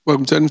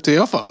Welcome to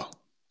NFT Offer.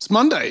 It's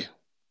Monday.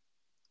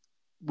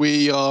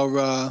 We are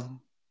going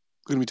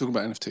to be talking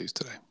about NFTs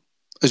today,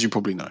 as you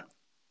probably know.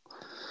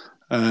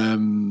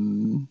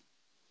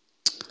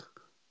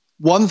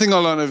 One thing I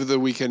learned over the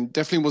weekend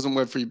definitely wasn't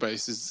Web3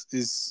 based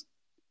is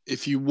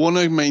if you want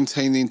to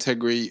maintain the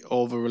integrity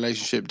of a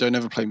relationship, don't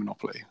ever play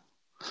Monopoly.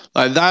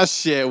 Like that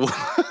shit,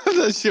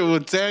 that shit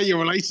will tear your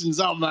relations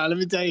up, man. Let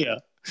me tell you.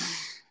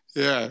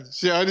 Yeah,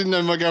 shit. I didn't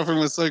know my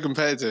girlfriend was so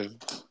competitive.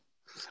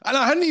 And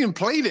I hadn't even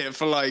played it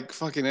for like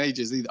fucking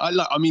ages either.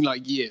 I mean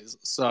like years.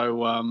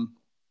 So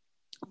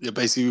yeah,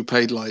 basically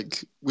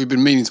we've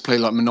been meaning to play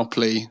like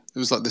Monopoly. It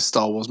was like this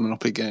Star Wars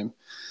Monopoly game.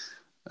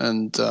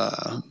 And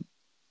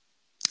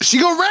she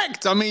got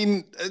wrecked. I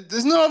mean,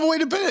 there's no other way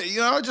to put it.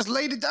 I just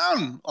laid it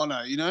down on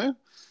her,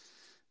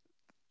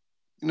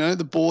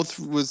 the board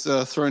was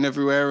thrown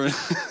everywhere. And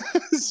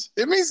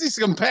it means she's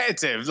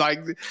competitive.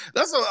 Like,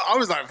 that's what I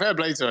was like, fair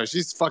play to her.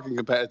 She's fucking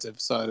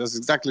competitive. So that's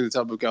exactly the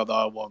type of girl that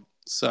I want.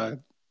 So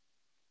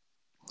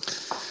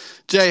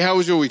Jay, how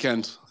was your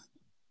weekend?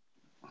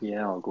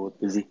 Yeah, all good.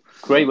 Busy.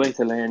 Great way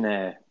to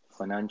learn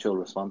financial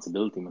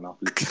responsibility,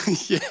 Monopoly.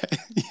 yeah,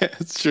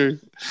 it's true.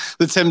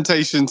 The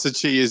temptation to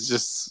cheat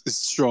is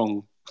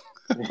strong.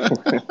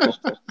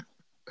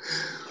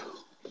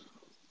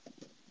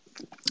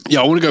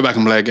 Yeah, I want to go back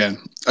and play again.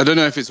 I don't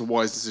know if it's a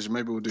wise decision.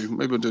 Maybe we'll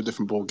do a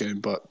different board game,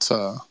 but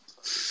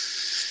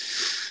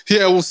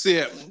yeah, we'll see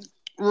it.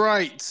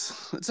 Right,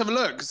 let's have a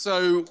look.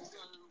 So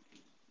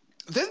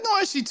there's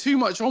not actually too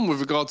much on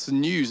with regard to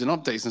news and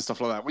updates and stuff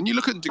like that. When you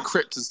look at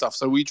Decrypt and stuff,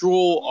 so we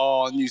draw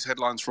our news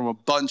headlines from a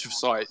bunch of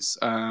sites.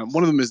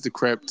 One of them is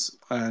Decrypt,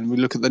 and we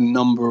look at the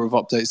number of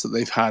updates that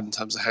they've had in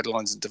terms of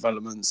headlines and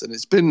developments. And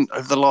it's been,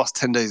 over the last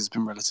 10 days, it's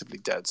been relatively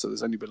dead. So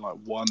there's only been like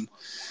one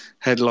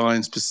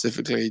headline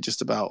specifically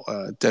just about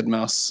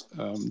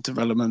deadmau5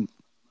 development.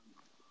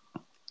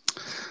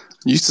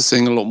 I'm used to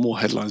seeing a lot more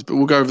headlines, but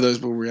we'll go over those.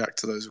 We'll react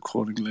to those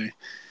accordingly.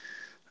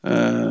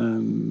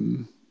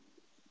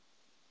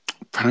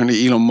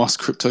 Apparently, Elon Musk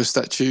crypto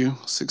statue,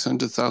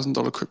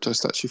 $600,000 crypto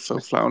statue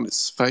fell flat on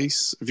its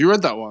face. Have you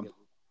read that one?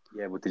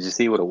 Yeah, but did you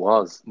see what it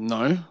was?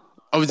 No.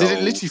 Oh, did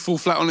it literally fall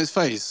flat on its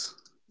face?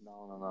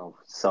 No.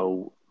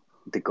 So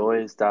the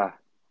guys that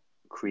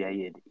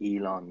created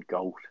Elon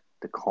Goat,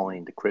 the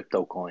coin, the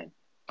crypto coin,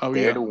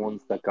 they're the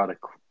ones that got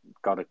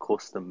a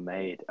custom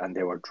made, and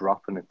they were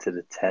dropping it to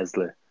the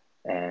Tesla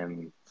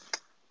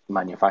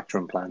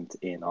manufacturing plant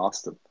in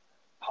Austin,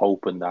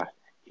 hoping that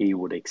he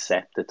would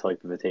accept the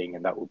type of a thing,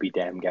 and that would be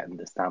them getting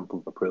the stamp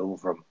of approval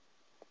from.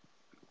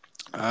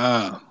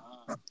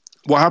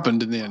 What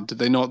happened in the end? Did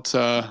they not?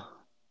 They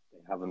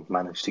haven't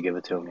managed to give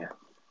it to him yet.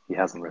 He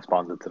hasn't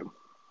responded to them.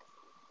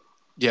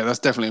 Yeah, that's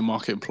definitely a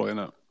market employee,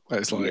 isn't it?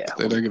 It's like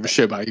they don't give a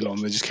shit about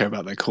Elon; they just care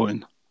about their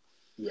coin.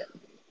 Yeah.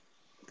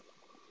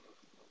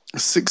 A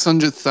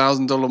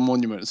 $600,000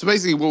 monument. So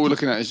basically, what we're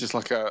looking at is just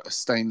like a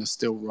stainless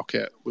steel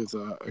rocket with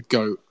a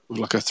goat with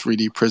like a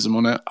 3D prism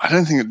on it. I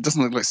don't think it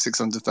doesn't look like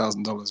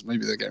 $600,000.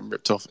 Maybe they're getting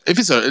ripped off. It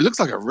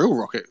looks like a real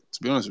rocket.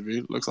 To be honest with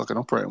you, it looks like an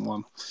operating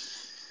one.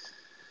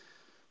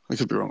 I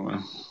could be wrong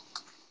though.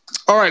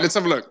 All right, let's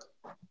have a look.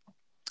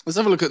 Let's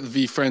have a look at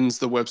the VeeFriends,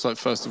 the website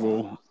first of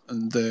all,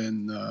 and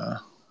then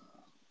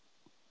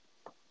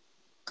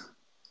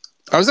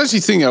I was actually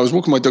thinking. I was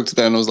walking my dog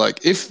today, and I was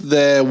like, if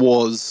there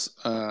was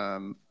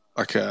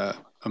like a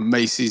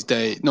Macy's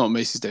Day, not a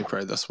Macy's Day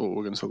Parade, that's what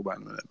we're going to talk about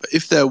in a minute. But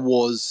if there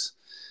was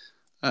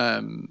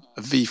a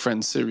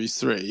VeeFriends Series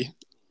 3,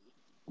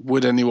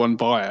 would anyone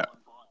buy it?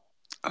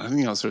 I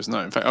think the answer is no.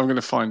 In fact, I'm going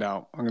to find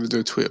out. I'm going to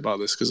do a tweet about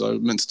this because I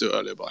meant to do it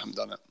earlier, but I haven't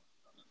done it.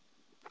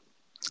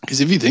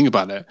 Because if you think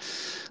about it,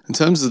 in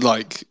terms of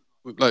like,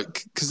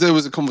 because there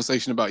was a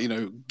conversation about,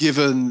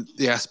 given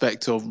the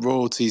aspect of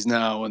royalties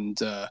now and,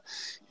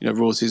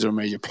 royalties are a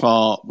major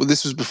part. Well,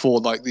 this was before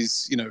like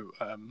these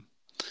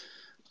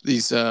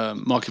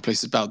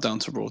marketplaces bowed down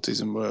to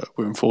royalties and were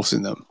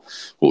enforcing them.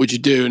 What would you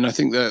do? And I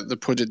think that the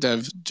project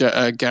dev,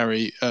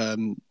 Gary,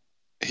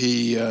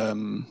 he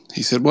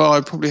said, well,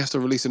 I'd probably have to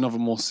release a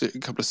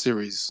couple of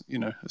series,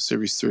 a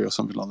series 3 or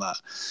something like that.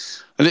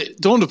 And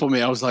it dawned upon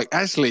me, I was like,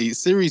 actually,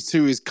 series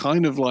 2 is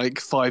kind of like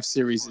 5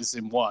 series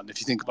in one,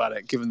 if you think about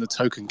it, given the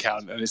token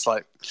count. And it's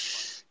like,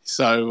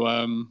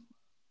 so,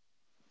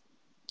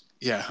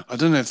 yeah, I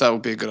don't know if that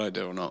would be a good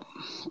idea or not.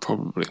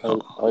 Probably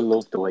not. I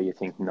love the way you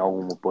think no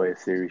one would buy a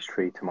Series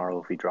 3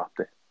 tomorrow if he dropped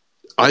it.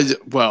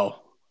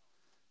 Well,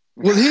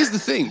 here's the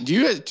thing. Do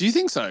you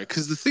think so?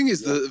 Because the thing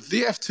is, the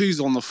VF2's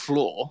on the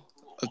floor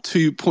at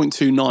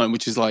 2.29,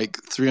 which is like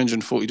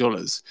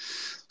 $340.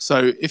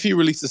 So if he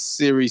released a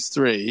Series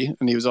 3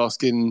 and he was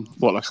asking,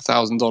 what, like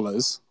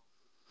 $1,000?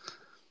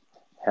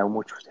 How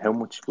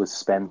much was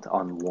spent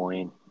on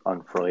wine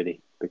on Friday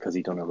because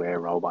he done a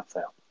rare robot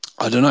sale?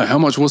 I don't know. How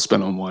much was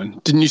spent on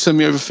wine? Didn't you send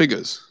me over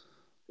figures?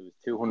 It was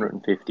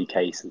 250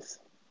 cases.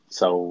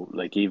 So,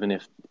 like, even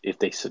if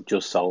they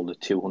just sold the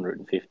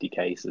 250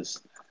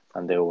 cases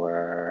and they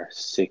were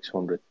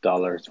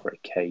 $600 for a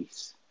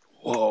case.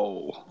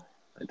 Whoa.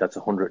 That's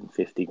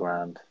 150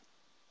 grand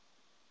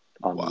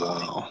on wow.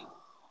 wine.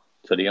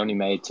 So they only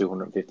made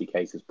 250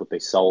 cases, but they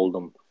sold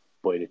them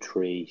by the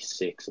 3,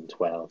 6, and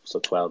 12. So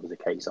 12 is a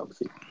case,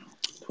 obviously.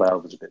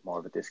 12 is a bit more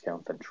of a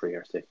discount than 3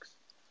 or 6.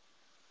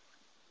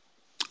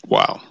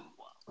 Wow.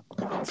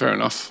 Fair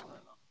enough.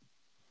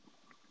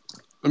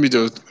 Let me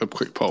do a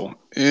quick poll.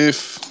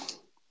 If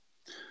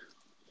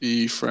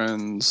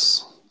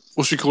VeeFriends,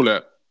 what should we call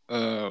it?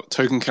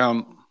 Token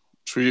count.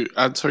 Should we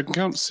add token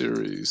count?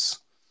 Series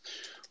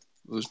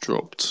was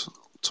dropped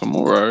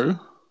tomorrow.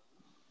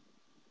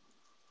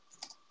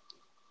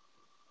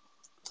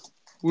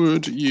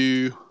 Would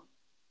you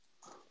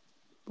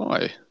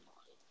buy?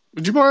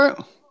 Would you buy it?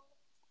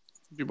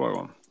 Would you buy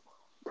one?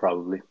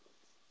 Probably.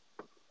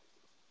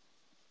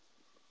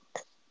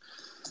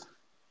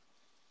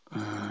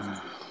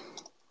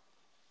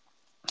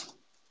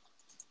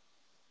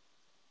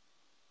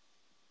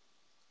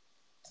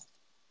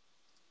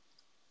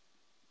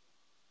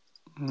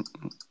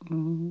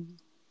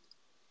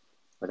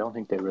 I don't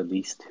think they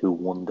released who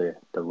won the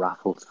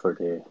raffles for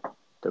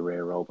the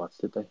rare robots,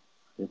 did they? I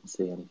didn't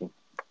see anything.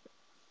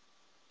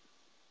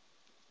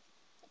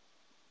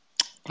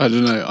 I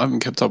don't know. I haven't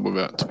kept up with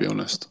it, to be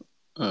honest.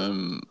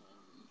 I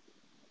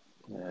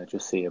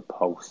just see a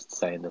post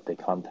saying that they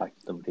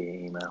contacted them via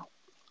email.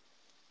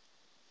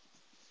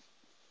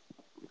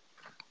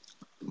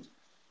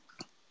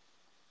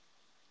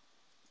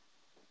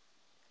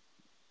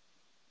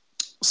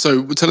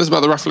 So tell us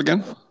about the raffle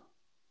again.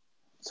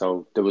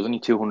 So there was only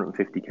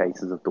 250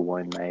 cases of the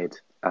wine made,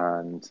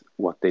 and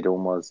what they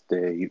done was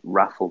they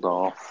raffled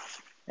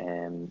off a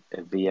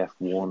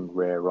VF1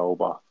 rare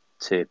robot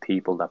to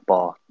people that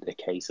bought a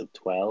case of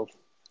 12,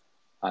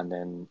 and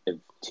then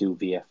 2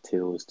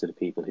 VF2s to the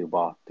people who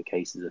bought the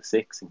cases of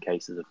 6 and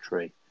cases of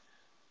 3,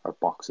 or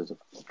boxes of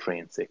 3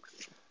 and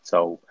 6.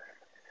 So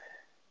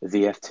the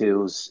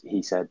VF2s,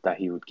 he said that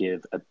he would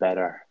give a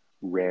better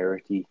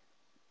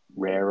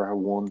rarer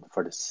one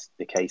for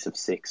the case of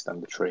 6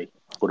 than the 3.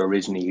 But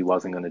originally he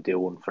wasn't going to do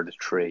one for the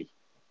 3.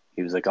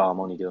 He was like, "Oh, I'm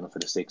only doing it for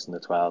the 6 and the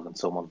 12." And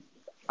someone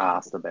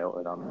asked about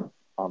it on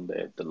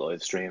the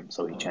live stream,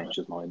 so he changed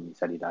his mind and he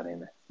said he'd add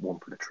in one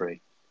for the 3.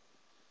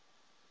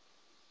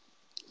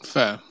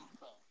 Fair.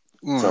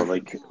 So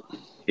like,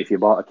 if you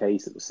bought a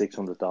case that was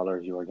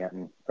 $600, you were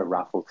getting a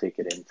raffle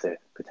ticket into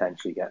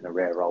potentially getting a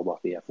rare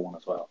robot VF1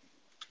 as well.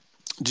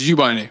 Did you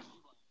buy any?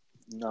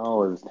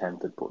 No, I was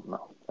tempted, but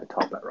no, I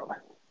thought better of it.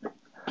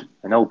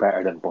 I know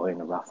better than buying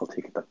a raffle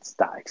ticket that's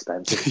that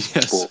expensive.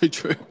 Yes, so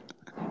true.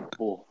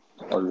 But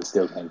I was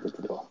still tempted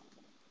to do it.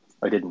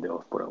 I didn't do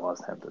it, but I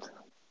was tempted.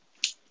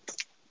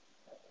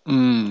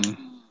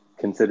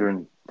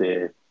 Considering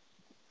the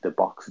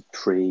box of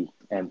 3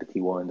 empathy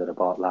wine that I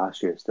bought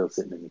last year still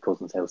sitting in my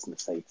cousin's house in the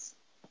States.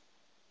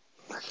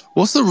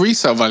 What's the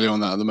resale value on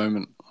that at the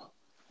moment?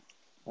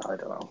 I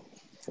don't know.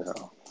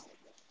 I'll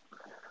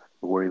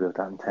worry about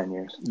that in 10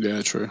 years.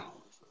 Yeah, true.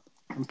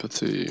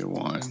 Empathy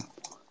wine.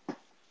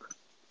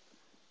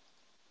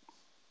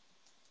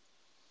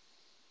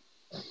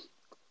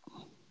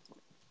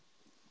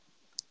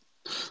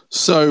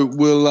 So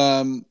we'll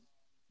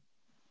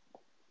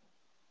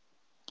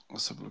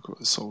let's have a look at what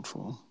it's sold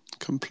for.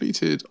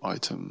 Completed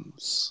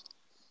items.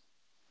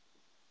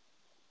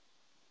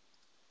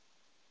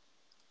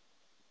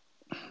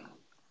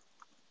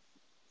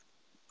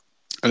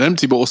 An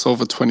empty bottle sold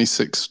for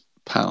 £26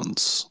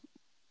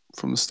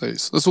 from the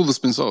States. That's all that's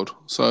been sold.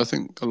 So I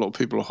think a lot of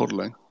people are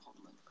hodling.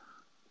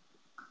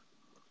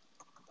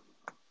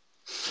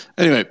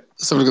 Anyway,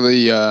 let's have a look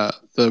at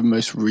the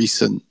most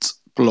recent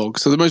blog.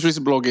 So the most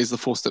recent blog is the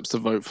 4 steps to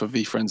vote for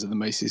VeeFriends in the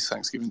Macy's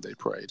Thanksgiving Day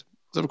Parade.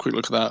 Let's have a quick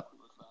look at that.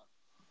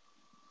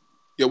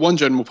 You get one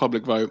general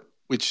public vote,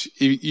 which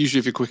usually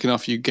if you're quick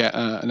enough, you get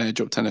an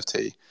airdrop 10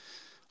 FT.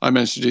 I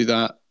managed to do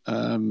that.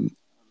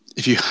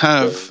 If you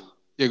have...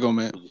 Yeah, go on,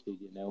 mate. Did you see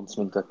the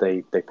announcement that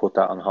they put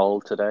that on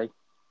hold today?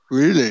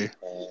 Really?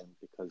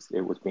 Because it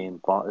was being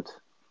botted.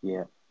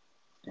 Yeah.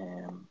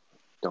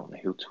 Don't know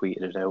who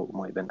tweeted it out. It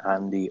might have been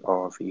Andy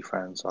or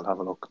VeeFriends. I'll have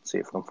a look and see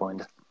if I can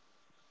find it.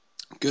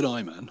 Good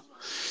eye, man.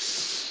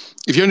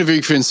 If you own a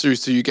VeeFriends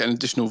Series 2, you get an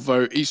additional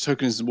vote. Each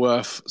token is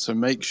worth, so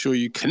make sure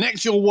you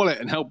connect your wallet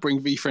and help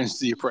bring VeeFriends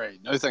to your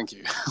parade. No, thank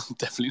you. I'm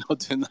definitely not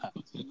doing that.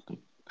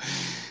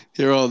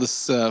 Here are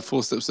the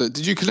 4 steps.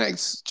 Did you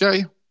connect,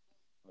 Jay?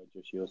 I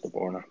just used the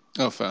burner.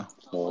 Oh, fair.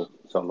 So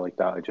like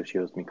that, I just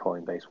used my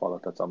Coinbase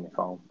wallet that's on my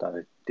phone that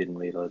I didn't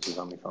realise was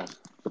on my phone.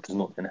 But there's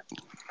nothing in it.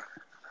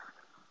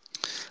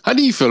 How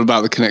do you feel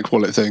about the Connect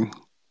wallet thing?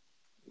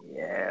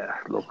 Yeah,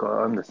 look,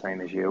 I'm the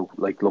same as you.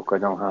 Like, look, I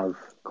don't have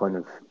kind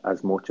of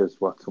as much as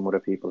what some other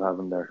people have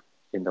in their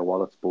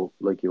wallets, but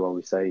like you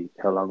always say,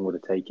 how long would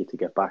it take you to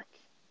get back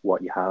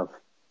what you have?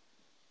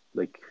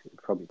 Like,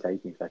 it'd probably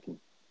take me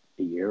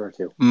a year or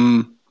 2.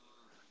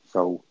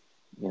 So,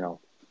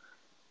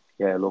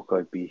 yeah, look,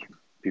 I'd be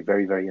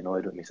very, very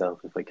annoyed with myself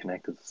if I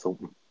connected to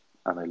something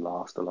and I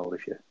lost a load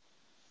of shit.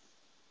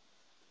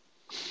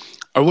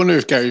 I wonder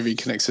if Gary Vee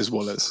connects his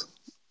wallets.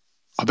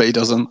 I bet he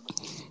doesn't.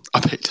 No.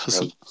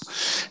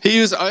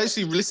 I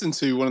actually listened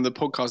to one of the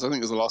podcasts, I think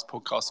it was the last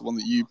podcast, the one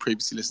that you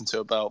previously listened to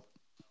about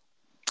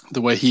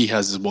the way he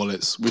has his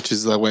wallets, which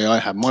is the way I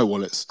have my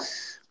wallets,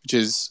 which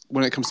is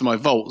when it comes to my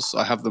vaults,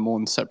 I have them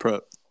on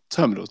separate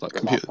terminals, like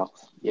computers.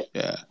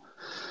 Yeah.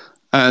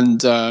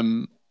 And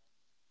I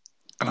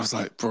was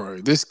like,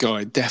 bro, this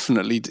guy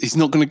definitely, he's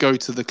not going to go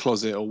to the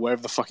closet or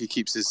wherever the fuck he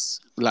keeps his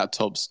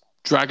laptops,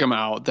 drag him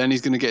out, then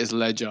he's going to get his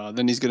ledger,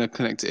 then he's going to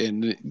connect it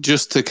in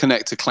just to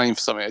connect a claim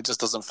for something. It just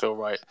doesn't feel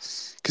right.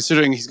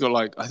 Considering he's got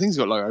I think he's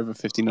got over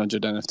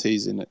 1,500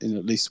 NFTs in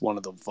at least one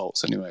of the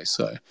vaults anyway,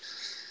 so.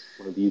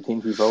 Well, do you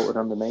think he voted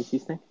on the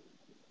Macy's thing?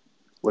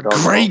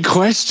 Great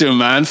question,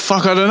 man.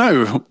 Fuck, I don't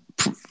know.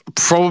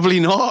 Probably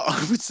not,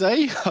 I would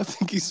say. I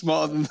think he's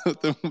smarter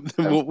than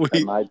what we...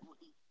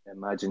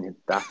 Imagine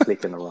that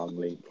clicking the wrong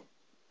link.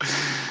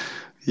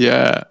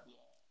 Yeah.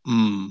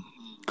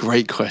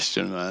 Great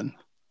question, man.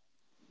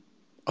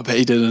 I bet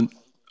he didn't.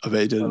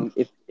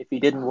 If he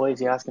didn't, why is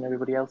he asking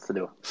everybody else to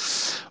do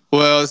it?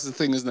 Well, that's the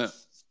thing, isn't it?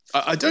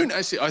 I don't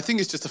actually... I think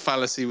it's just a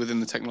fallacy within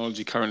the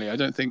technology currently. I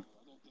don't think...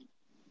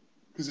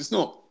 Because it's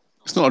not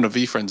an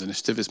VFriends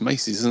initiative, it's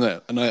Macy's, isn't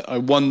it? And I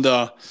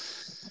wonder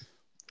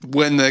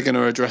when they're going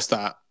to address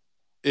that,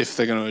 if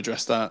they're going to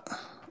address that.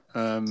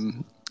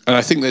 And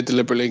I think they're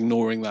deliberately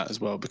ignoring that as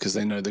well because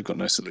they know they've got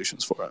no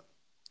solutions for it.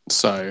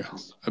 So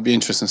it'd be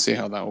interesting to see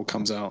how that all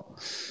comes out.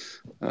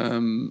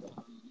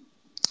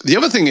 The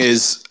other thing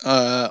is,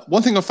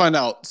 one thing I find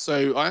out,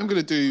 so I'm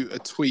going to do a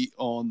tweet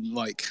on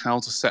like how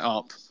to set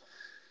up.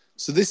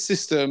 So this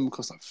system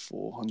costs like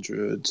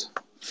 400,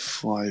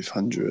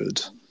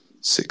 500,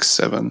 6,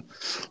 7,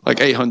 like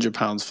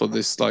 £800 for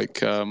this,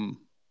 like,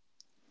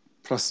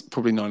 plus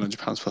probably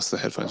 £900 plus the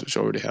headphones, which I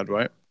already had,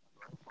 right?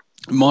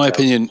 In my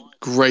opinion,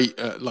 great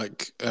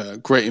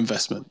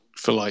investment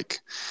for like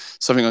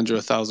something under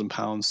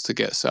 £1,000 to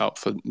get set up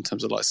for in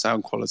terms of like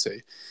sound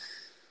quality.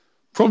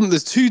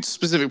 There's two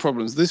specific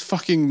problems. This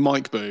fucking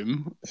mic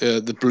boom,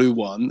 the blue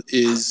one,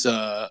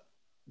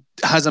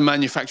 has a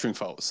manufacturing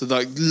fault. So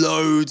like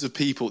loads of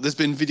people, there's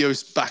been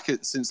videos back in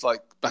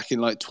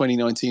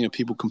 2019 of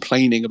people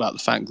complaining about the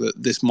fact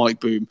that this mic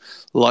boom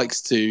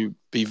likes to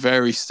be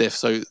very stiff,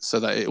 so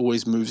that it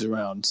always moves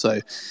around. So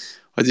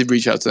I did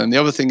reach out to them. The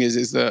other thing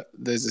is that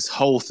there's this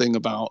whole thing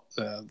about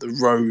the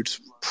Rode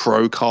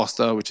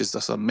Procaster, which is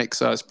just a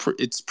mixer.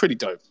 It's pretty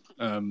dope,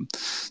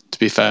 to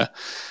be fair.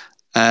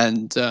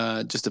 And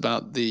just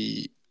about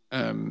the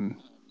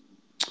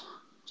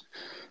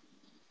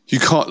you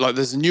can't, like,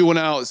 there's a new one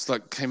out. It's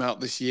like came out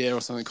this year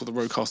or something called the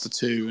Rodecaster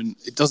 2, and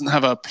it doesn't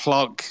have a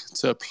plug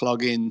to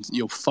plug in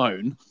your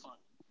phone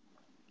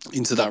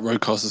into that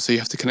Rodecaster, so you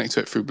have to connect to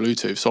it through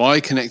Bluetooth. So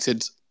I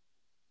connected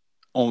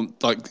on,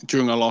 like,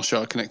 during our last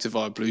show, I connected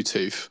via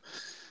Bluetooth,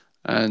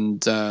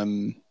 and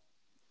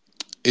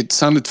it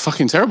sounded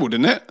fucking terrible,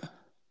 didn't it?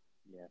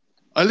 Yeah.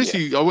 I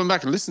went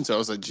back and listened to it. I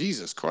was like,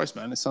 Jesus Christ,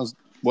 man, it sounds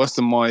worse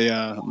than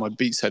my my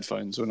Beats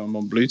headphones when I'm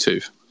on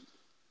Bluetooth.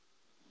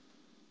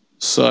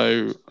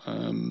 So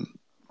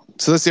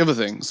that's the other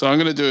thing. So I'm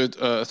going to do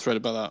a thread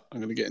about that. I'm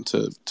going to get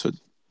into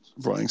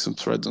writing some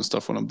threads and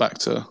stuff when I'm back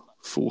to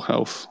full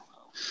health.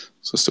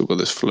 So I still got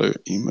this float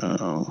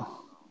email.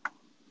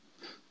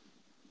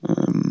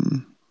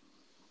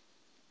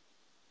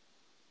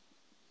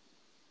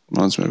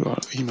 Reminds me, I've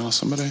got to email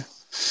somebody.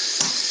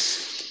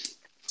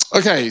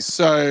 Okay,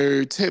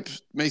 so tip,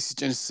 Macy's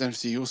Genesis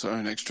NFT, you also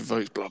own extra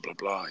votes, blah, blah,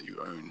 blah. You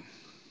own...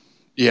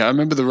 Yeah, I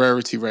remember the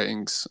rarity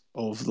ratings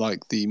of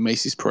like the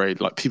Macy's parade.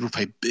 Like people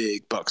pay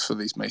big bucks for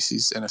these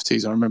Macy's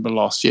NFTs. I remember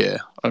last year.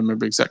 I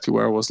remember exactly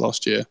where I was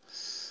last year.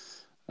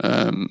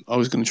 I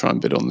was going to try and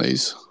bid on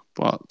these,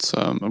 but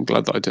I'm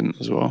glad that I didn't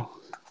as well.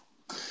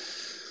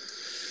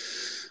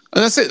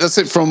 And that's it. That's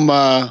it from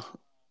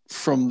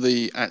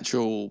the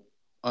actual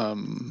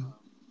from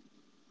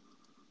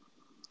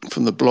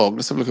the blog.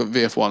 Let's have a look at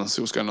VF1 and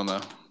see what's going on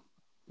there.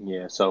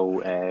 Yeah.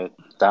 So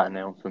that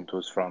announcement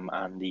was from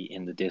Andy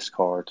in the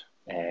Discord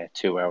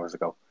 2 hours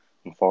ago.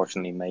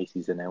 Unfortunately,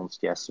 Macy's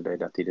announced yesterday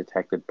that they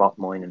detected bot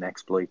mining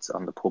exploits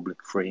on the public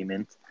free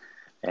mint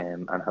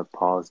and have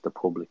paused the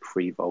public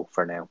free vote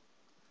for now.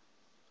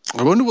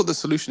 I wonder what the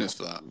solution is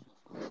for that.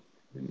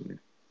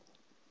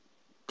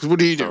 Because what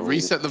do you do?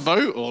 Reset the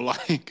vote or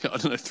like, I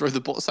don't know, throw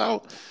the bots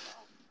out?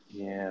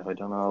 Yeah, I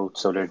don't know.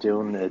 So they're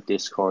doing a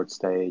Discord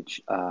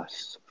stage at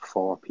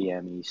 4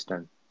 p.m.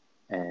 Eastern,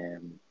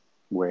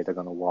 where they're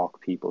going to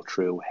walk people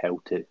through how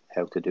to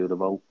do the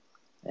vote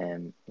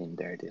in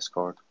their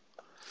Discord.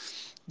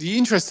 The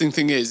interesting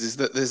thing is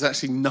that there's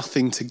actually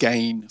nothing to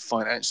gain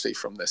financially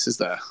from this, is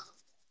there?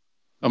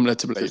 I'm led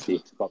to believe.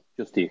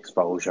 Just the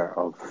exposure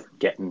of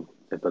getting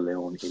the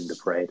balloon in the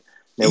parade.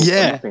 Now,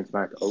 I'm not being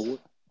smart. I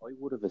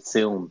would have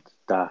assumed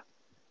that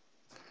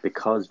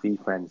because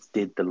VFriends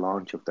did the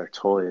launch of their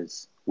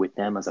toys with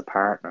them as a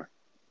partner,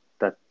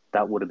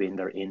 that would have been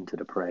their into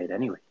the parade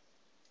anyway.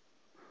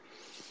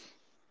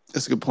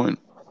 That's a good point.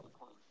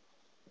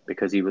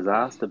 Because he was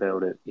asked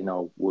about it,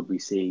 would we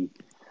see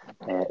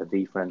a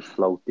VFriends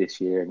float this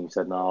year? And he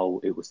said,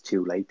 no, it was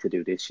too late to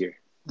do this year.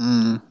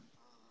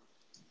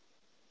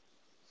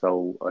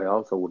 So I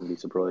also wouldn't be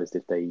surprised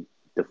if the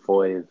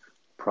 5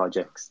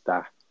 projects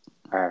that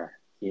are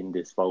in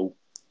this vote,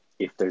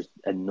 if there's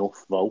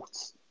enough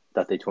votes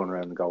that they turn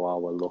around and go, oh,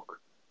 well,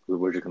 look,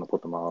 we're just going to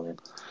put them all in.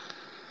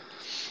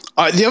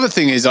 The other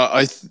thing is,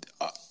 I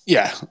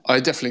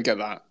definitely get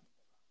that.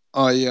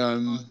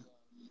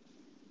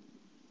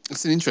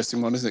 It's an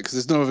interesting one, isn't it? Because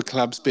there's no other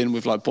collabs been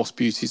with like Boss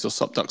Beauties or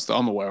Sup Ducks that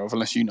I'm aware of,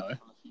 unless you know.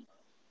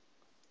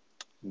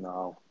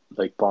 No,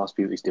 like Boss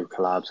Beauties do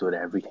collabs with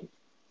everything.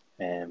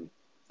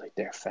 Like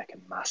they're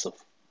fucking massive.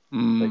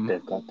 Like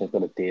they've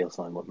got a deal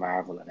signed with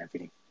Marvel and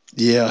everything.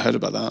 Yeah, I heard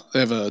about that. They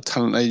have a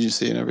talent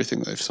agency and everything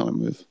that they've signed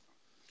with.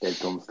 They've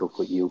done stuff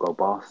with Hugo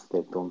Boss.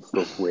 They've done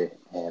stuff with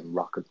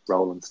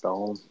Rolling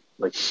Stone.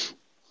 Like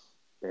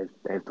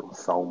they've done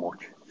so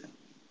much.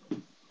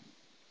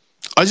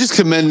 I just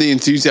commend the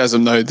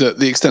enthusiasm, though, that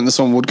the extent that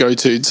someone would go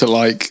to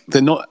like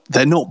they're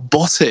not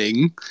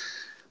botting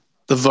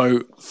the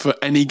vote for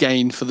any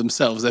gain for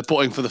themselves. They're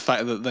botting for the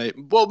fact that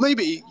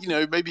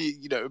maybe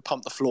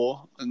pump the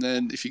floor, and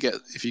then if you get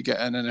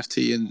an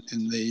NFT in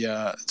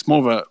the it's more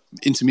of a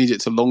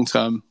intermediate to long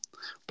term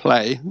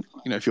play.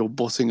 If you're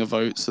botting a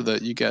vote so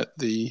that you get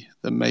the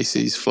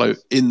Macy's float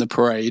in the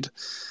parade,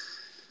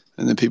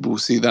 and then people will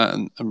see that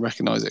and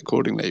recognize it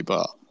accordingly.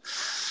 But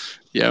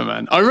yeah,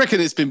 man, I reckon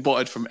it's been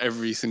botted from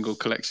every single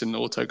collection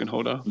or token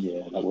holder.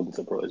 Yeah, that wouldn't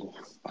surprise me.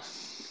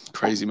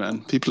 Crazy,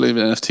 man. People live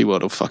in the NFT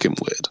world are fucking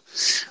weird.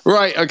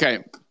 Right,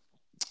 okay.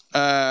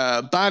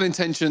 Bad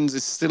Intentions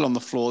is still on the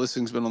floor. This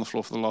thing's been on the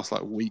floor for the last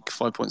week.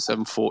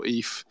 5.74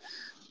 ETH.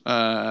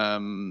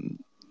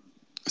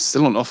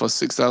 Still on offer,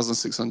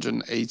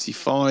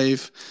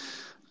 6,685.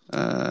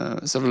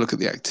 Let's have a look at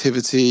the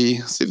activity.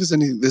 See if there's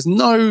anything. There's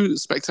no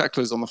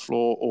spectaculars on the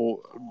floor or,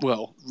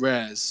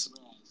 rares.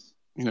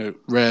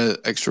 Rare,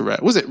 extra rare.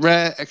 Was it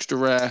rare, extra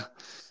rare?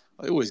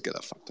 I always get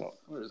that fucked up.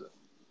 Where is it?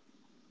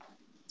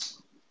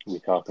 We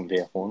talking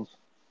VF1s?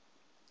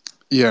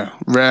 Yeah,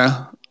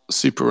 rare,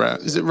 super rare.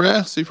 Is it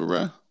rare, super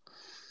rare?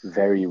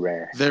 Very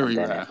rare. Very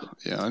rare.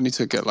 Yeah, I need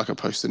to get a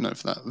post-it note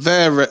for that.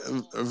 Very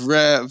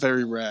rare,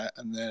 very rare,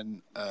 and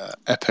then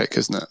epic,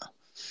 isn't it?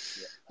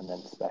 Yeah, and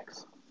then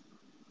specs.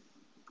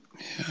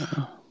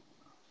 Yeah.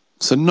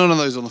 So none of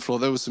those on the floor.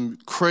 There were some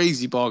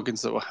crazy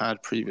bargains that were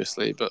had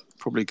previously, but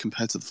probably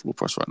compared to the floor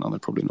price right now, they're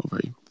probably not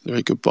very,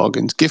 very good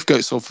bargains. Gift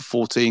Goat sold for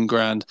 14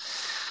 grand.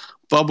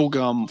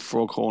 Bubblegum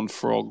Froghorn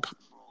Frog,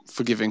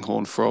 Forgiving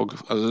Horn Frog,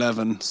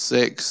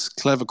 11.6.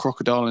 Clever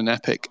Crocodile in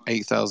Epic,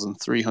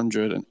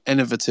 8,300. And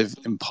Innovative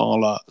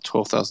Impala,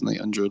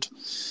 12,800.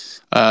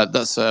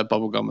 That's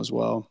Bubblegum as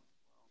well.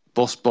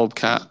 Boss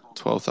Bobcat,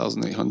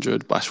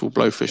 12,800. Bashful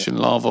Blowfish in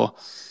Lava,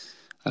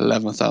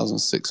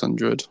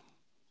 11,600.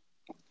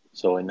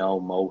 So I know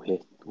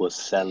Mohit was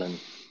selling,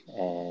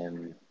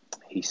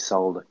 he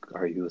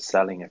was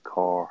selling a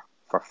car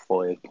for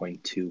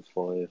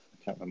 5.25. I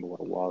can't remember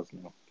what it was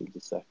now. Give me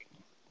a second.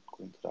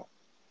 Go into that.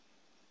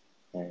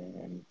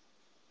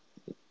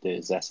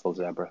 The Zestful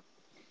Zebra.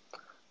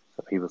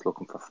 So he was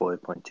looking for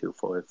 5.25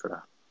 for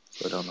that.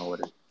 So I don't know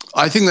what it is.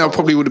 I think that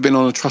probably would have been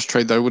on a trust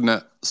trade though, wouldn't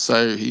it?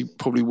 So he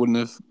probably wouldn't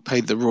have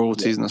paid the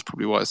royalties, and that's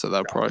probably why it's at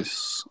that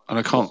price. And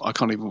I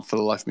can't even for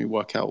the life of me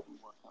work out.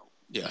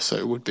 Yeah, so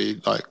it would be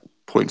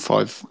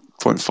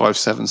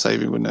 0.57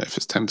 saving, wouldn't it, if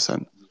it's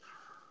 10%?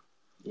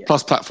 Yeah.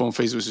 Plus platform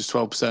fees, which is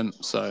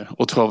 12%,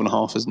 or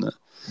 12.5%, isn't it?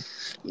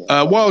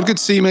 Yeah, Wild, good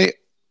to see you, mate.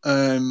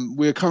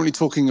 We're currently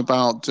talking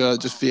about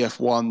just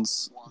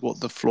VF1s, what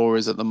the floor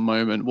is at the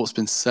moment, what's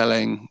been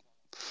selling.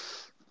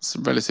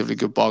 Some relatively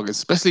good bargains,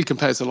 especially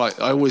compared to I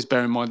always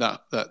bear in mind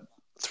that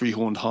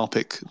three-horned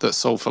Harpic that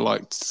sold for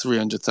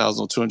 $300,000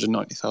 or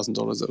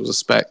 $290,000. That was a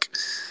spec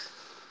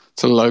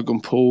to Logan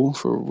Paul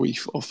for a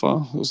reef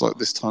offer. It was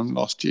this time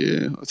last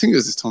year. I think it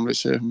was this time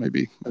this year,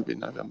 maybe in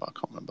November. I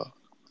can't remember.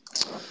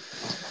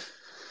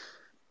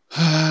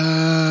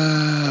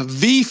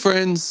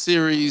 VeeFriends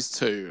Series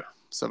 2.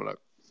 Let's have a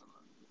look.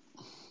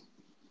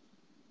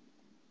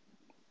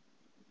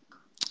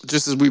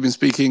 Just as we've been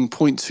speaking,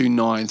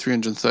 0.29,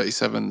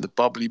 337, the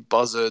Bubbly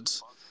Buzzard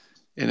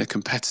in a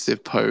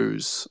competitive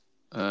pose,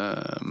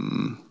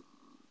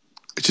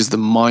 which is the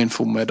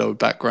Mindful Meadow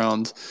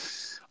background.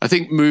 I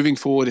think moving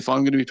forward, if I'm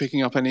going to be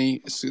picking up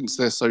any, since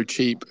they're so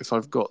cheap, if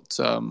I've got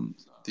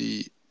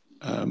the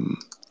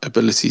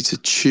ability to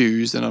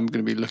choose, then I'm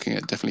going to be looking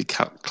at definitely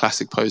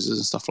classic poses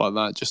and stuff like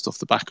that, just off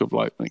the back of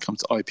when it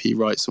comes to IP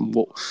rights and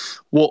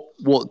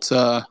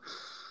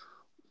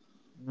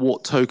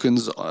what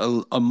tokens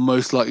are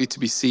most likely to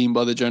be seen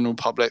by the general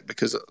public,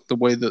 because the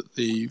way that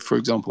for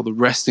example, the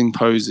resting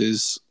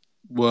poses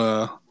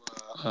were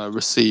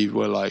received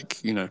were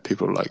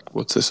people are like,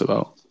 what's this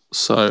about?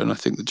 So, and I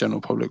think the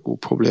general public will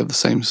probably have the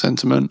same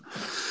sentiment.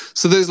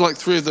 So there's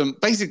three of them.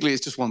 Basically,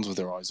 it's just ones with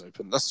their eyes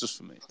open. That's just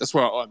for me. That's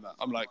where I'm at.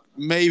 I'm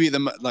maybe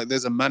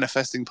there's a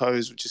manifesting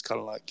pose, which is kind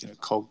of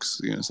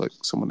cogs. It's like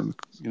someone in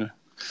they're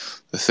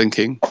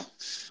thinking.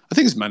 I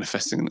think it's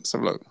manifesting. Let's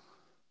have a look.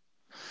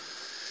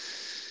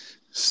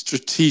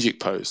 Strategic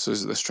pose. So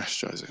they're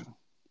strategizing.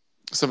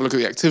 Let's have a look at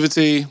the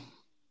activity.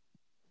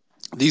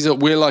 This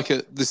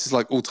is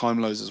all time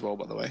lows as well,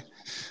 by the way.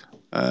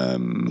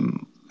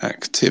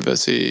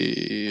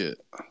 Activity.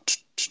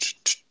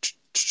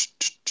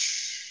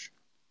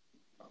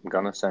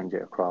 gonna send you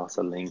across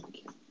a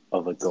link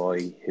of a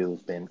guy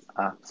who's been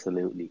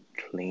absolutely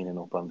cleaning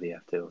up on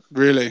VF2s.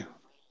 Really?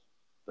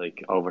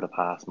 Like over the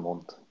past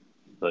month,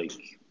 like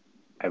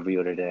every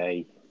other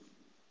day.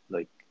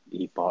 Like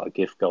he bought a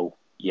gift go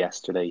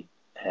yesterday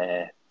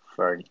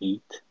for an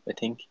eat, I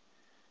think,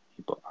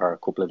 or a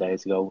couple of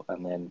days ago,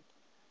 and then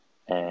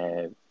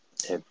a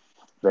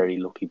very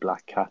lucky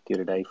black cat the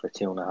other day for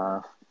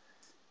 2.5.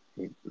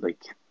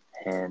 Like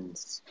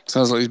hens.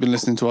 Sounds like he's been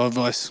listening to our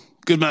advice.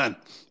 Good man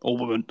or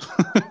woman.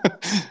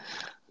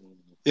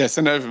 Yeah,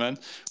 send it over, man.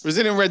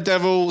 Brazilian Red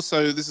Devil.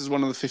 So this is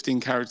one of the 15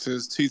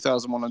 characters,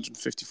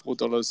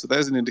 $2,154. So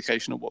there's an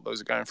indication of what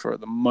those are going for at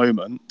the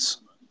moment.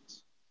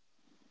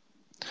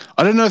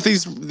 I don't know if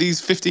these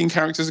 15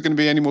 characters are going to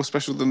be any more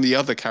special than the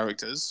other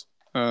characters,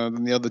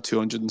 than the other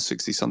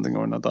 260 something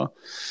or another.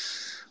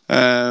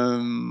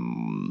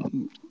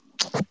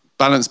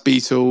 Balanced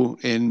Beetle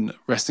in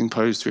resting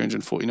pose,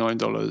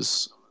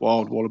 $349.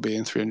 Wild Wallaby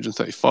in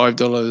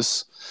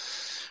 $335.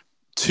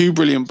 2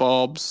 Brilliant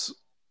Barbs.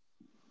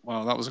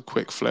 Wow, that was a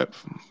quick flip.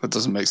 That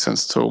doesn't make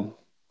sense at all.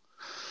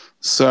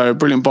 So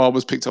Brilliant Barb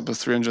was picked up at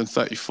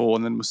 $334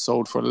 and then was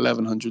sold for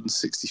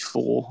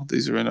 $1,164.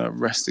 These are in a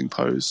resting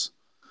pose.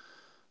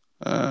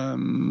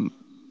 Has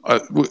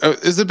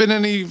there been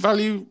any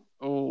value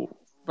or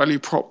value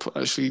prop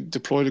actually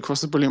deployed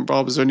across the Brilliant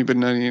Barb? Has there only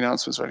been any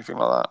announcements or anything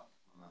like that?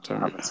 I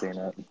haven't seen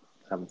it.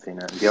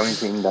 The only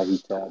thing that he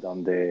said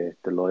on the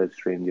live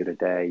stream the other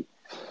day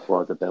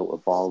was about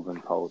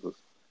evolving poses,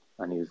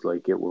 and he was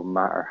like, it will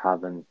matter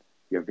having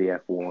your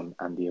VF1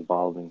 and the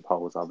evolving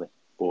pose of it,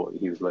 but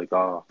he was like,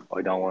 oh,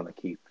 I don't want to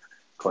keep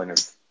kind of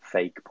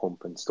fake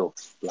pumping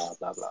stuff, blah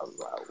blah blah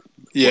blah.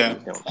 Yeah,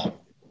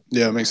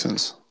 it makes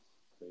sense.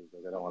 I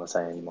don't want to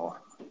say anymore.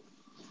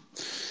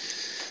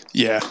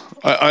 Yeah,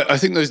 I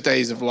think those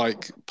days of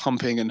like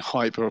pumping and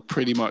hype are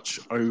pretty much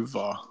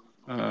over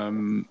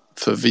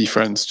for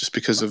VeeFriends, just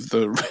because of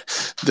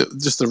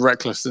the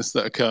recklessness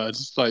that occurred,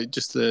 like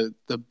just the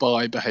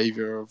buy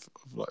behavior of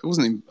like, I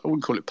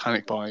wouldn't call it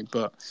panic buying,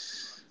 but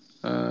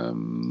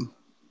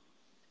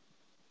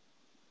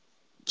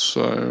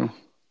so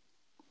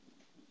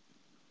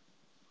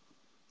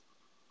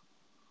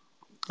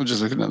I'm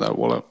just looking at that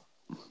wallet.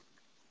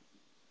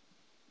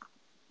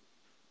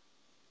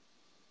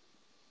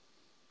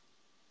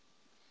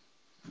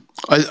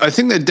 I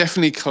think they're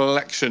definitely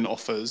collection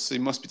offers. He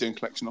must be doing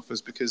collection offers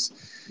because,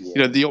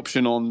 the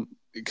option on,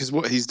 because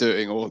what he's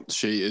doing or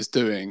she is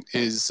doing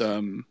is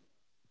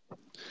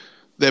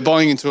they're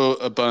buying into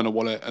a burner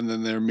wallet and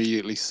then they're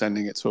immediately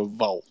sending it to a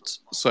vault.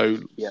 So,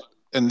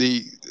 and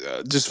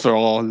just for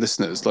our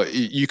listeners, like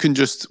you can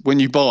just, when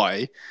you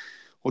buy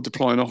or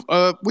deploy an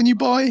offer, when you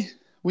buy,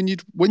 you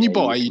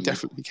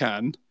definitely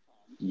can.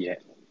 Yeah.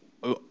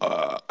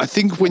 I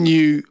think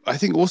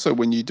also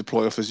when you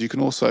deploy offers, you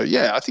can also,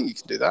 I think you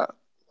can do that.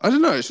 I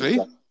don't know, actually.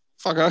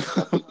 Fuck out.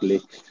 Got the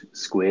glitch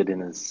squid in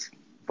his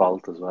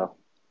vault as well.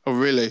 Oh,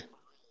 really?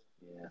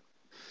 Yeah.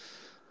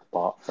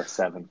 Bought for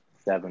seven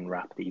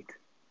wrapped ETH.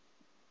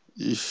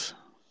 Eesh.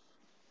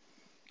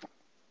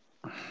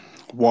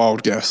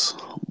 Wild guess.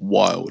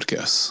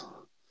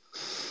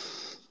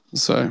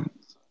 So,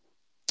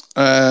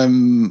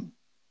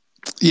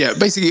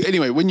 basically,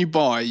 anyway, when you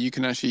buy, you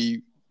can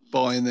actually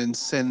buy and then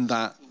send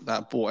that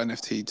bought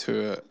NFT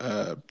to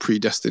a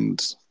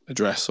predestined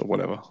address or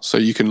whatever. So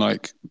you can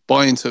like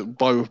buy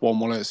with one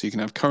wallet, so you can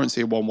have currency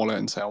in one wallet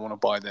and say, I want to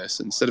buy this.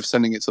 Instead of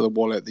sending it to the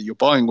wallet that you're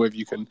buying with,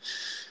 you can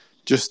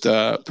just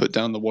put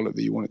down the wallet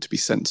that you want it to be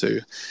sent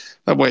to.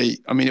 That way,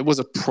 I mean, it was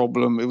a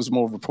problem. It was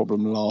more of a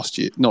problem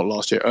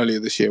earlier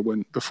this year,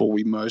 before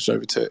we merged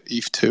over to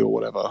ETH2 or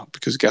whatever,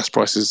 because gas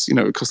prices,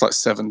 it cost like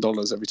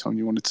 $7 every time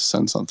you wanted to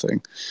send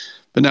something.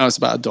 But now it's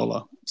about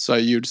 $1. So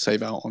you'd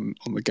save out on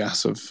the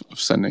gas of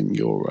sending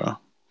your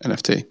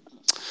NFT.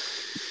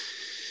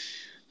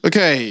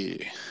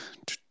 Okay.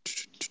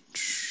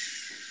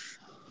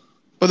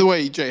 By the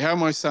way, Jay, how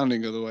am I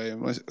sounding, by the way?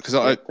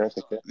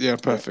 Perfect. Yeah,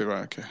 perfect.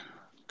 Right, okay.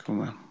 Cool,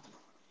 man.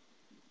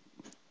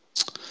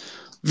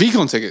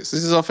 VCon tickets.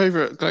 This is our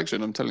favorite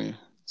collection, I'm telling you.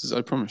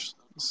 I promise.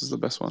 This is the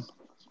best one.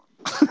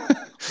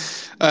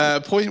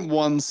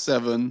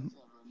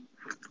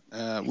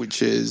 0.17,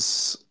 which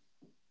is...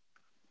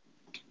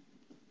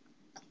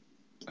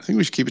 I think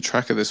we should keep a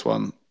track of this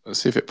one. Let's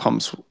see if it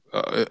pumps.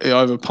 It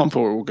either pump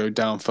or it will go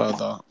down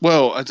further.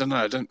 Well, I don't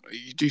know.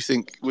 You do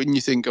think, when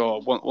you think,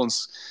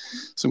 once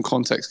some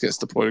context gets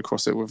deployed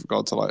across it with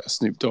regard to like a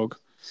Snoop Dogg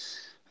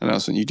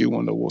announcement, you do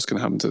wonder what's going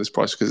to happen to this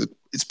price, because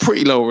it's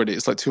pretty low already.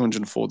 It's like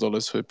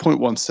 $204 for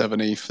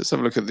 0.17 ETH. Let's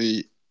have a look at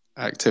the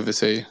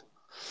activity.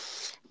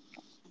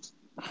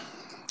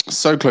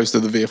 So close to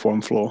the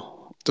VF1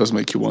 floor. Does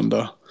make you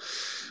wonder.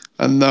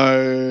 And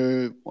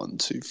no, 1,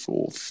 2,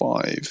 4,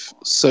 5.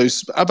 So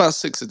about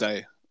 6 a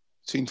day.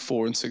 Between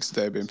 4 and 6 a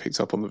day are being picked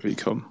up on the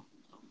VCon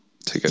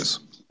tickets.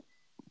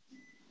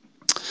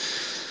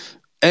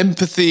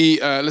 Empathy.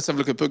 Let's have a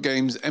look at book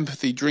games.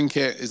 Empathy Drink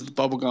It is the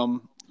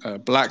bubblegum.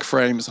 Black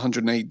Frame is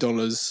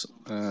 $108.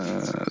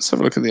 Let's have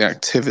a look at the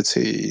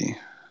activity.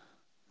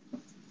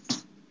 Let's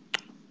have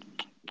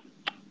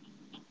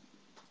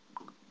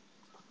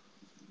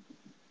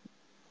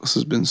This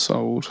has been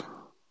sold.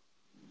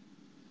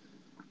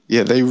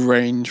 Yeah, they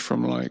range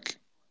from like.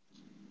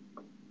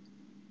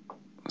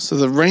 So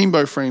the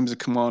rainbow frames are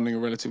commanding a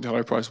relatively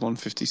high price,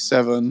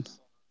 $157.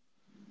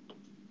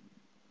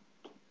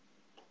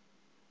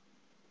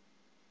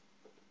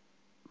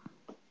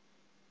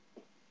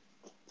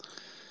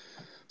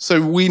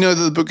 So we know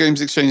that the Book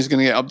Games Exchange is going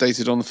to get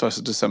updated on the 1st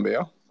of December,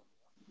 yeah?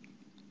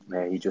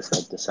 Yeah, he just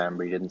said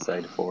December. He didn't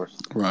say the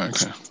 1st. Right,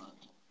 okay.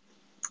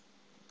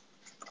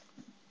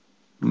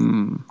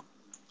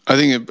 I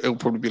think it'll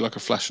probably be like a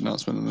flash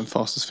announcement and then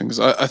fastest fingers.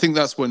 I think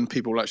that's when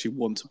people actually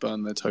want to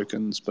burn their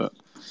tokens, but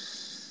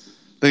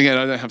then again,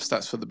 I don't have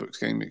stats for the Book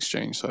Games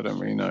Exchange, so I don't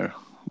really know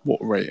what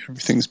rate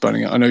everything's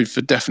burning at. I know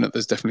for definite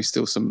there's definitely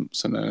still some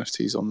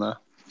NFTs on there.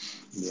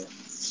 Yeah.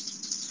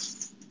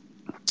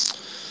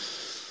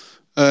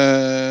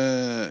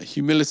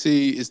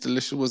 Humility is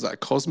delicious. Was that a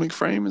cosmic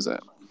frame? Is it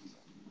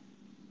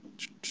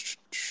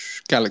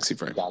Galaxy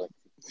frame?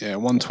 Yeah,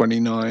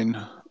 129.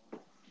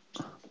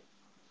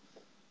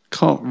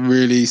 Can't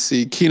really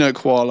see. Keynote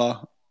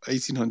Koala,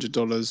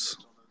 $1,800.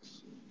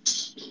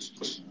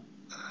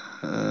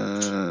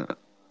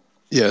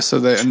 Yeah, so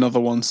they're another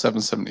one,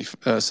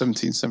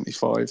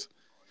 1775.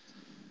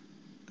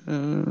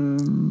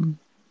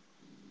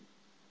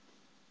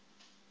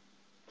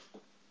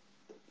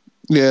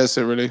 Yeah,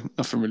 so really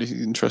nothing really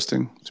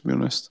interesting, to be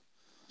honest.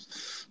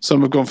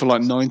 Some have gone for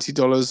like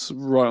 $90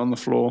 right on the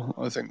floor.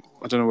 I don't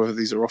know whether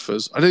these are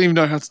offers. I don't even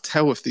know how to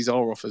tell if these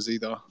are offers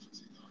either.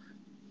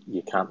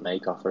 You can't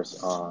make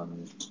offers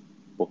on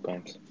Book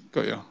Games.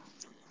 Got you.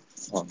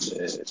 On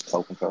the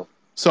token pro.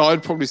 So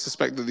I'd probably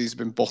suspect that these have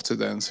been botted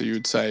then. So you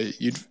would say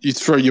you'd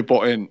throw your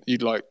bot in.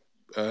 You'd like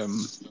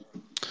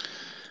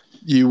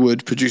you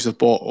would produce a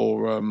bot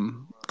or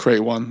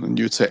create one, and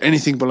you would say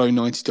anything below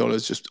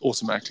 $90 just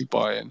automatically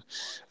buy in.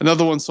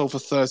 Another one sold for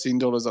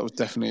 $13. That was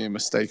definitely a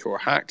mistake or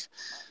a hack.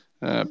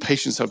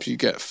 Patience helps you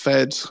get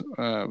fed.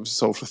 Was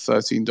sold for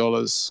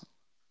 $13.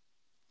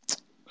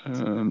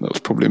 That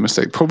was probably a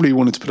mistake. Probably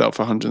wanted to put it out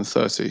for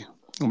 $130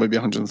 or maybe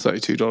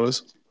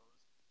 $132.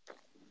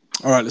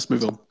 All right, let's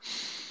move on.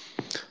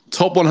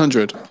 Top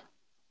 100.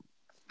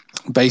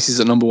 Base is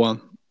at number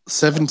 1.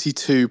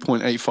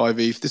 72.85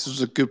 ETH. This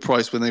was a good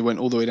price when they went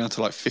all the way down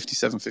to like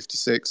 57,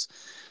 56.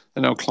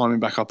 They're now climbing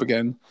back up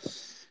again.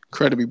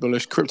 Incredibly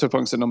bullish.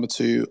 CryptoPunks at number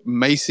 2.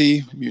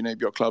 Macy, Mutant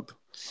Ape Yacht Club.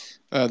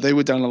 They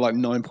were down to like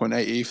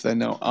 9.8 ETH. They're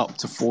now up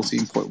to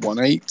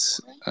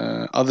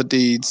 14.18. Other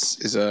Deeds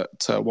is at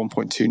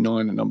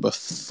 1.29 at number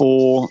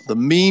 4. The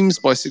Memes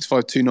by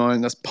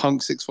 6529. That's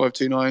Punk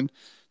 6529.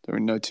 Don't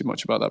really know too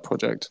much about that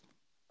project.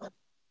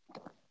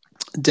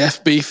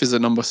 Death Beef is at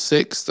number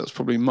 6. That's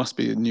probably must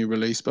be a new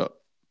release, but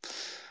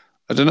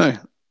I don't know.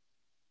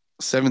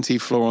 70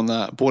 floor on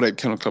that. Bored Ape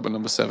Kennel Club at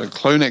number 7.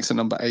 Clonex at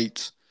number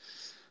 8.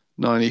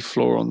 90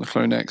 floor on the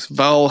Clonex.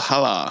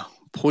 Valhalla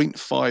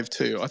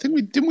 0.52. I think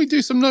we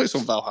do some notes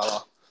on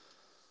Valhalla.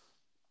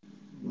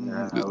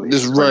 No,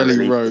 this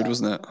Raleigh Road,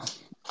 wasn't it?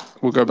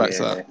 We'll go back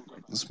to that.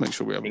 Let's make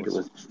sure we have. I think it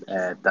was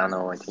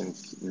Dano. I think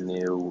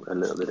knew a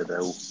little bit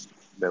about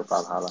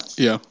Valhalla.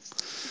 Yeah.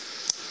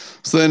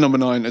 So they're number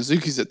 9.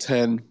 Azuki's at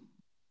 10.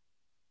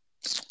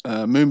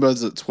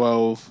 Moonbird's at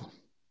 12.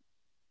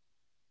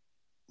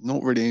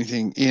 Not really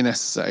anything.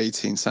 ENS is at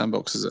 18.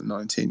 Sandbox is at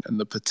 19. And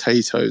the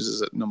Potatoes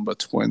is at number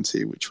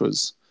 20, which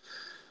was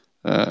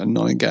a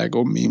 9gag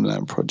or Meme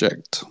Land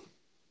project.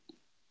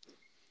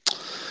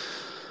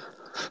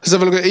 Let's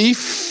have a look at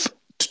ETH.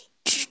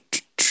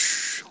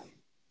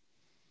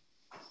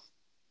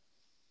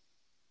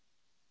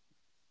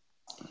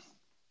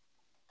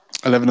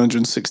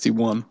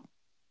 $1,161.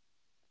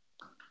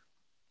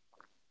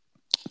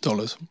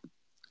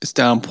 It's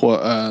down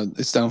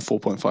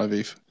 4.5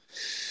 ETH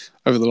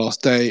over the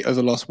last day. Over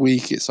the last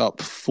week, it's up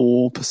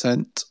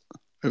 4%.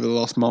 Over the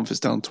last month,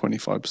 it's down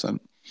 25%.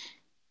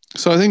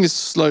 So I think it's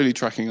slowly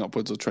tracking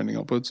upwards or trending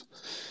upwards.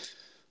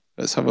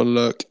 Let's have a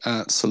look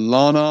at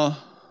Solana,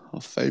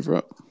 our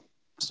favorite.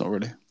 It's not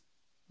really.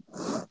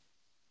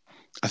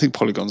 I think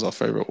Polygon's our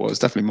favorite. Well, it's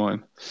definitely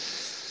mine.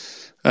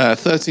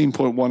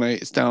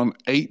 13.18. It's down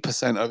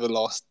 8% over the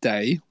last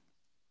day.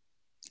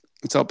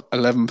 It's up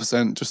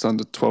 11%, just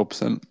under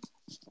 12%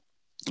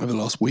 over the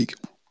last week.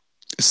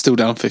 It's still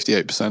down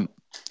 58%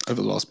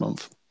 over the last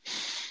month.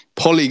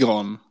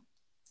 Polygon.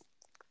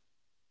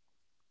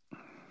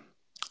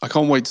 I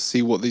can't wait to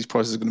see what these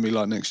prices are going to be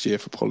like next year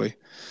for Poly.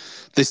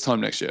 This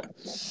time next year.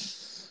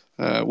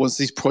 Once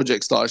these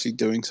projects start actually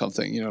doing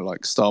something,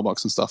 like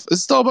Starbucks and stuff.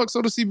 Has Starbucks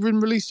Odyssey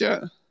been released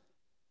yet?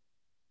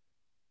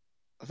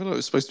 I feel like it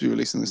was supposed to be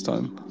releasing this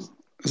time.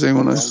 Does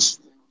anyone know?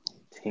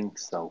 I think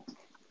so.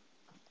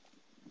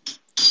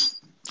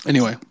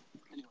 Anyway.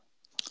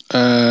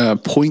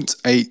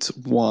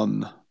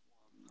 0.81.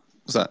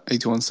 Was that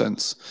 81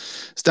 cents?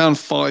 It's down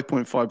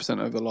 5.5%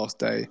 over the last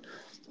day.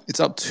 It's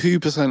up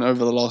 2%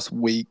 over the last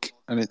week,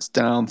 and it's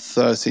down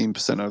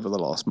 13% over the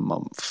last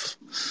month.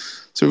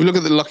 So if we look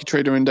at the Lucky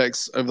Trader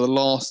Index over the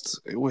last,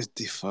 it always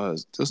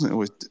differs, doesn't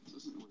it?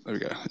 There we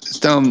go. It's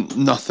down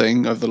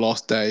nothing over the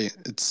last day.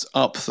 It's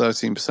up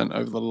 13%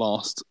 over the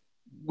last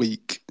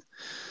week.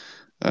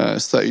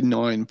 It's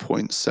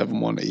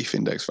 39.71 ETH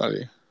index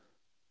value.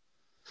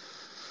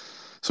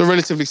 So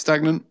relatively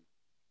stagnant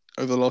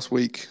over the last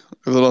week.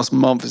 Over the last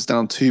month, it's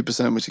down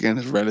 2%, which again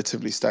is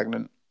relatively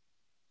stagnant,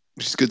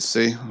 which is good to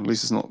see. At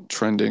least it's not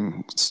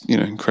trending,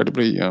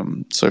 incredibly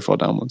so far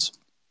downwards.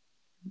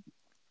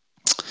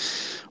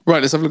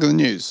 Right, let's have a look at the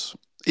news.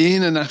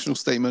 In a national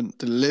statement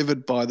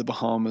delivered by the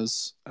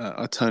Bahamas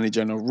Attorney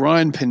General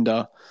Ryan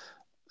Pinder,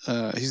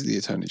 he's the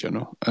Attorney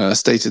General,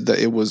 stated that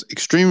it was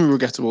extremely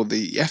regrettable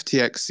the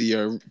FTX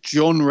CEO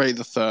John Ray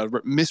III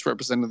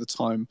misrepresented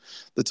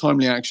the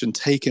timely action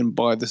taken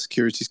by the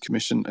Securities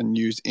Commission and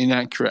used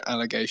inaccurate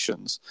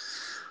allegations.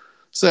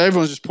 So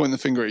everyone's just pointing the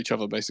finger at each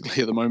other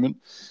basically at the moment.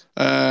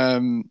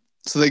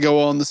 So they go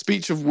on. The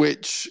speech of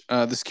which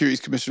the Securities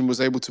Commission was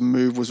able to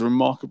move was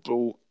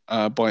remarkable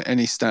by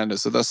any standard.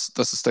 So that's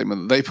a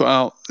statement that they put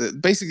out.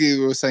 Basically, they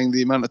were saying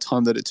the amount of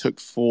time that it took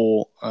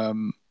for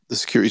the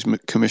Securities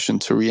Commission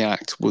to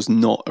react was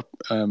not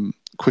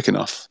quick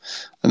enough.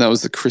 And that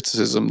was the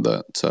criticism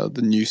that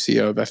the new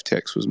CEO of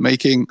FTX was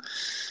making,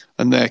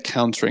 and they're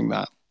countering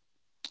that.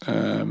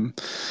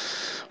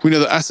 We know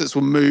that assets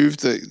were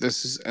moved.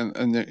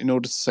 And in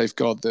order to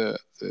safeguard the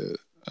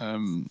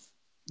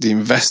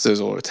investors,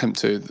 or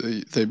attempt to,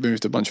 they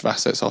moved a bunch of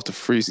assets after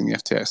freezing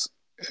FTX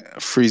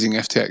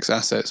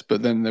assets.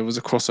 But then there was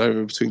a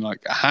crossover between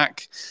like a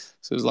hack.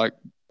 So it was like,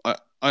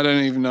 I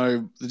don't even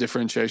know the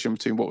differentiation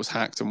between what was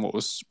hacked and what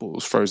was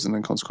frozen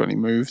and consequently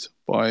moved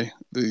by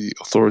the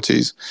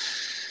authorities.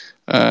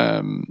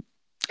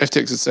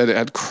 FTX had said it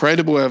had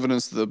credible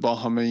evidence that the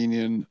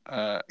Bahamian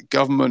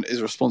government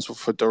is responsible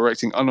for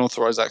directing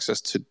unauthorized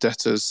access to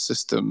debtors'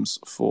 systems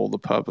for the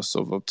purpose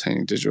of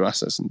obtaining digital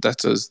assets and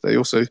debtors. They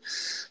also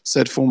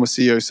said former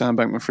CEO Sam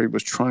Bankman-Fried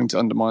was trying to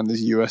undermine the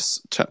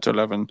US Chapter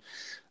 11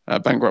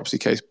 bankruptcy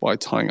case by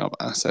tying up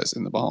assets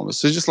in the Bahamas.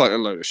 So just like a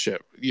load of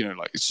shit,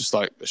 it's just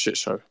like a shit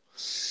show.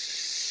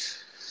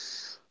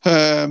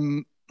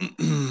 I'll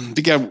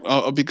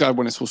be glad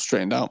when it's all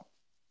straightened out.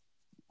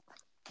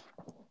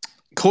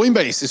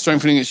 Coinbase is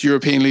strengthening its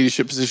European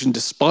leadership position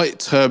despite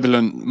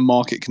turbulent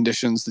market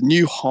conditions. The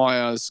new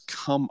hires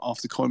come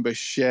after Coinbase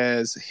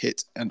shares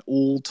hit an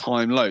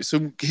all-time low.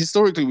 So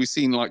historically, we've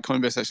seen like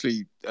Coinbase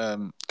actually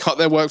cut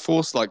their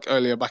workforce. Like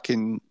earlier back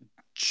in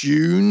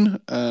June,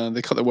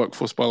 they cut their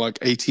workforce by like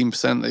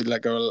 18%. They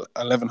let go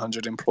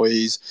 1,100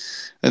 employees.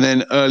 And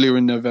then earlier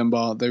in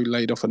November, they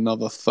laid off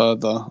another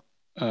further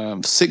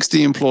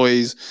 60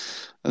 employees.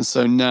 And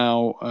so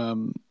now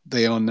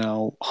they are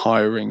now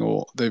hiring,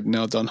 or they've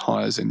now done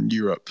hires in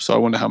Europe. So I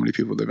wonder how many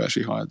people they've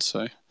actually hired.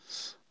 So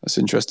that's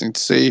interesting to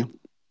see.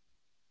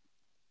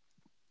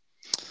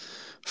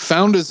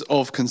 Founders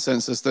of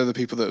ConsenSys, they're the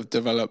people that have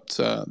developed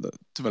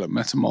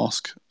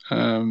MetaMask.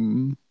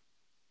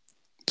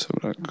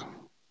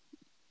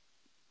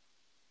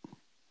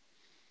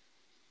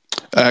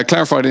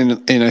 Clarified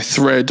in a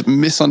thread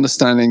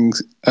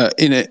misunderstandings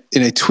in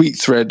a tweet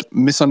thread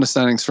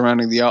misunderstandings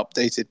surrounding the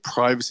updated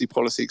privacy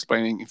policy,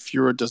 explaining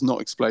Infura does not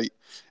exploit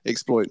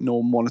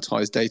nor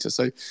monetize data.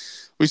 So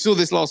we saw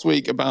this last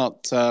week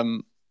about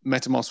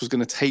MetaMask was going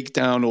to take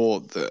down,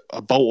 or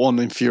a bolt-on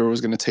Infura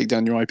was going to take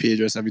down your IP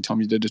address every time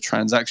you did a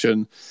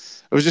transaction.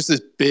 It was just this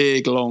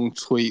big long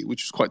tweet,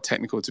 which was quite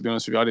technical, to be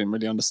honest with you. I didn't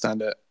really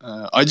understand it.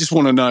 I just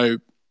want to know,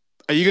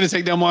 are you going to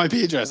take down my IP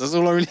address? That's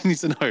all I really need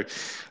to know.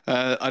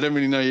 I don't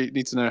really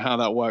need to know how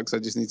that works. I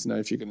just need to know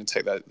if you're going to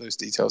take those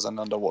details and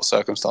under what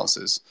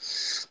circumstances.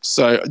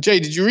 So, Jay,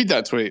 did you read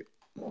that tweet?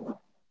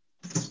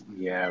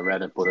 Yeah, I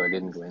read it, but I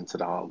didn't go into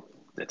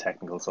the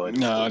technical side.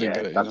 No, I didn't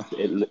get it either.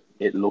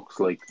 It looks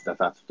like that's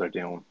what they're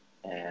doing,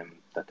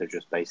 that they're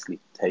just basically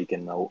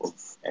taking note of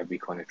every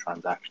kind of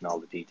transaction, all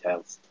the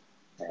details,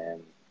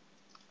 and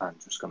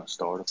just going to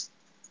store them.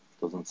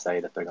 Doesn't say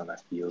that they're going to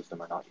use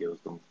them or not use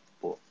them,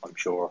 but I'm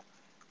sure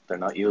they're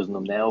not using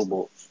them now,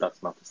 but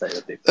that's not to say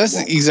that they.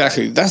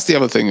 That's the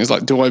other thing, is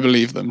like, do I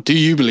believe them? Do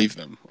you believe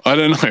them? I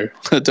don't know.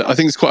 I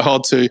think it's quite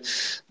hard to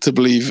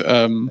believe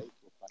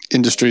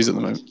industries at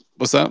the moment.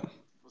 What's that? It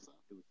was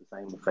the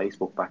same with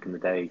Facebook back in the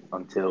day,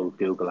 until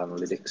Google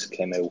Analytics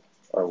came out,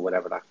 or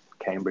whatever, that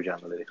Cambridge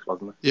Analytics,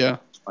 wasn't it? Yeah.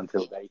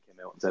 Until they came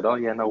out and said, oh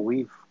yeah, no,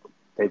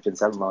 they've been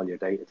selling all your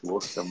data to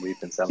us and we've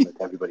been selling it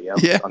to everybody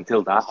else. Yeah.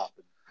 Until that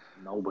happened,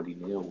 nobody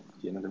knew.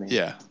 Do you know what I mean?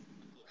 Yeah.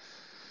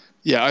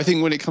 Yeah, I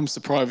think when it comes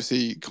to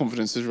privacy,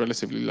 confidence is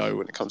relatively low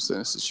when it comes to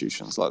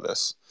institutions like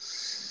this.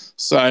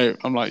 So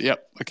I'm like,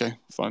 yep, okay,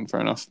 fine,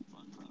 fair enough.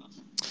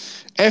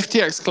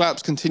 FTX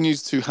collapse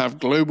continues to have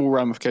global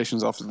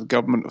ramifications after the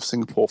government of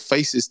Singapore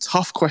faces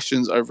tough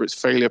questions over its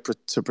failure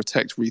to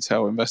protect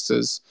retail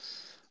investors.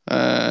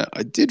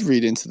 I did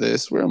read into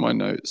this. Where are my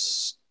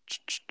notes?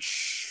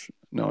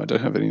 No, I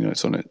don't have any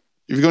notes on it.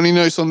 Have you got any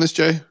notes on this,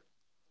 Jay?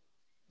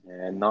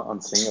 Not on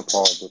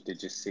Singapore, but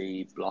did you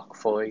see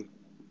BlockFi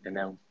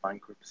announced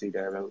bankruptcy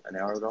there about an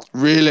hour ago?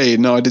 Really?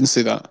 No, I didn't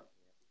see that.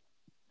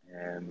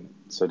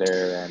 So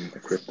they're a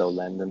crypto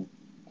lending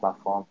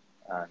platform,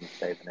 and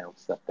they've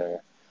announced that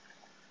they're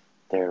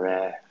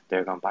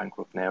gone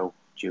bankrupt now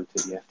due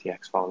to the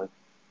FTX fallout.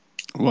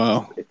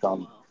 Wow. It's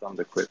on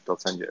the crypt. I'll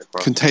send you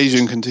across.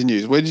 Contagion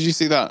continues. Where did you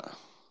see that?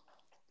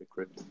 The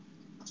crypt.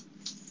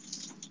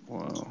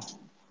 Wow.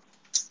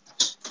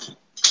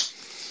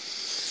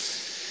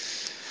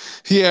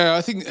 Yeah,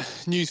 I think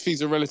news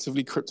feeds are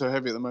relatively crypto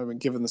heavy at the moment,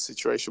 given the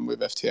situation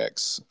with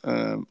FTX.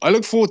 I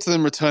look forward to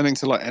them returning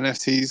to like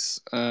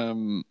NFTs.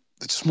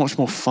 They're just much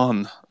more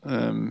fun.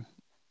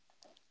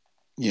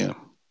 Yeah.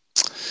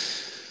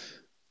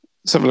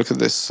 Let's have a look at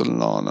this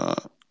Solana.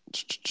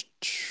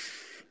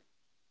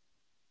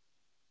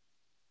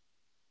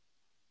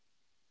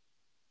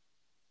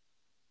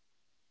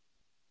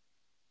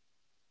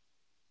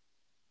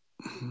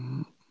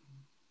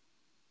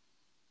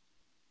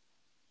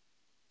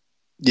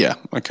 Yeah,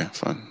 okay,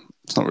 fine.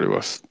 It's not really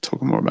worth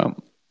talking more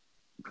about.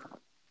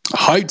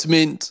 Hyped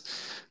Mint,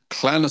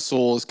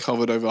 Clanosaurs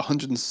covered over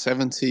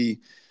 170K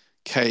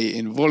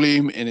in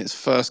volume in its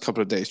first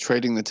couple of days,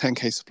 trading the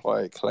 10K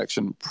supply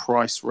collection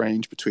price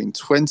range between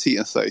 20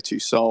 and 32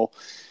 SOL,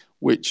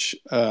 which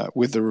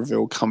with the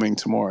reveal coming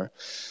tomorrow.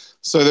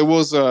 So there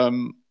was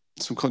some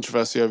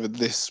controversy over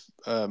this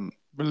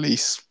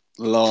release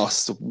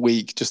last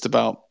week, just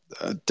about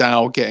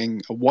DAO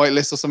getting a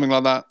whitelist or something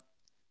like that.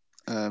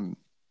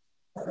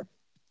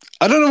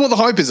 I don't know what the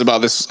hype is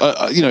about this.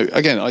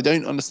 Again, I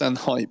don't understand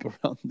the hype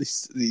around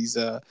these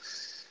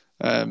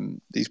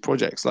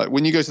projects. Like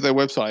when you go to their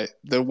website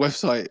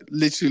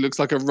literally looks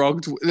like a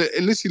rugged.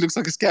 It literally looks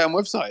like a scam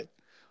website.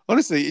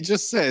 Honestly, it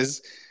just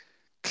says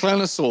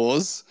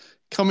Clanosaurs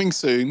coming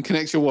soon.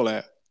 Connect your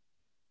wallet.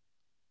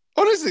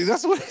 Honestly,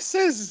 that's what it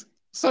says.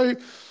 So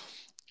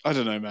I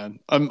don't know, man.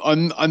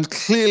 I'm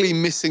clearly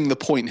missing the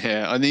point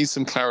here. I need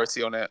some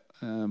clarity on it.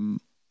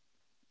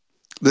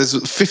 There's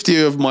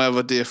 50 of my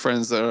other dear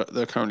friends that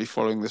are currently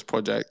following this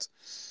project.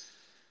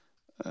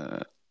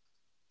 I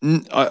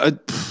don't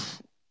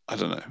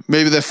know.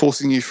 Maybe they're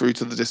forcing you through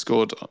to the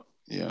Discord.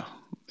 Yeah,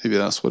 maybe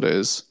that's what it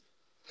is.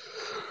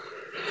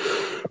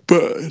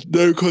 But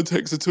no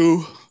context at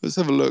all. Let's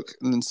have a look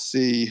and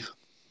see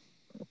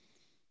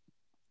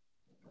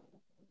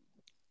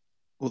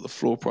what the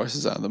floor price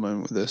is at the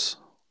moment with this.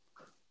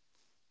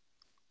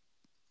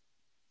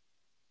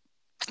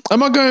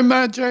 Am I going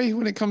mad, Jay,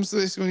 when it comes to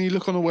this? When you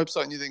look on a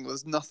website and you think, well,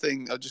 there's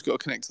nothing, I've just got to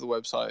connect to the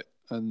website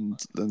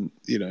and then,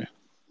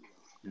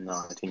 No,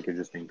 I think you're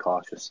just being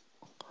cautious.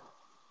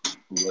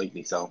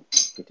 Rightly so,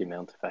 with the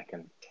amount of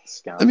fucking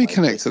scam. Let me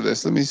connect to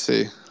this. Let me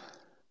see.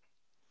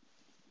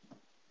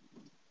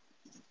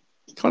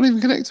 Can't even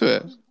connect to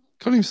it.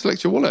 Can't even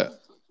select your wallet.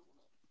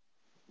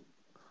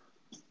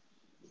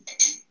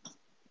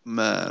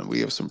 Man,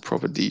 we have some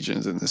proper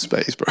degens in this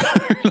space, bro.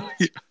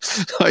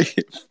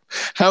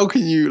 How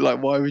can you,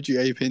 why would you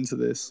ape into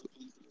this?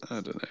 I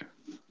don't know.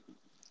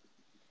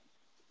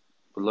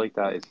 But like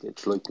that,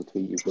 it's like the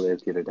tweet you put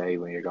out the other day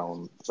when you're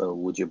going, well,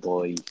 would you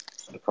buy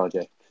a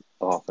project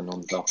off an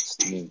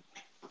undoxed meme?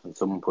 And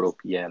someone put up,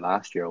 yeah,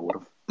 last year I would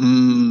have.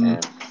 And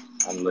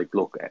look,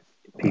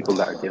 people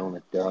that are doing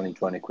it, they're only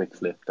trying to quick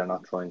flip. They're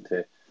not trying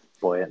to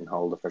buy it and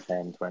hold it for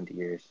 10, 20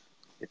 years.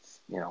 It's,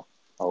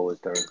 always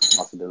there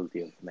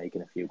possibility of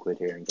making a few quid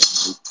here and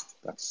getting out.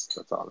 That's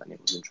all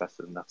anyone's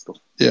interested in, that stuff.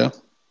 Yeah.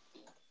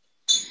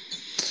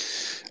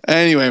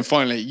 Anyway, and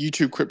finally,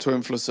 YouTube crypto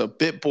influencer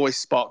BitBoy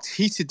sparked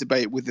heated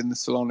debate within the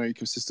Solana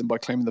ecosystem by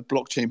claiming the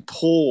blockchain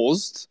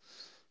paused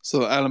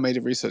so that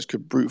Alameda Research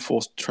could brute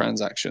force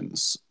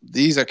transactions.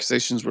 These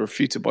accusations were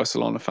refuted by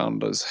Solana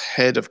founders,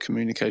 head of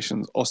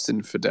communications,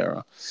 Austin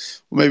Federa.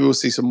 Well, maybe we'll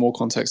see some more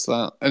context to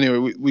that.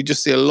 Anyway, we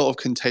just see a lot of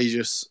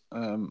contagious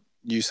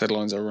news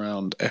headlines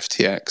around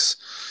FTX.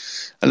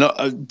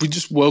 And we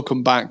just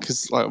welcome back,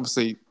 because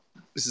obviously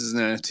this is an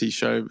NFT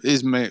show.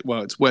 It's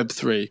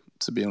Web3,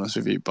 to be honest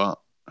with you, but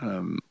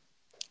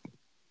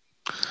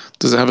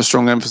does it have a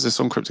strong emphasis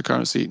on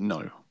cryptocurrency?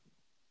 No.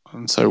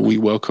 And so we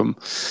welcome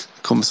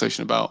the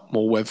conversation about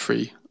more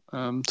Web3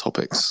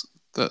 topics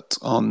that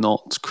are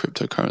not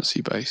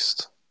cryptocurrency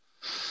based.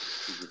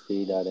 Did you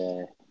see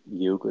that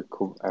Yuga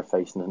are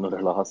facing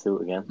another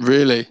lawsuit again?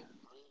 Really?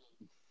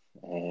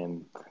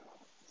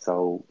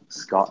 So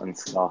Scott and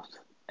Scott,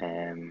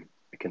 a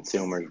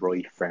consumer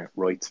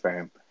rights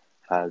firm,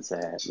 has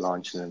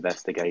launched an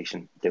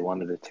investigation. They want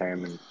to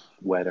determine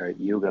whether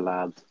Yuga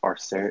Labs or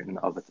certain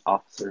of its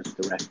officers,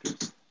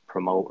 directors,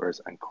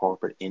 promoters, and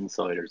corporate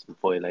insiders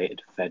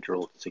violated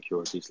federal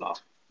securities law.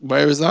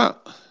 Where is that?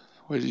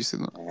 Where did you see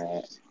that?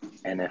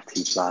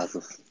 NFT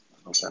Plazas.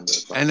 I'll send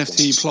it across.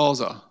 NFT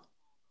Plaza?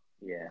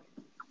 Yeah,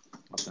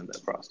 I'll send it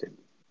across to you.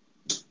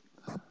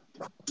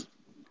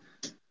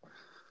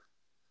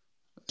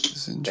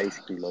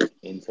 Basically, like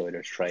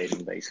insiders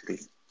trading, basically.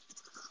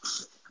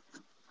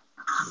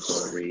 That's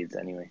what it reads,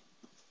 anyway.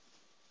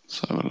 Let's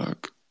have a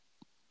look.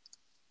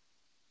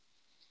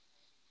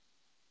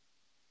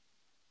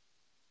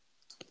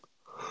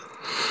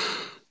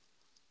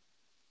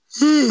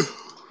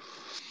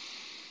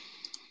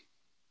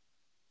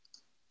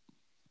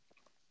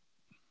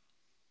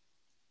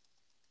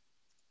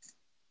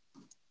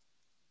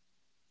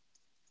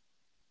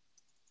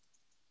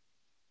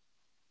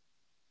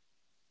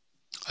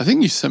 I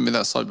think you sent me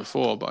that slide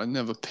before, but I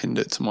never pinned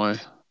it to my.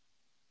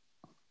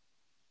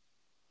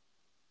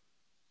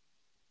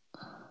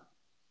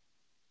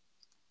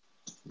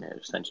 Yeah,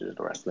 just sent you the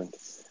direct link.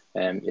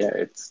 Yeah,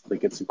 it's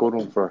a good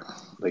one for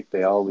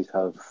they always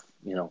have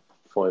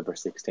 5 or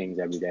 6 things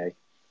every day.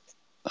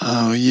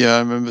 Oh yeah, I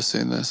remember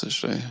seeing this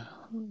actually.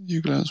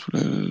 Yuga Labs,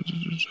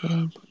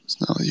 it's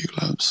now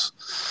Yuga Labs.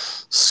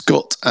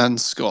 Scott and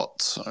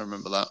Scott, I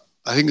remember that.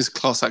 I think it's a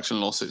class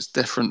action lawsuit. It's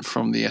different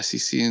from the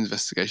SEC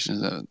investigation,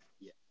 isn't it?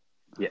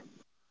 Yeah.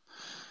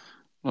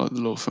 Like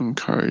the law firm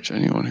encourage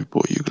anyone who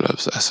bought Yuga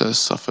Labs assets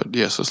suffered.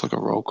 Yeah, so it's like a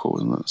roll call,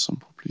 isn't it? Some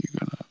property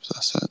Yuga Labs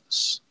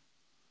assets.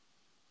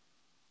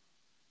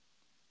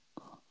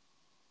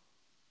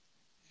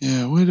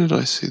 Yeah, where did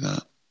I see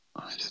that?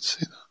 I did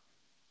see that.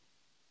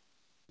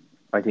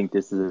 I think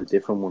this is a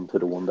different one to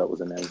the one that was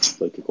announced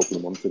like a couple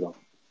of months ago.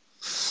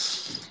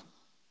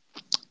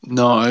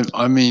 No,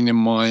 I mean in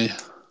my.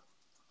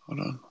 Hold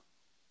on.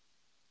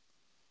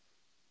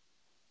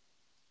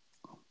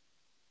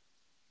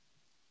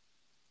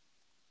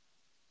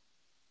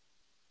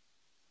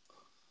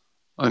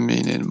 I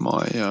mean in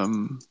my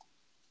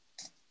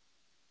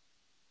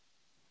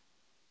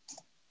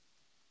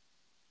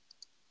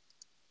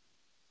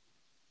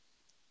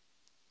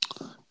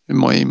in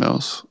my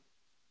emails.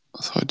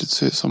 I thought I did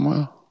see it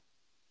somewhere.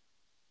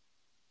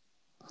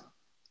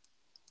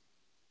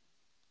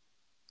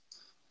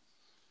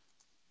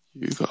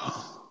 Yuga.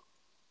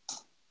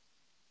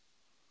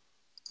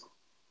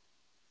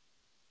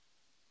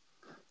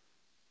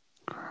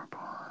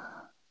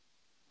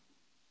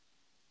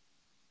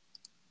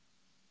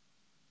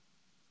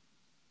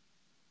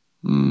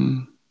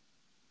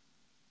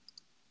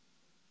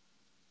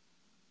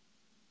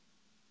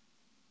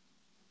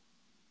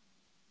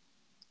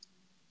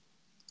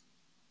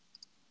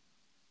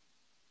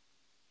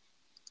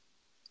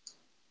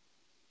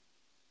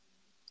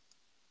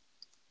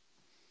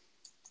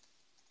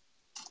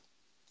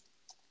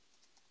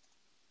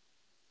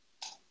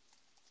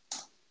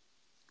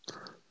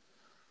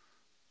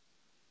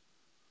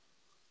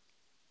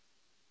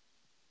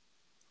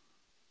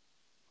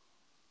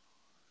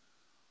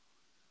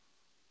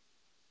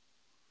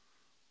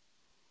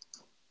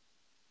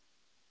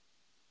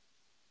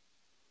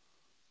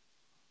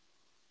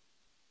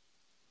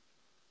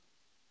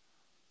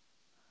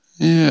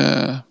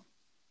 Yeah.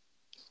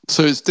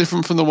 So it's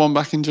different from the one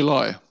back in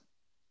July,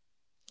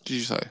 did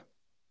you say?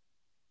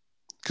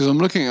 Because I'm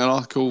looking at an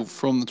article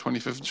from the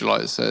 25th of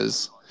July. It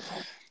says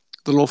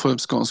the law firm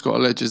Scott & Scott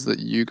alleges that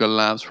Yuga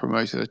Labs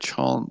promoted a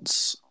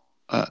chance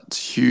at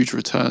huge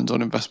returns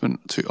on investment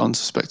to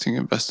unsuspecting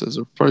investors.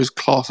 A proposed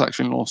class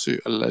action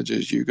lawsuit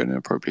alleges Yuga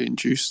inappropriately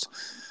induced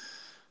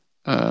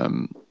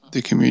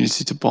the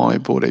community to buy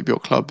Bored Ape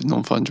Yacht Club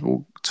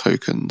non-fungible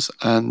tokens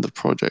and the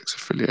project's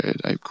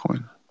affiliated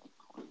ApeCoin.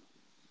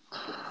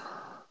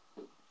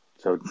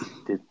 So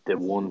the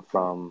one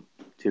from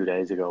 2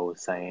 days ago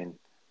was saying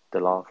the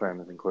law firm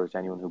has encouraged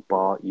anyone who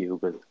bought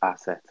Yuga's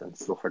assets and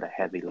suffered a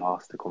heavy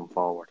loss to come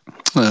forward.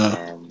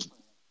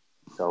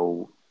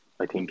 So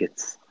I think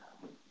it's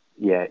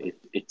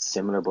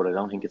similar, but I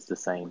don't think it's the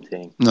same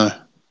thing. No.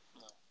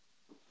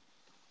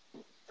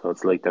 So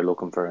it's like they're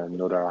looking for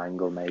another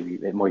angle. Maybe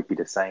it might be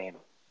the same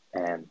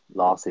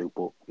lawsuit,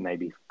 but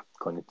maybe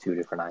kind of 2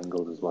 different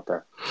angles is what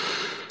they're.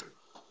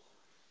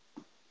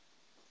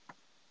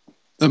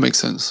 That makes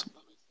sense.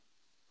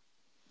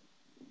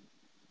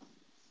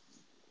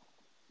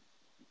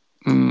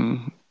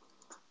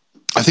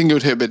 I think it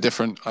would hit a bit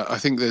different. I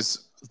think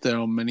there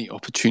are many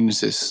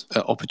opportunists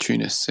in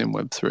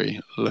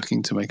Web3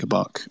 looking to make a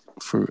buck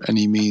through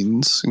any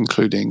means,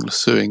 including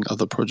suing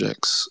other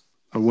projects.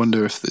 I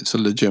wonder if it's a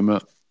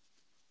legitimate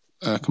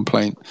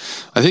complaint.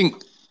 I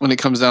think when it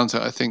comes down to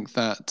it, I think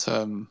that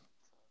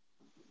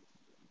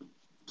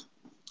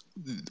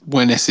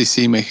when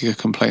SEC make a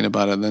complaint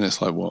about it, then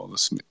it's like, well,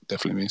 this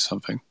definitely means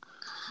something.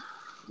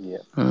 Yeah.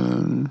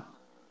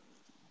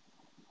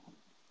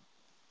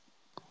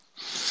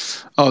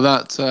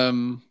 That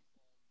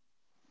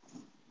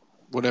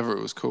whatever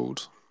it was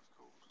called,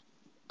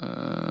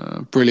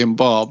 Brilliant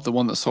Barb, the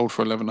one that sold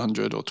for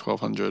 1,100 or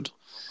 1,200.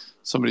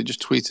 Somebody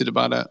just tweeted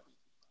about it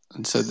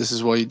and said, "This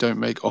is why you don't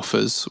make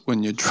offers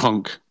when you're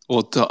drunk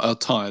or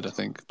tired." I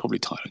think probably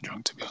tired and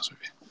drunk, to be honest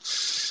with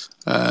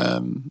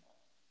you.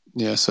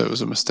 Yeah, so it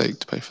was a mistake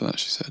to pay for that,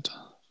 she said.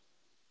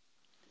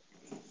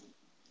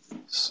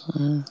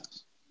 So.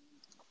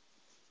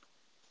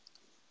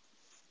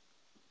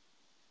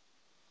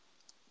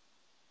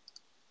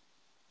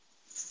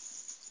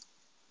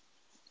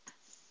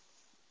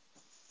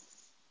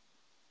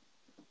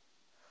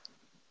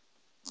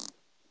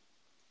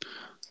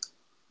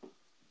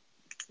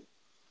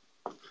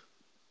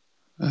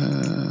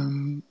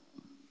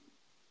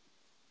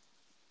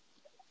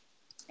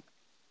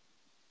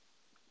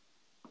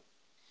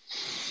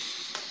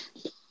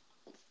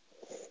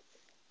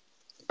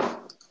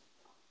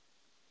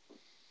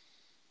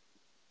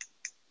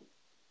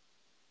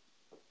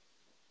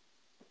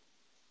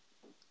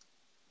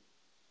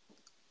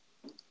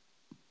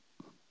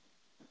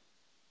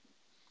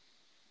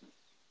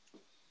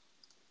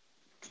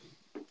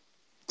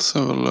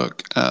 Let's have a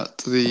look at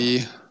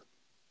the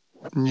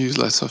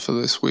newsletter for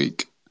this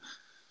week.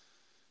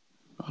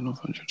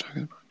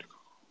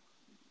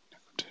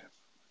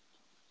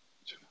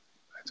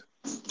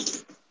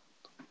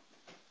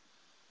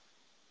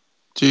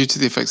 Due to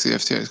the effects of the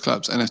FTX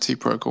collapse, NFT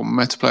protocol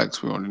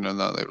Metaplex, we already know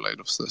that they've laid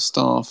off their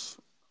staff.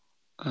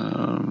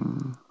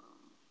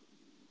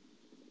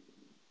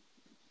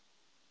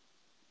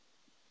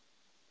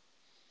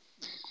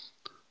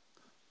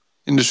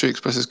 Industry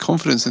expresses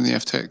confidence in the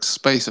FTX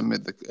space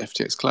amid the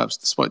FTX collapse.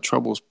 Despite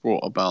troubles brought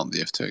about the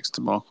FTX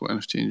debacle,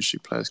 NFT industry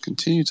players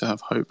continue to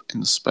have hope in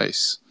the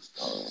space.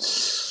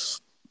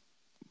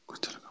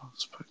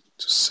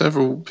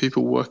 Several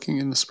people working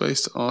in the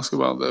space to ask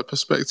about their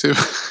perspective.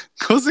 Of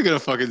course they're going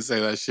to fucking say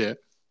that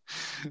shit.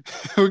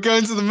 We're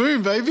going to the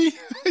moon, baby.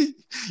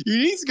 You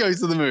need to go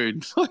to the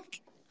moon. So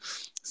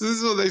this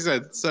is what they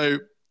said. So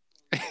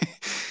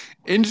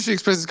industry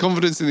expresses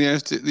confidence in the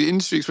NFT. The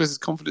industry expresses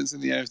confidence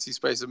in the NFT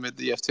space amid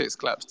the FTX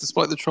collapse.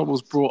 Despite the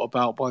troubles brought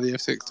about by the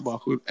FTX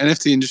debacle,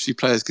 NFT industry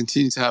players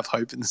continue to have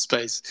hope in the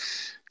space.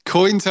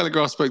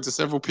 Cointelegraph spoke to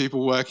several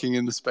people working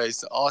in the space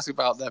to ask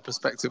about their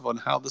perspective on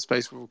how the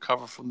space will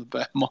recover from the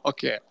bear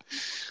market.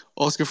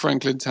 Oscar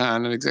Franklin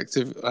Tan, an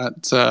executive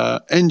at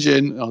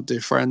Engine, our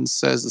dear friend,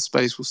 says the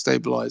space will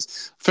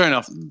stabilize. Fair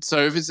enough. So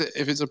if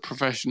it's a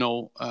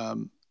professional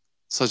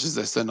such as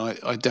this, then I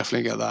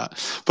definitely get that.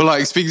 But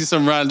like speaking to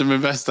some random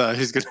investor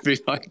who's going to be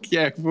like,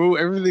 yeah, well,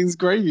 everything's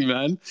gravy,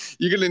 man.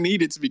 You're going to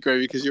need it to be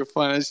gravy because you're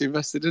financially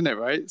invested in it,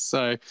 right?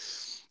 So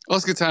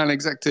Oscar Tan,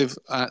 executive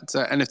at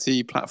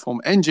NFT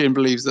platform Engine,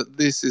 believes that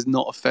this is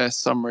not a fair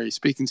summary.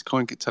 Speaking to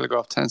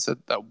Cointelegraph, Tan said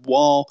that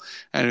while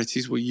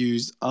NFTs were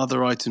used,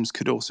 other items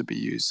could also be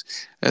used.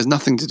 It has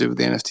nothing to do with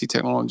the NFT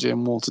technology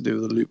and more to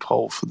do with the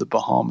loophole for the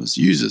Bahamas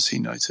users, he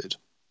noted.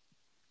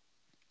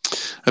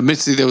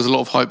 Admittedly, there was a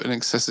lot of hype and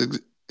excessive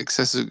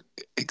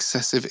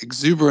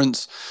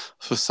exuberance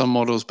for some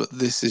models, but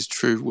this is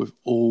true with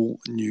all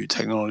new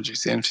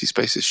technologies. The NFT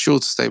space is sure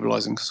to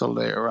stabilize and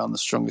consolidate around the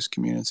strongest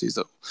communities.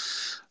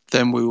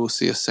 Then we will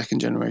see a second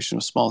generation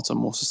of smarter,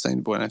 more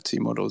sustainable NFT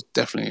models.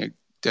 Definitely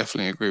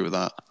agree with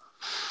that.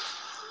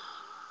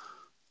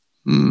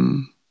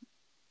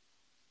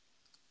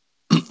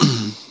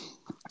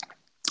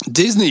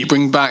 Disney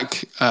bring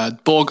back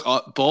Bob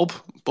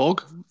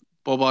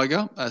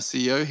Iger as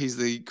CEO. He's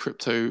the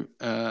crypto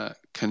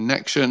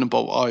connection.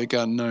 Bob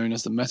Iger, known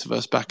as the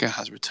metaverse backer,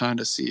 has returned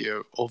as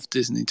CEO of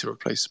Disney to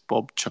replace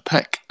Bob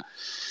Chapek.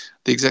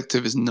 The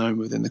executive is known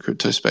within the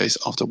crypto space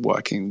after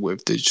working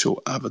with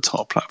digital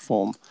avatar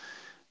platform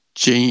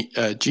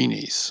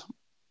Genies.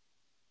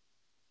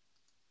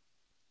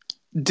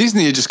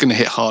 Disney are just going to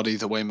hit hard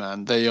either way,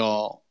 man. They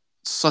are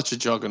such a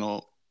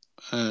juggernaut.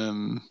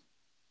 It'd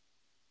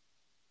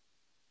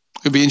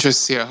be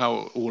interesting to see how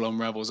it all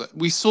unravels.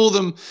 We saw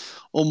them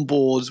on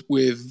board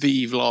with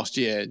Vive last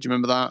year. Do you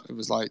remember that? It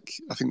was like,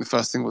 I think the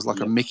first thing was like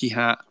a Mickey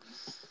hat.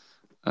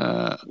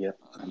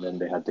 And then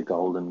they had the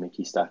golden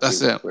Mickey statue.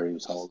 That's it. Where he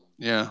was holding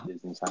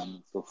Disney's hand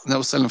and stuff. And that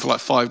was selling for like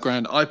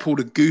 $5,000. I pulled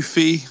a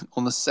Goofy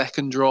on the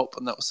second drop,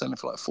 and that was selling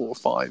for like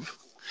 $4,000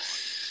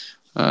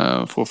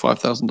 or $5,000.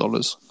 Have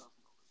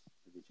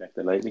you checked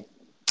it lately?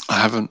 I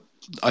haven't.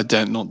 I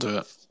dare not do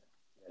it.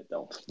 Yeah,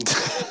 don't.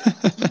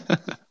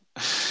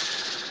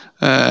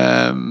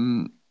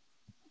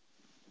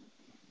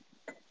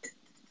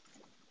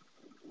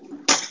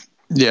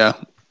 Yeah,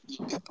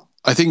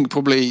 I think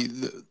probably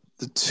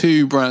the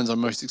two brands I'm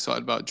most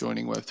excited about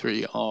joining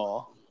Web3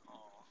 are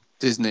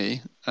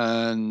Disney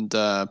and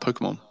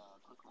Pokemon.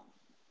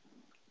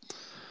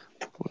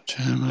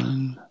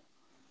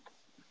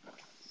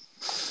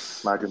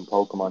 Imagine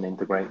Pokemon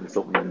integrating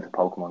something into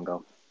Pokemon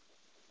Go.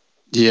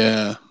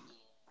 Yeah.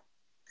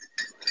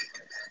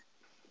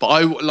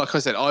 But like I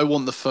said, I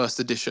want the first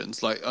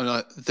editions. Like,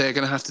 they're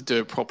going to have to do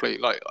it properly.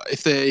 Like,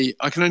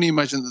 I can only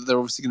imagine that they're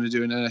obviously going to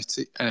do an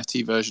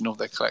NFT version of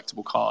their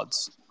collectible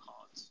cards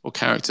or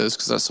characters,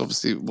 because that's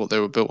obviously what they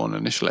were built on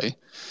initially.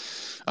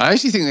 I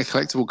actually think the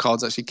collectible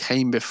cards actually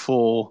came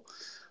before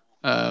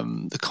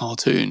the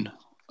cartoon.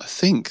 I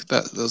think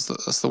that's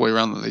the way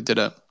around that they did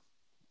it.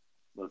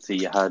 Well, see,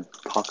 you had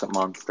Pocket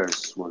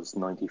Monsters was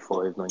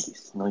 95, I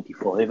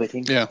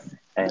think. Yeah.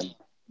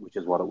 Which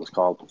is what it was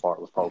called before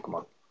it was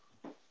Pokemon.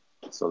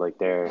 So, like,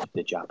 they're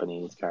the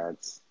Japanese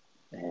cards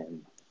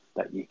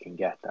that you can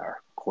get that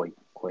are quite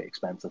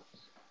expensive.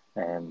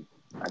 And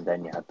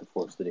then you had the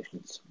first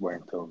editions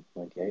weren't until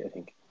 98, I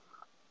think.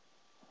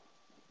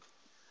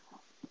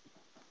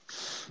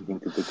 You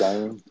think that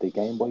the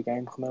Game Boy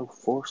game come out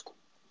first?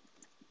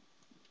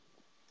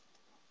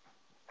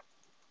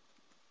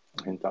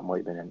 I think that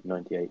might have been in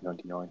 98,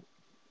 99.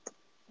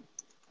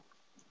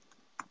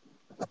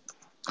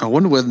 I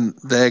wonder when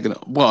they're going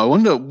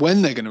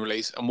to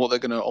release and what they're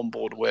going to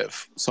onboard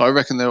with. So I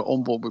reckon they're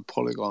on board with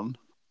Polygon,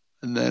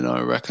 and then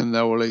I reckon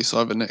they'll release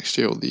either next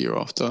year or the year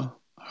after.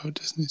 Oh,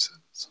 Disney said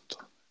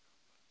sometime.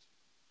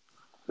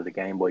 So the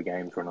Game Boy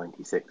games were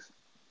 96.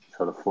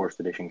 So the first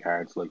edition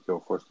cards, like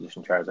your first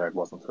edition Charizard,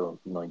 wasn't until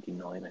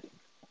 99, I think.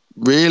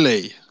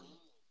 Really?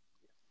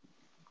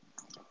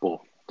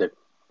 But the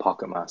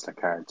Pocket Master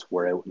cards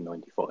were out in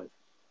 '95.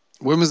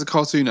 When was the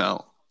cartoon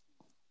out?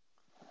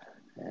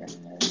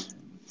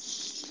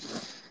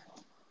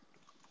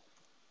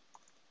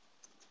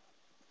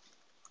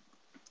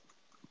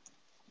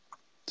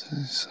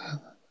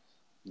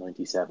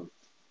 '97.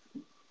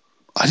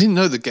 I didn't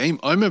know the game.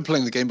 I remember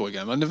playing the Game Boy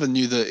game. I never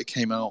knew that it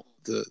came out.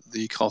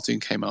 The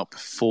cartoon came out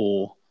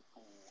before.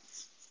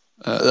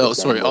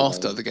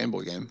 After the Game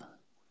Boy game.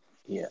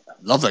 Yeah,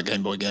 love that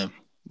Game Boy game.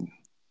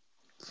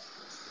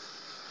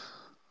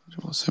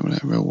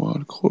 Simulate real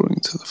world according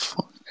to the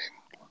finding.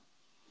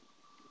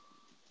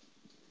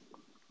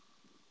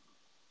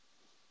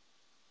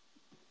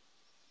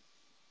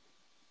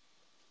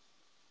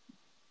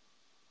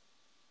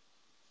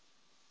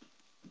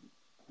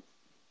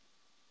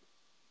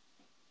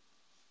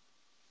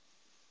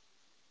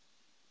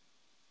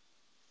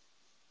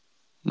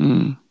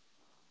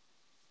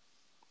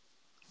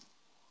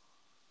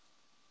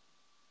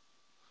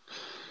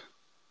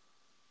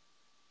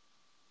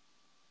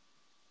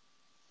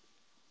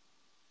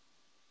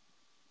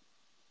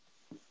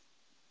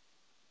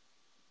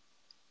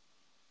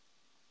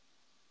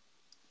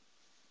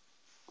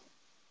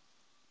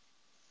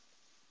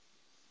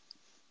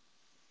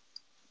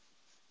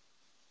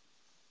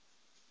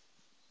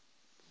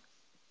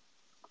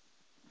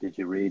 Did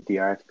you read the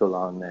article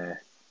on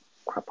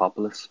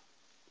Crapopolis?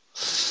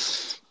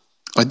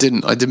 I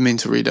didn't. I didn't mean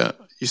to read it.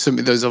 You sent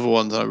me those other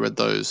ones, and I read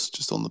those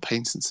just on the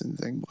Paint and Sin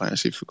thing. I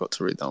actually forgot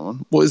to read that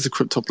one. What is the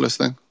Cryptopolis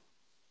thing?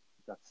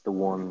 That's the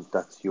one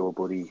that's your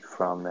buddy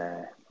from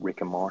Rick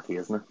and Morty,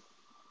 isn't it?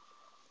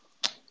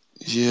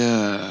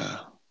 Yeah.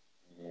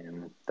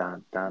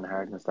 Dan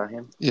Harden, is that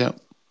him? Yeah.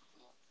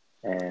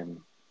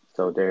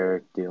 So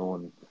they're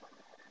doing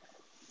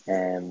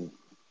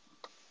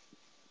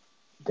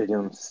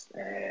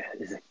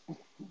is it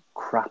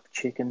crap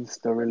chickens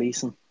they're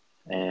releasing?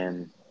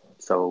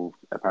 So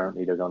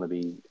apparently they're going to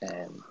be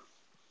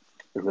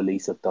the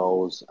release of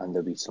those, and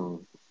there'll be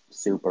some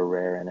super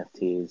rare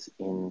NFTs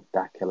in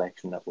that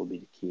collection that will be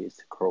the keys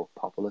to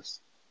Crapopolis,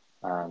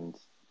 and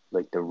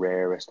like the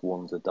rarest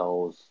ones of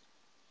those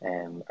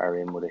are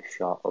in with a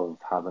shot of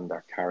having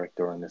their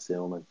character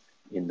unassuming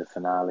in the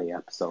finale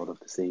episode of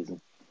the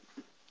season.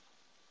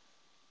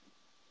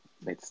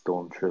 It's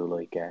done through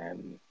like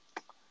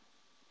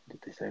did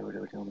they say what they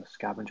were doing, a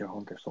scavenger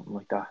hunt or something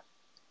like that?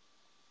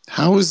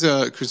 How is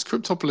because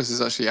Cryptopolis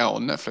is actually out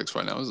on Netflix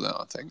right now, isn't it?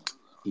 I think.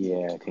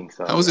 Yeah, I think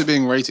so. How is it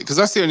being rated? Because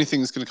that's the only thing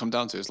that's going to come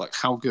down to is like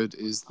how good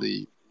is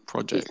the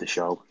project? Is the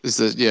show? Is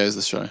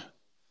the show?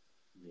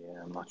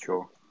 Yeah, I'm not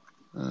sure.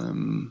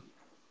 And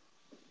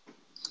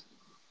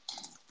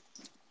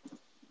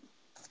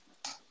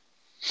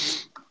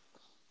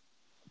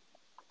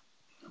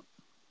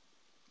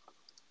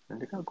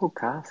they got a good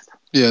cast.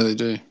 Yeah, they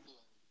do.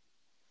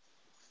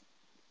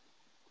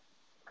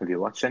 Have you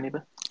watched any of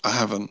it? I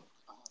haven't.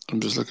 I'm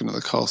just looking at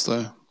the cast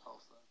though.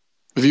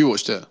 Have you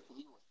watched it?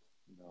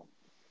 No.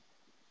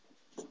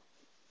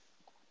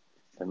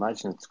 I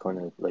imagine it's kind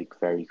of like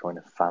very kind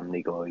of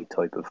Family Guy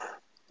type of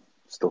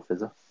stuff,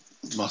 is it?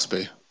 Must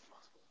be.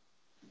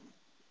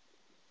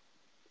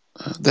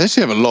 They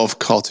actually have a lot of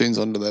cartoons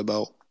under their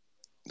belt.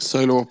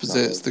 Solar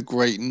Opposites, The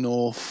Great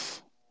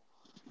North.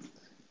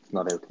 It's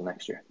not out till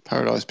next year.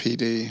 Paradise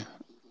PD,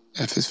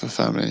 F is for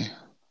Family.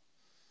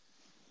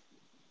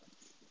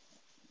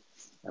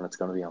 And it's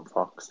going to be on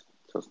Fox,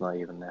 so it's not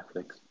even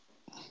Netflix.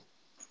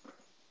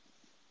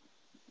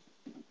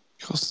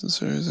 Cast and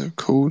series they're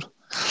called.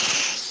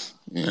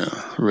 Yeah,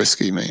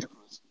 risky, mate.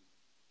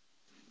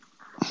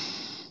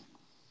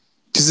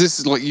 Because this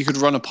is like you could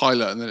run a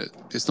pilot and then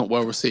it's not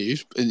well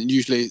received, and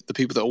usually the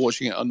people that are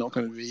watching it are not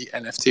going to be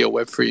NFT or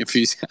Web3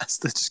 enthusiasts.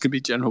 They're just going to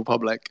be general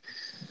public,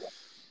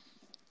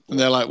 and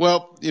they're like,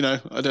 "Well,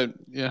 I don't.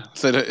 Yeah,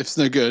 if it's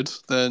no good,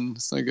 then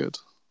it's no good."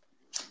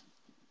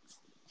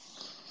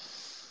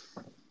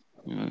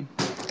 Yeah.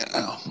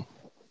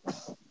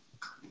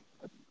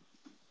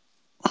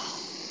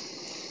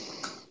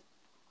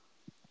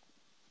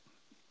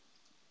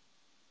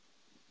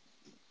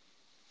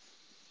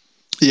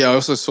 Yeah, I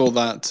also saw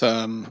that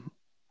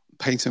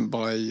patent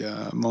by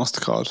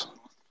MasterCard.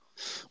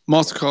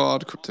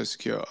 MasterCard Crypto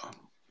Secure.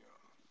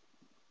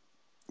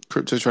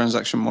 Crypto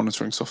transaction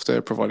monitoring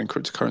software providing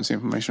cryptocurrency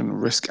information,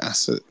 risk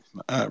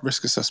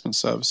assessment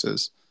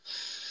services.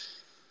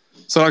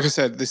 So like I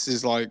said, this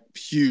is like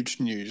huge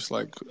news.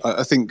 Like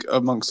I think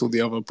amongst all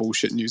the other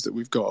bullshit news that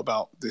we've got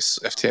about this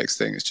FTX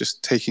thing, it's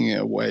just taking it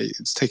away.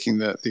 It's taking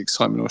the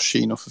excitement or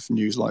sheen off of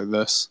news like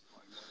this.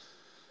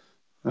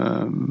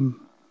 And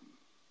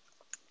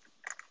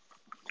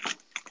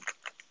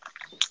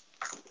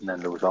then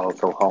there was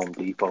also Home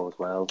Depot as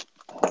well.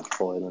 I had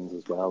filings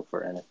as well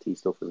for NFT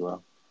stuff as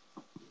well.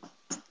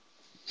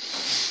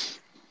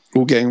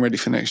 All getting ready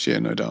for next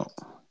year, no doubt.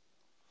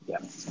 Yeah.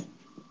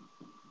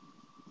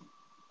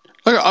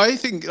 I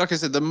think, like I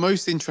said, the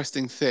most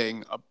interesting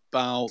thing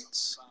about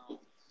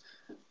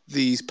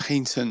these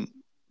patent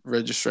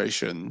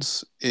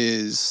registrations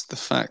is the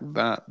fact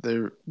that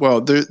there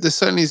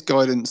certainly is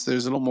guidance.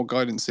 There's a lot more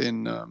guidance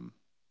in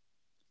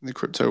the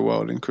crypto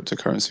world, in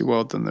cryptocurrency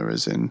world, than there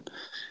is in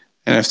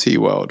NFT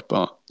world.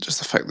 But just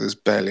the fact that there's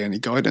barely any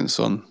guidance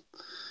on.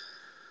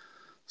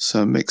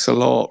 So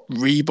Mix-a-Lot,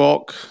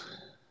 Reebok,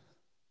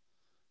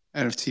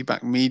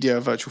 NFT-backed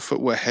media, virtual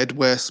footwear,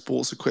 headwear,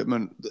 sports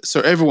equipment.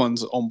 So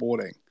everyone's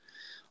onboarding.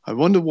 I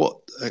wonder what,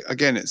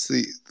 again, it's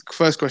the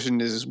first question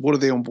is what are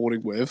they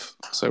onboarding with?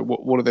 So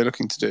what are they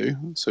looking to do?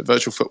 So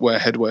virtual footwear,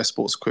 headwear,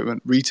 sports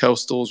equipment, retail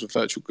stores with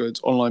virtual goods,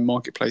 online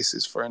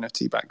marketplaces for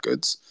NFT-backed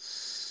goods.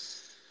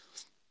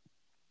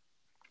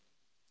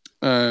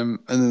 And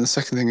then the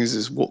second thing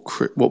is what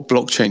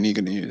blockchain are you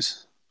going to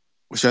use?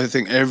 Which I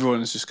think everyone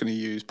is just going to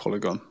use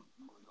Polygon.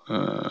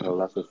 Well,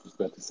 that's what I was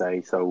about to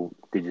say. So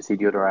did you see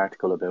the other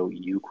article about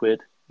Uqid?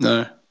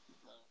 No.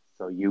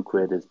 So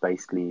Uqid is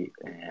basically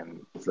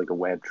it's like a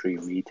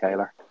Web3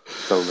 retailer.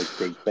 So like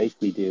they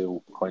basically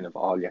do kind of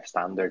all your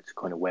standards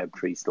kind of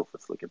Web3 stuff.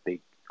 It's like a big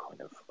kind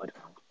of, I don't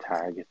know,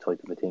 Target type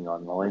of a thing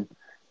online.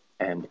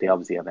 But they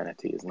obviously have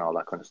NFTs and all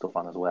that kind of stuff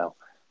on as well.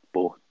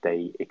 But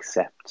they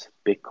accept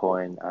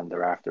Bitcoin and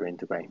they're after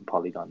integrating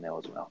Polygon now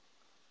as well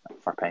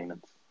for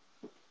payments.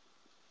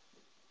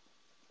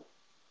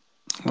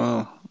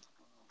 Wow.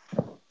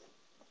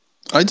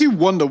 I do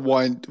wonder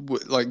why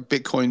like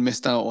Bitcoin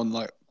missed out on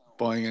like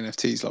buying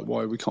NFTs, like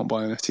why we can't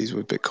buy NFTs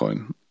with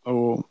Bitcoin,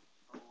 or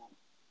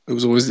it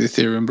was always the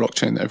Ethereum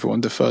blockchain that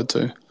everyone deferred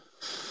to.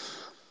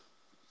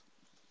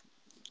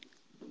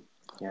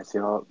 Yeah, see,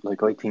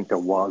 like I think there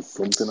was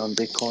something on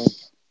Bitcoin,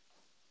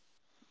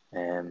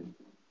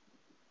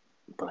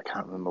 but I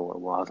can't remember what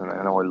it was. And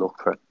I know I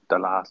looked for it the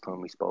last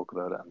time we spoke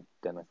about it, and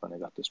then I kind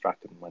of got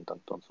distracted and went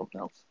and done something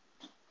else.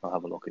 I'll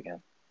have a look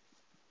again.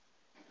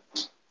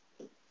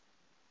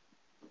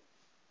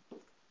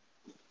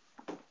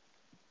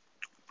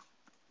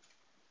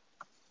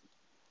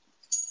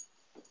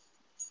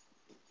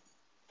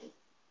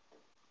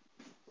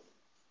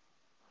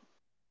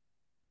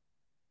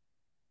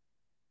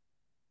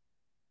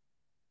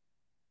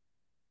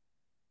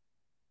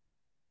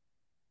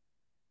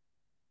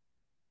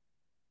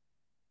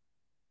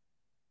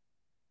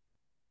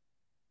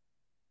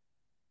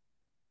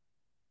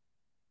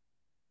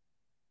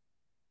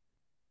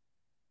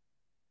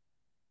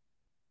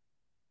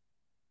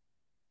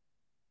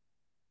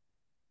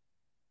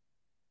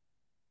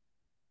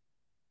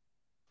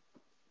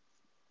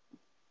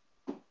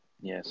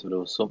 Yeah, so there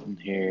was something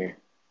here,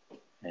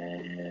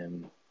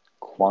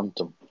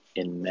 Quantum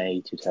in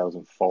May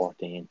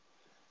 2014,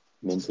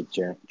 minted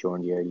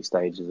during the early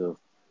stages of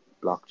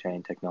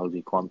blockchain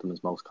technology. Quantum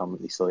is most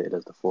commonly cited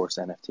as the first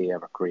NFT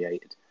ever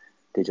created.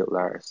 Digital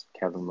artist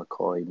Kevin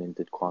McCoy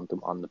minted Quantum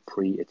on the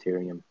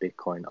pre-Ethereum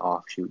Bitcoin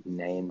offshoot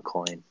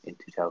Namecoin in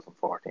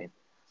 2014.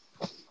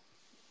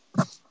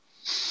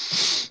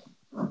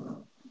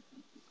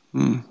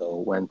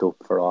 So it went up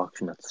for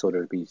auction at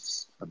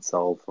Sotheby's and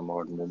sold for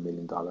more than $1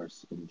 million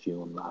in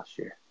June last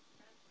year.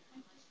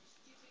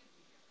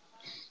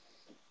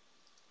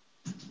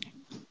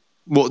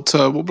 What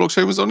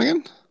blockchain was on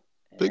again?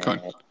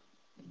 Bitcoin?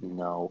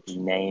 No,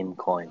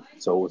 Namecoin.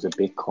 So it was a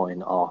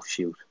Bitcoin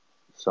offshoot.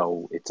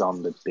 So it's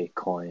on the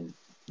Bitcoin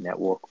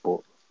network,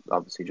 but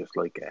obviously just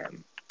like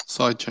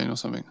sidechain or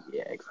something.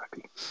 Yeah,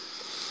 exactly.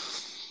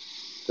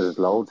 There's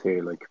loads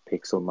here like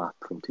Pixel Map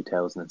from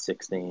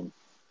 2016,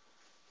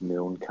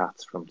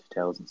 Mooncats from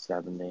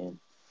 2017. I'll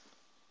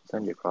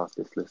send you across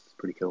this list. It's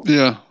pretty cool.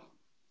 Yeah.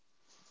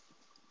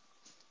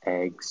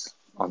 Eggs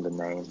on the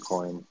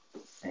Namecoin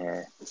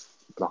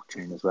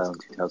blockchain as well in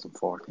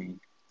 2014.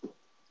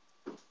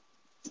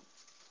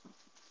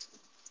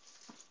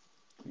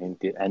 I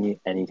think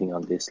anything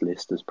on this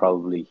list is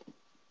probably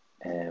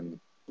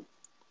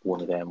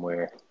one of them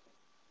where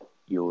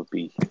you would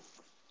be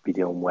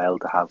doing well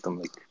to have them.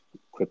 Like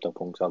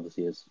CryptoPunks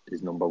obviously is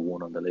number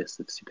one on the list.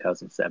 It's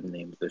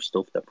 2017, but there's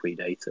stuff that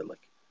predates it, like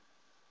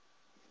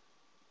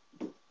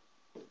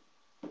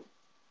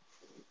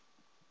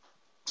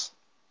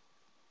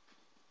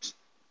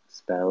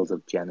Spells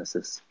of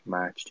Genesis,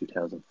 March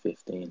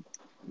 2015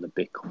 on the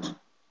Bitcoin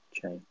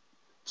chain,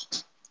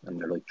 and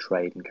they're like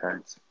trading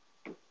cards.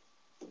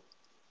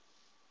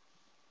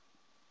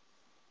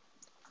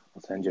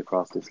 I'll send you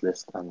across this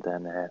list, and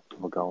then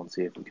we'll go and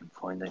see if we can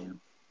find anything.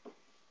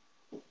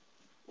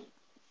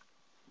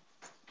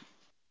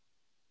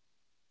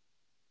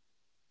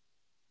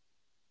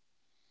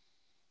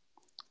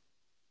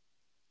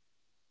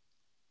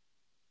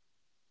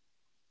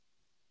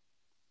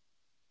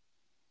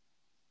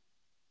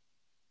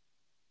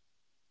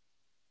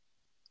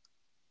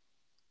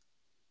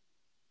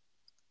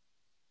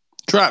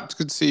 Trapped,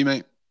 good to see you,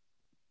 mate.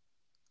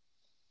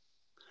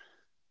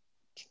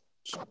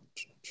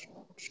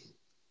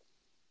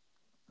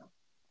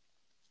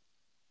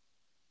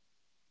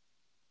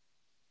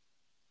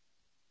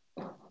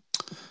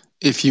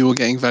 If you are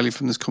getting value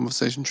from this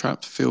conversation,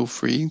 Trapped, feel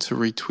free to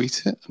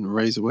retweet it and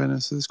raise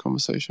awareness of this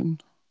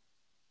conversation.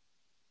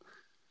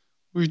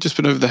 We've just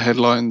been over the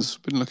headlines,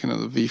 been looking at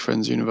the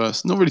VeeFriends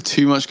universe. Not really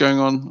too much going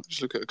on.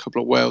 Just look at a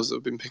couple of whales that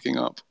have been picking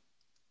up.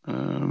 I've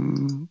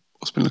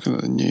been looking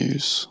at the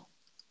news.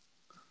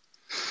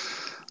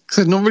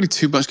 There's not really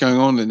too much going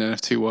on in the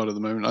NFT world at the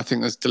moment. I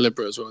think that's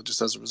deliberate as well,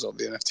 just as a result of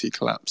the NFT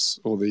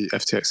collapse, or the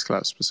FTX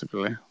collapse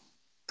specifically.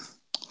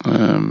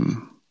 Yeah,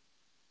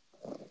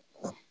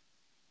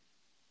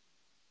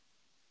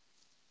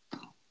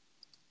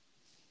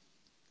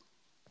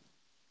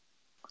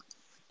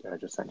 I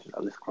just sent you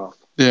that list across.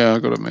 Yeah, I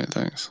got it, mate.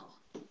 Thanks.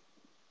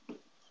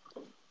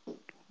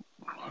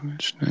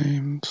 Manage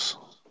names.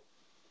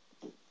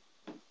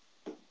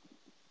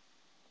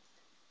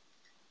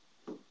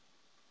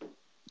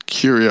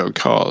 Curio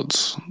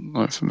cards,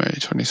 9th of May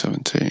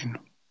 2017.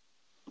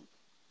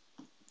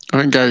 I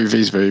think Gary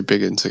Vee's very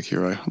big into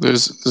Curio.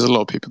 There's a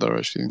lot of people that are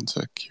actually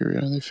into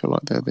Curio. They feel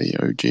like they're the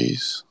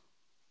OGs.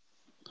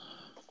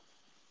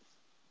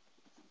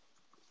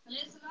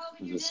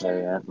 As I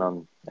say,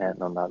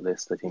 anything on that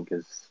list, I think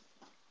is,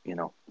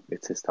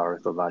 it's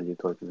historical value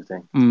type of a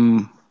thing.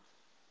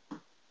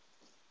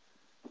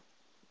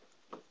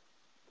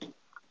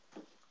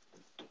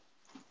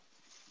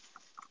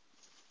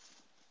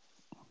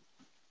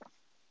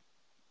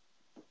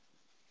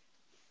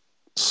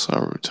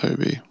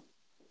 Sarutobi.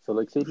 So,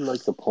 like, see,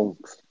 like the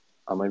punks.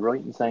 Am I right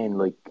in saying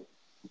like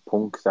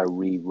punks are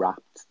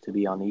re-wrapped to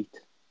be on ETH?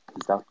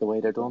 Is that the way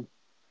they're done?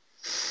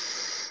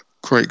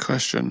 Great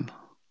question.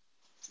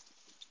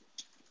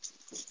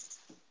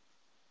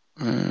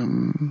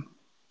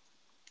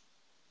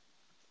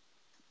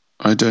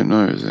 I don't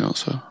know is the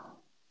answer.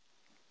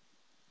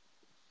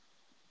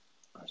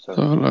 So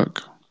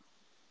look.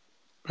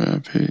 Bear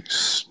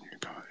Peaks.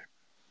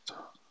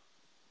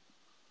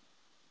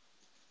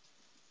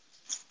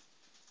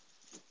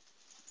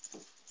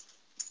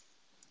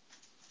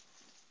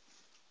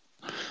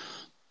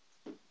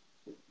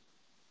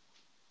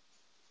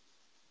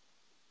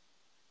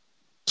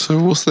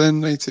 So what's their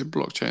native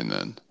blockchain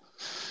then?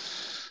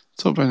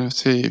 Top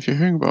NFT. If you're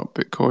hearing about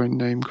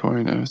Bitcoin,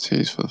 Namecoin,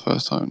 NFTs for the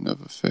first time,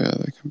 never fear.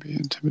 They can be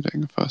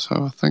intimidating at first.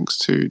 However, thanks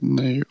to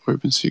new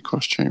OpenSea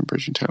cross-chain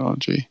bridging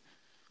technology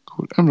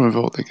called Emerald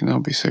Vault, they can now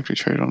be safely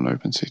traded on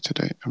OpenSea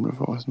today. Emerald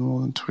Vault has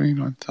more than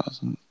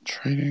 29,000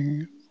 trading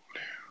volume.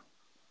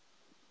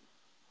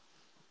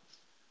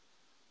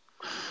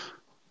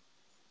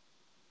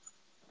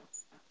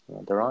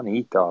 They're on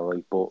ETH, all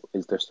right, but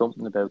is there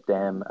something about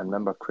them? And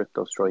remember,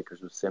 Crypto Strikers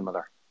was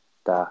similar,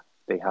 that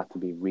they had to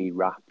be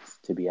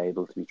re-wrapped to be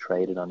able to be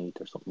traded on ETH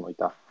or something like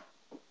that.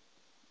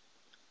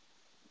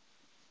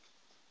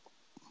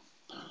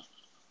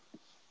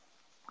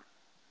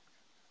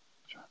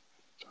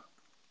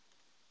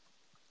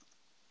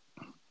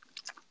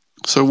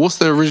 So what's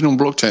their original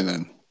blockchain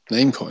then?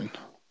 Namecoin?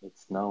 It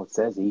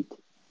says ETH.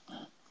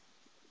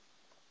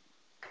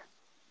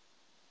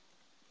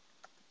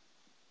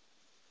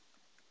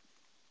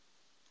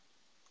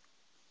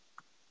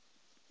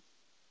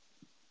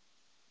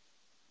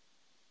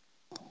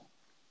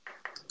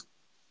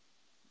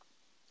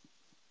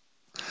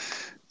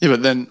 Yeah,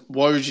 but then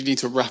why would you need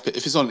to wrap it?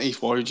 If it's on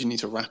ETH, why would you need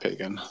to wrap it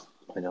again?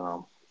 I don't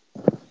know.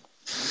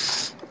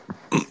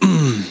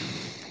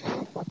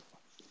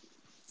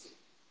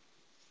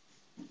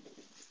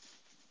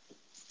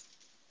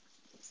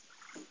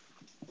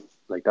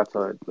 Like, that's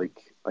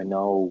I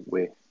know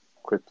with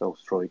Crypto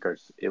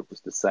Strikers, it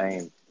was the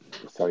same.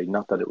 Sorry,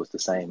 not that it was the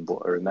same, but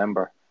I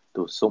remember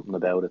there was something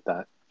about it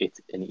that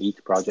it's an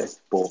ETH project,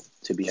 but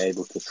to be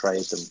able to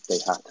trade them, they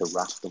had to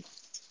wrap them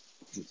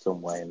in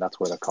some way, and that's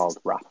why they're called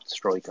wrapped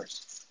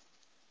strikers.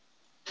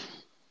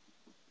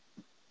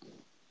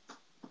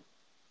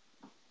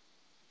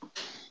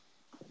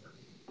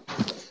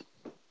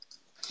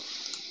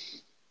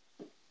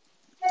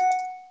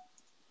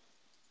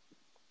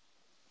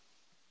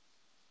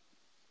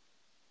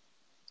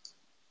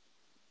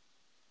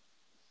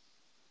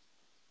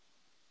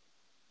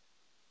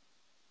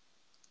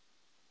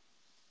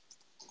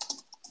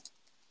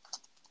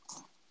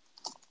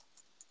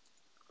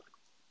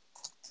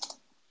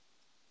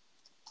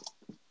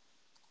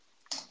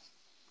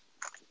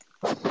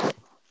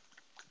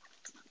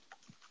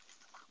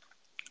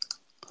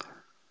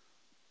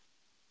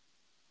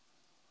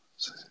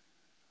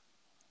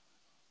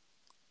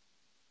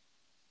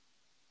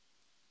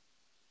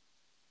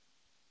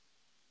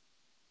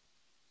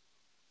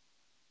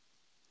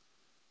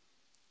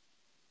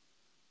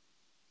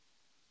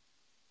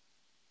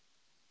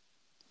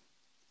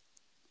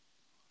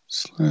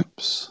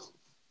 Slips.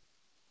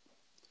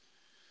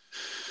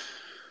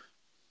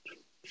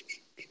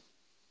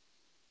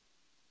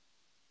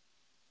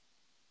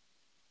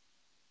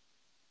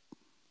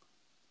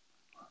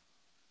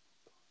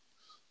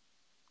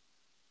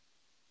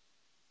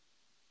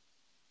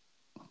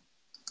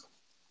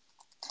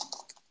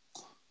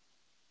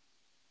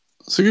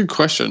 It's a good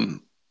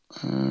question.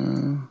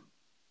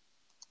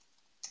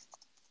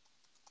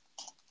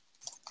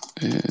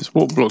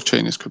 What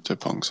blockchain is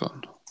CryptoPunks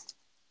on?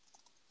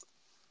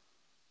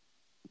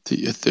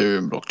 The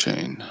Ethereum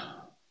blockchain.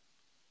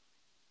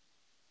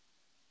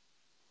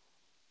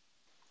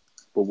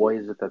 But why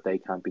is it that they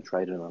can't be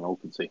traded on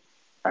OpenSea?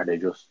 Are they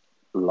just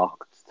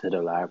locked to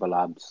the Larva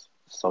Labs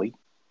site?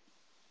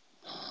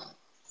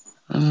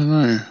 I don't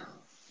know.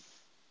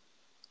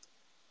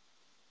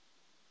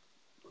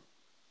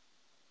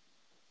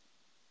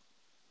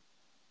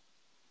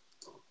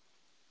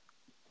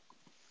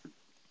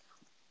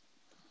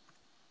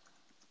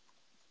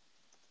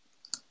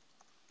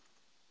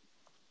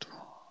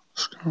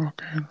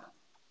 Okay.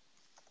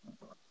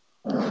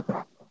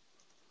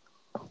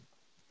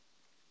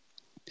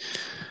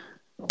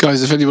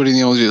 Guys, if anybody in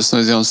the audience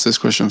knows the answer to this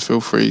question,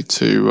 feel free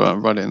to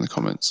write it in the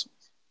comments.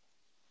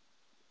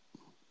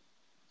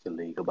 It's a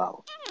legal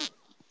battle.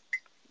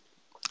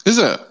 Is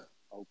it?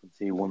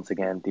 OpenSea once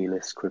again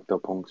delists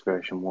CryptoPunks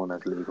version 1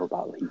 as legal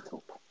battle heats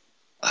up.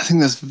 I think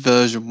that's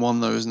version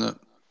 1 though, isn't it?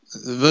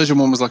 Version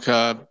 1 was like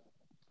a...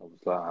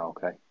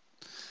 okay.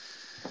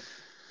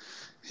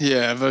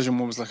 Yeah, version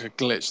 1 was like a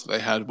glitch that they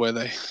had where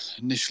they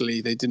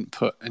initially didn't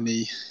put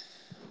any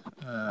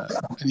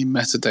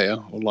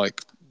metadata, or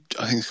like,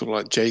 I think it's called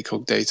like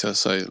JCOG data.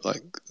 So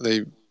like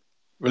they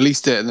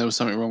released it and there was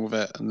something wrong with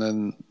it, and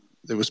then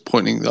it was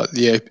pointing like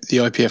the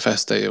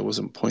IPFS data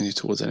wasn't pointing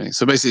towards anything.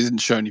 So basically, it didn't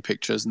show any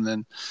pictures, and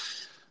then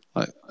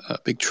like a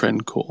big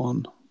trend caught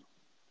on.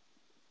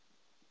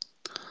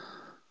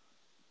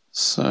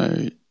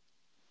 So.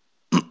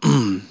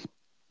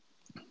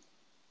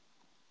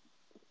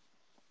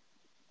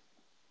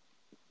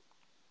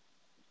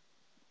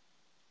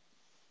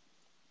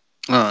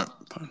 All right,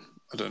 fine.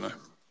 I don't know.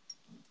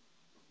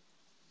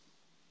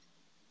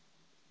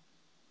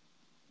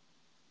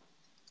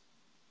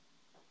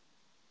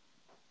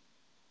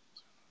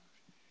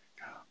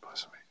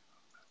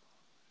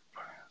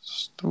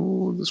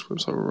 Store this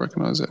website will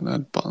recognize it and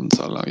add buttons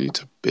that allow you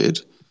to bid,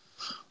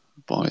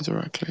 buy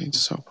directly to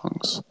sell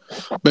punks.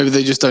 Maybe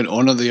they just don't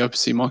honor the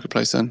OpenSea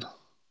marketplace then.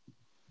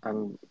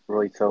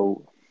 Right,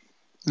 so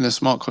in the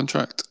smart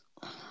contract.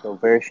 So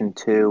version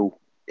 2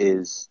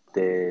 is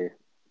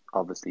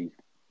obviously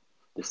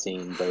the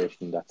same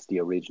version that's the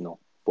original,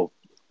 but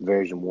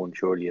version 1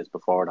 surely is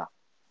before that.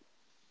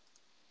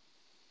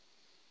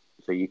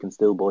 So you can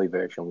still buy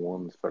version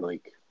 1s for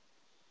like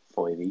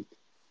 5 each.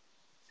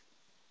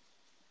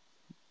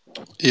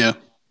 Yeah.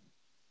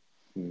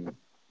 Can't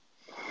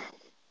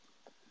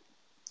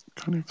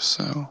even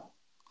sell.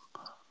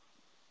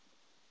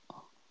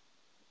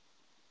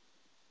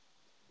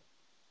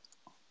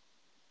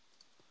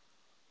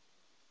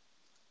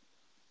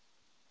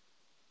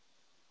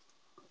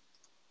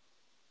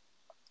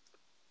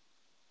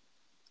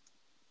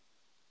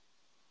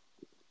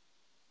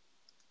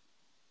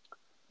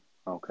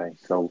 Okay,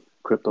 so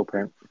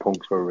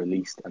CryptoPunks were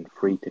released and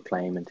free to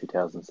claim in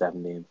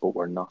 2017, but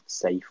were not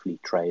safely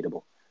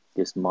tradable.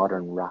 This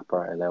modern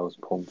wrapper allows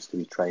punks to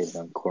be traded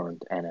on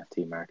current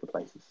NFT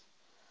marketplaces.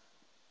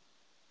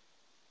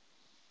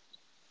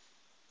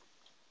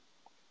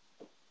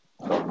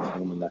 So I'm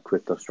assuming that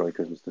Crypto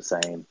Strikers was the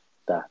same,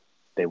 that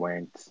they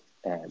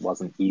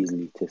wasn't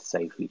easily to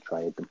safely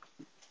trade them,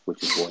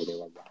 which is why they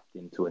were wrapped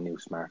into a new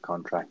smart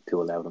contract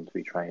to allow them to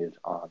be traded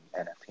on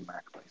NFT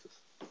marketplaces.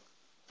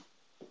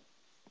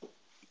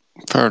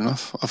 Fair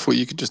enough. I thought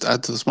you could just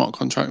add to the smart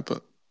contract,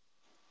 but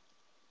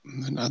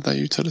then add that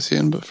utility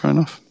in, but fair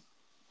enough.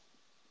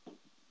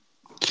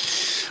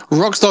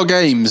 Rockstar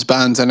Games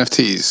bans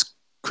NFTs,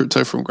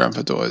 crypto from Grand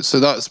Theft Auto. So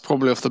that's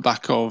probably off the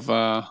back of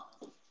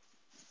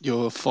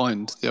your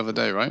find the other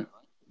day, right?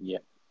 Yeah.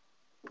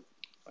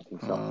 I think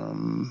so.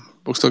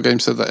 Rockstar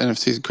Games said that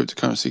NFTs and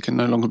cryptocurrency can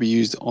no longer be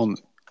used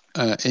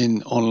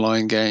in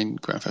online game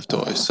Grand Theft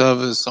Auto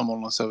servers. Some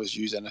online servers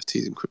use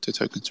NFTs and crypto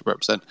tokens to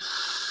represent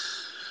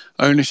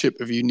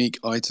ownership of unique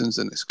items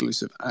and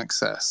exclusive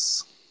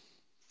access.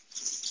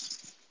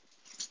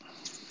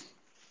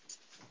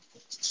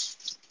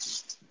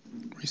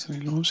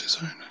 Recently launched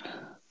its own.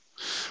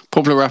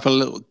 Popular rapper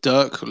Lil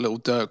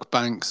Durk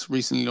Banks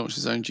recently launched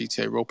his own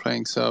GTA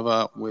role-playing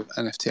server with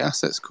NFT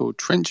assets called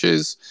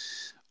Trenches.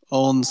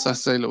 On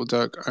Saturday, Little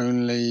Durk's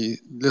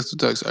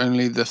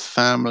Only the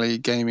family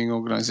gaming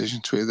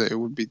organization tweeted that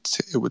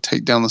it would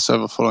take down the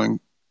server following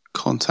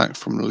contact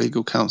from the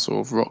legal counsel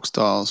of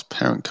Rockstar's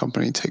parent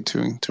company, Take-Two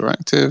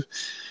Interactive.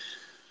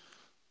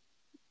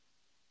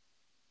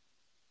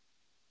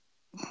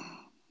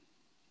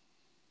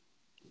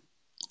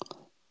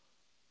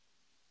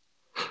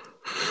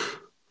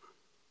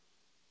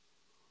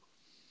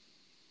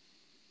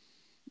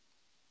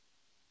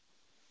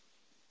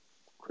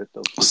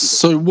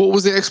 So what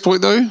was the exploit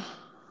though,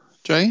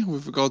 Jay,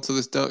 with regard to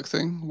this Durk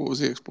thing? What was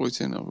he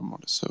exploiting? Other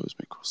modest servers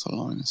may cross the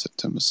line in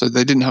September. So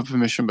they didn't have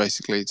permission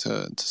basically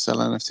to sell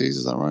NFTs,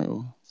 is that right?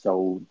 Or?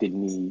 So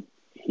didn't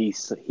he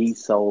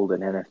sold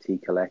an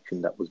NFT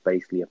collection that was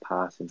basically a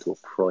pass into a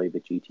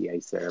private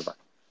GTA server.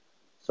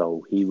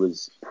 So he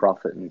was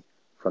profiting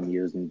from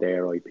using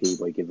their IP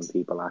by giving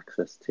people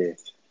access to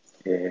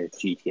a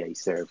GTA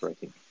server, I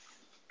think.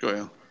 Got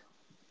you.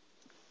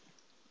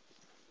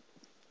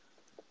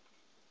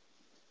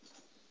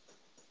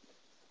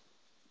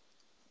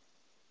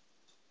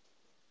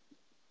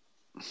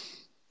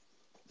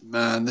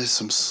 Man, there's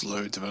some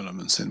slow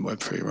developments in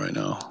Web3 right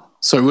now.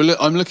 So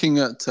I'm looking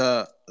at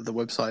the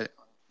website,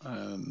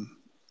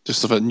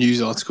 just of a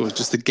news article,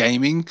 just the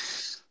gaming.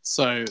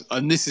 So,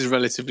 and this is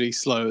relatively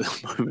slow at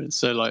the moment.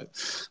 So, like,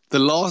 the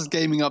last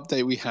gaming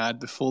update we had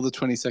before the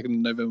 22nd of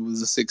November was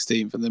the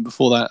 16th. And then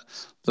before that,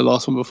 the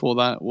last one before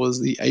that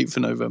was the 8th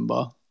of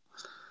November.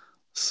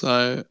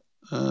 So,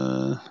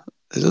 there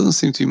doesn't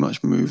seem to be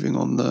much moving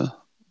on the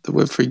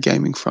Web3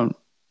 gaming front.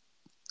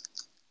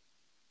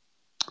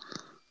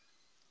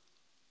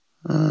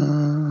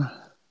 Yeah,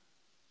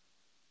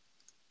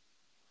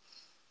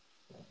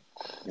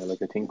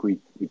 like I think we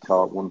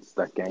thought once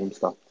that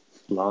GameStop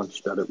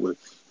launched that it would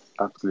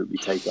absolutely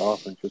take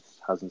off, and just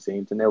hasn't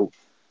seemed to. Now,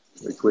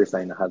 like we're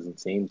saying, it hasn't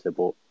seemed to,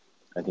 but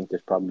I think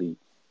there's probably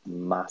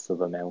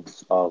massive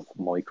amounts of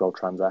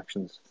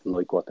microtransactions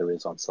like what there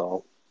is on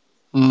Sol.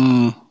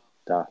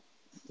 That,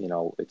 you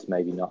know, it's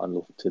maybe not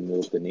enough to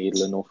move the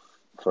needle enough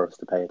for us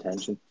to pay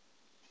attention.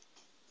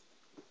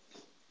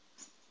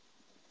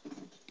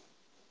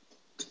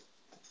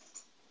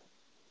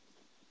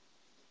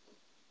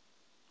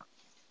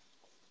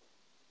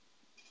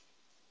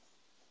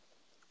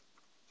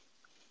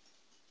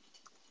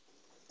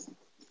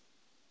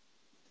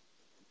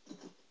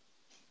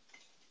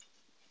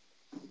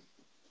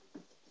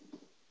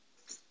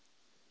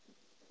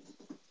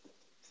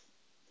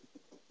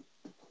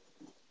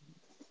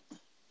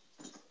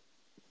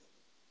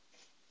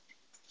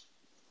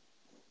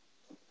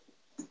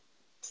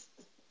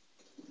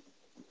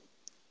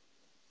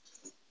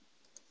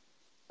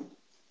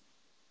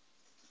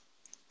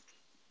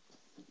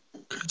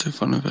 Crypto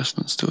fund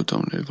investments still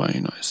dominated by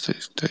United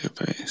States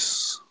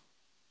database.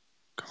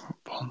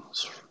 Government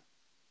bonds.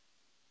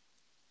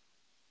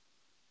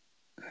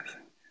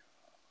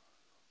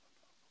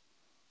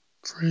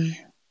 Free.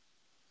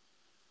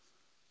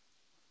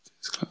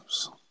 These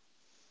clips.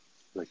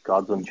 Like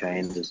Gods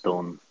Unchained has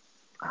done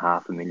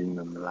 500,000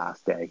 in the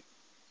last day.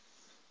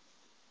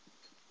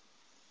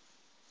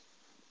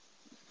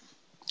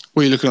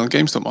 What are you looking at the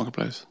GameStop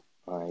marketplace?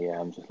 Yeah,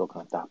 I'm just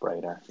looking at that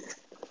radar.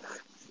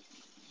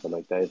 So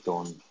like they've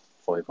done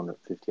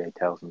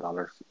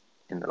 $558,000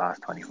 in the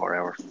last 24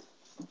 hours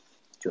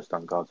just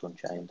on Gods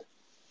Unchained.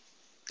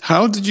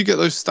 How did you get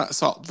those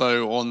stats up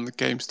though on the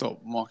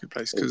GameStop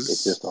marketplace? Because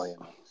it's just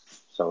IMX,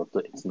 so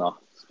it's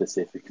not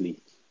specifically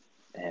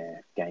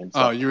GameStop.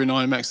 Oh, you're in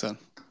IMX then?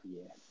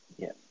 Yeah.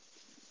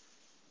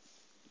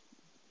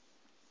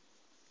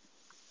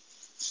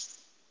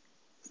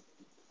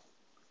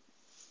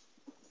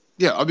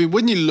 Yeah, I mean,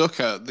 when you look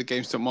at the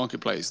GameStop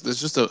marketplace, there's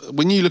just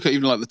when you look at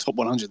even like the top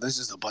 100, there's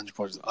just a bunch of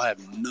projects I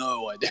have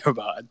no idea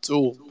about at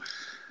all.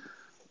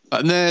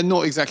 And they're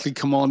not exactly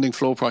commanding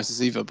floor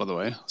prices either, by the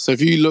way. So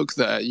if you look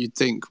there, you'd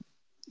think,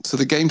 so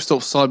the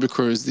GameStop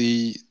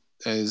Cybercrew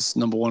is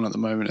number one at the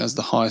moment, as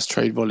the highest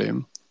trade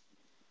volume,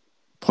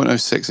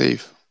 0.06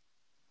 ETH.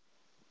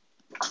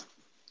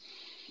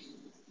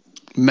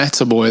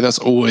 MetaBoy, that's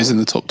always in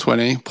the top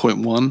 20,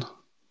 0.1.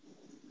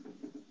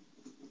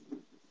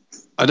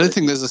 I don't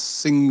think there's a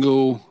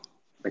single.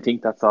 I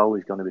think that's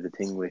always going to be the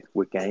thing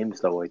with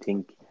games, though. I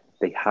think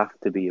they have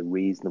to be a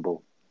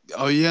reasonable.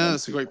 Oh yeah,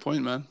 that's a great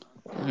point, man.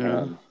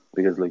 Yeah.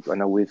 Because like I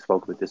know we've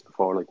spoken about this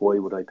before. Like, why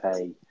would I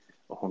pay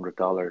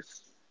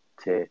 $100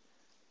 to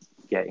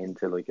get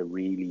into like a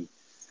really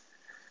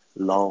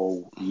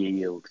low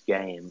yield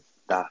game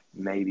that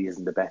maybe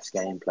isn't the best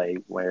gameplay,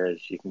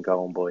 whereas you can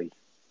go and buy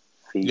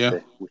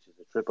FIFA, which is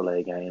a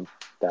AAA game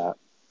that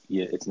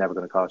it's never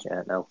going to cost you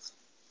anything else.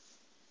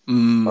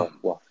 For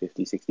what,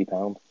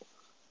 £50-60?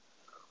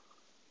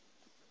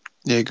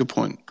 Yeah, good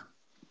point.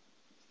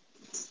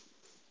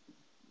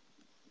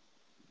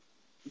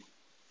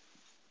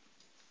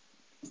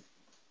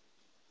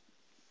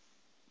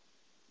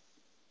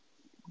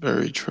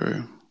 Very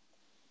true.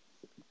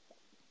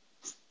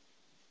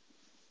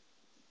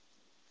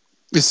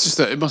 It's just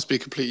that it must be a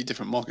completely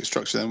different market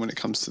structure then when it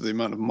comes to the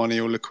amount of money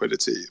or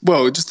liquidity.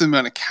 Well, just the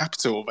amount of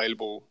capital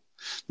available.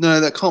 No,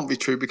 that can't be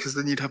true, because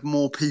then you'd have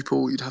more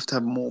people. You'd have to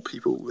have more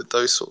people with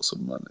those sorts of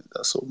money,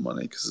 that sort of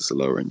money, because it's a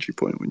lower entry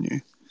point when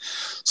you.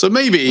 So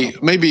maybe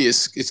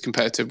it's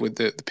competitive with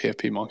the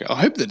PFP market. I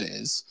hope that it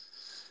is.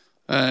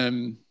 I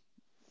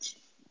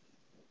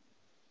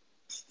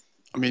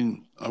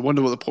mean, I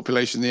wonder what the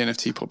population, the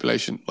NFT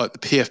population, like the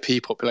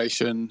PFP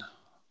population,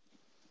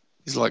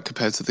 is like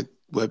compared to the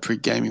Web3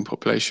 gaming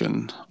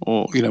population,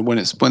 or when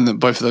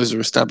both of those are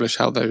established,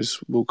 how those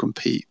will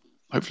compete.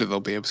 Hopefully, they'll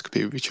be able to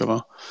compete with each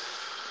other.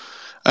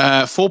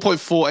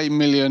 4.48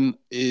 million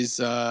is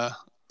the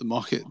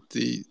market,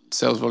 the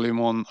sales volume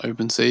on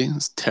OpenSea.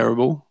 It's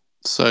terrible.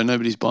 So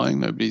nobody's buying.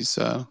 Many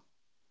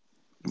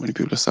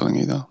people are selling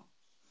either.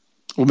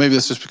 Or maybe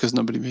that's just because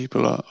nobody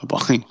people are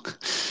buying.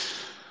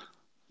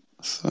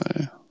 So.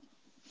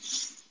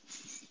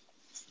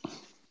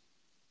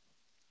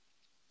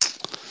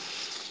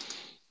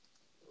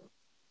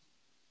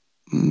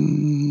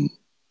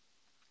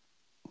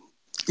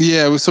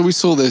 Yeah, so we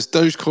saw this.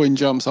 Dogecoin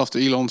jumps after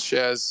Elon's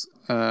shares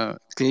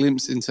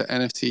glimpse into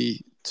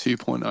NFT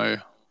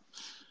 2.0.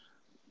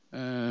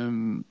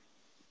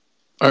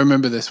 I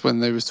remember this when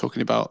they was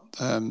talking about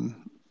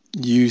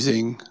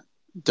using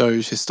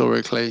Doge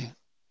historically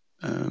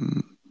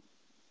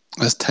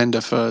as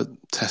tender for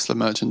Tesla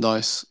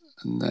merchandise,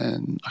 and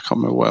then I can't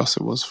remember what else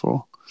it was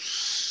for.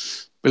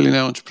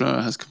 Billionaire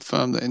entrepreneur has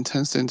confirmed that it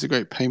intends to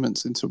integrate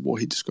payments into what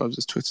he describes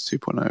as Twitter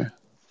 2.0,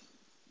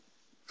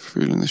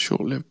 fueling the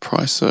short-lived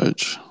price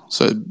surge.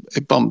 So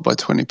it bumped by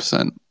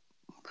 20%.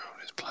 All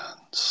his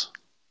plans.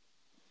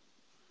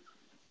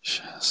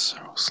 Shares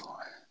several slides.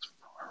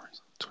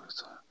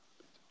 Twitter.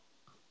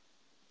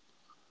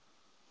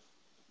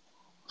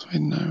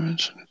 Made no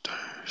mention of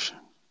Doge.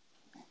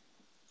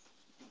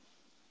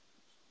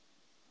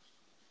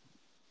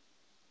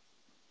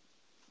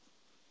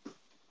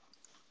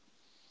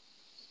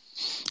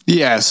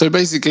 Yeah, so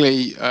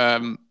basically,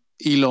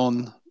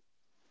 Elon,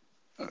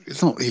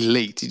 it's not he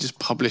leaked, he just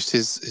published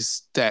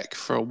his deck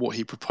for what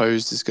he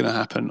proposed is going to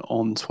happen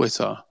on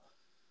Twitter.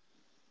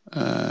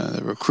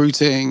 They're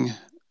recruiting.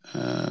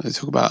 They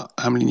talk about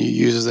how many new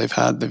users they've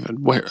had. They've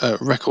had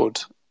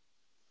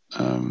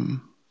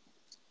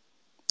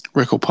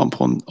record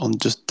pump on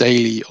just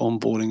daily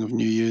onboarding of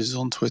new users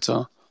on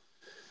Twitter.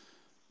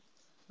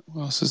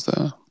 What else is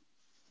there?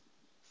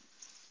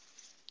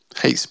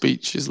 Hate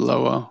speech is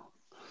lower.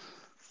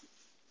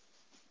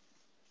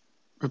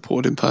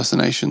 Report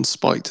impersonation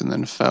spiked and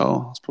then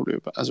fell. It's probably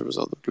as a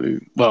result of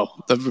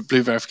the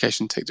blue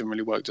verification tick didn't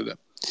really work, did it?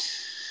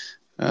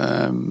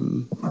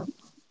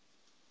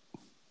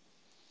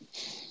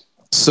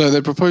 So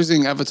they're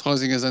proposing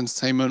advertising as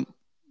entertainment.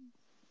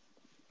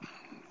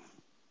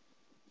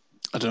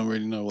 I don't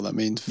really know what that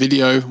means.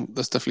 Video,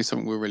 that's definitely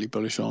something we're really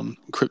bullish on.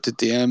 Encrypted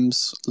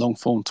DMs, long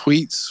form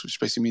tweets, which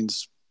basically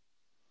means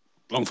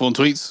long form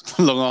tweets,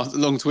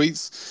 long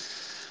tweets.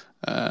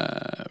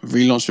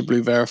 Relaunch of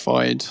Blue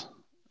Verified.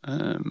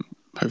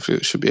 Hopefully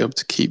it should be able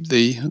to keep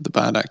the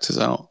bad actors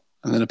out.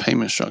 And then a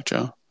payment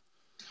structure.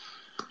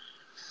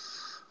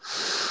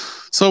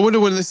 So I wonder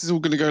when this is all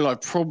going to go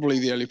live. Probably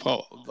the early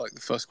part of like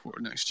the first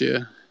quarter next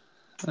year.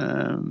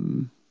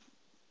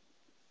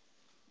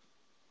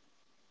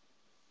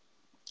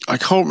 I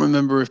can't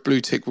remember if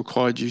Blue Tick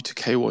required you to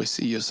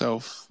KYC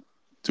yourself.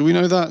 Do we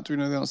know that? Do we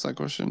know the answer to that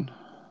question?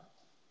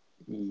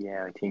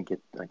 Yeah, I think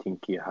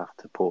you have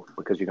to put,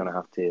 because you're going to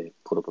have to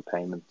put up a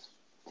payment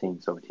thing.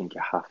 So I think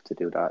you have to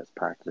do that as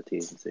part of the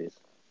T's and C's.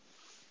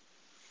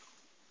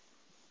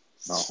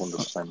 Not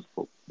 100%,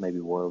 but maybe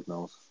Wild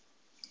knows.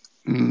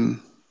 Do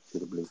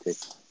the Blue Tick.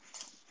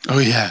 Oh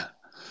yeah.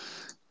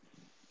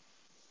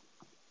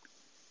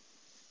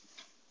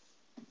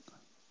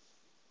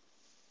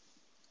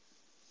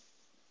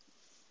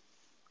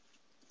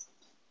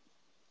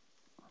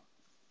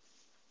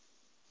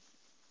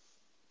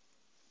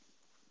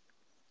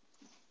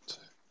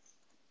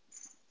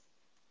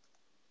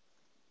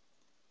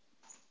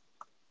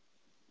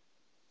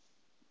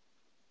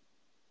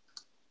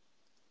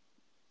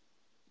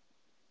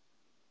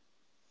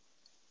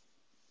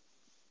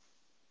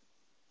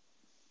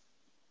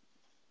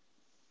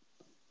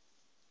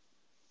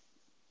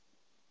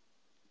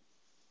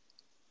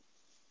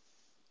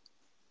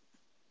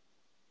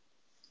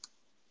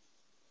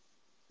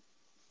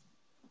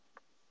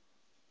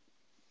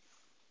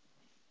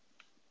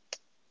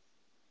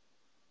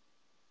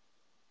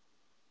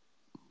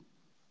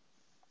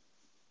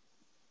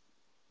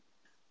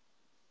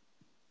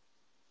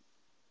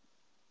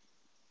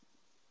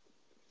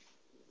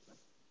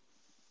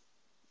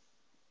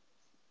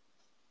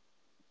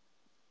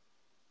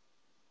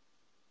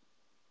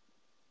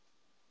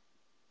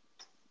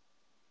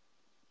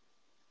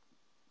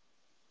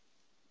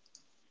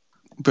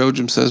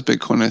 Belgium says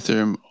Bitcoin,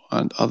 Ethereum,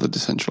 and other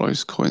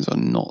decentralized coins are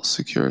not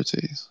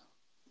securities.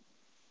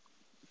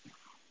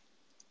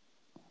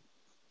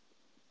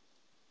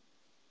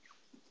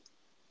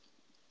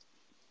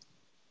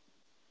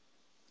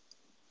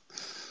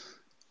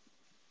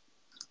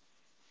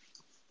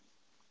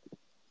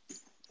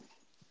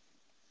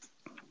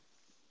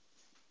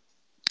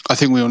 I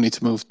think we all need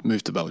to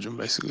move to Belgium,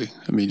 basically,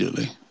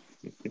 immediately.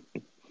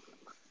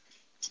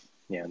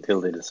 Yeah,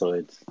 until they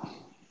decide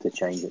to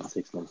change it in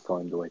 6 months'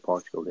 time the way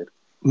Portugal did.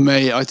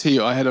 May I tell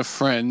you, I had a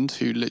friend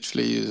who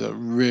literally is a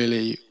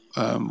really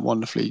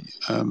wonderfully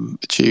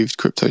achieved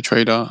crypto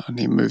trader, and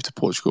he moved to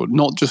Portugal,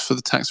 not just for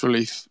the tax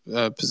relief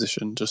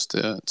position, just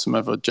some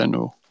other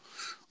general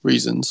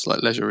reasons,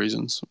 like leisure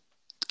reasons.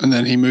 And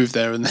then he moved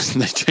there, and then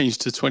they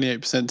changed to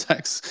 28%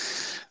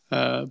 tax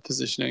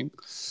positioning.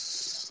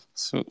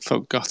 So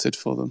felt gutted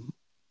for them.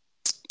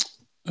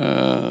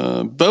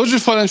 Belgian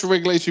financial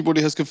regulatory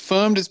body has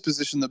confirmed its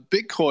position that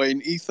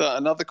Bitcoin, Ether,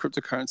 and other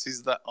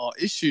cryptocurrencies that are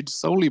issued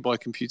solely by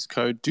computer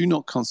code do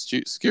not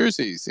constitute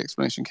securities. The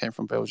explanation came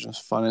from Belgium's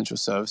Financial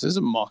Services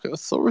and Market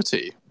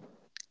Authority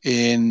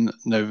in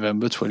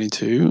November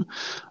 22,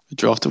 a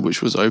draft of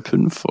which was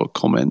open for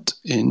comment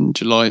in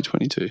July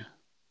 22.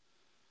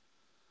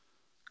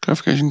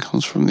 Clarification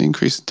comes from the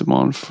increased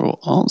demand for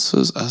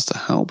answers as to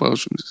how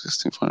Belgium's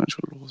existing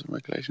financial laws and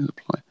regulations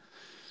apply.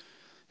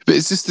 But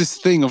it's just this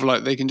thing of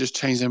like they can just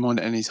change their mind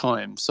at any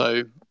time.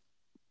 So,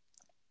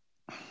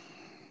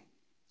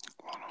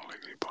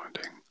 legally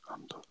binding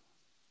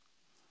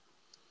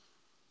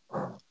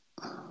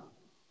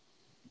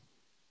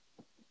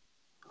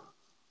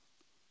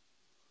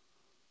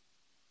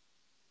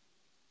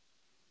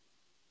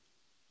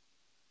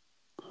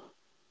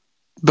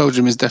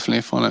Belgium is definitely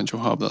a financial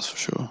hub, that's for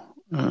sure.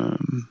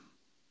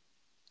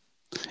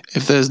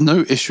 If there's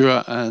no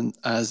issuer, and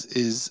as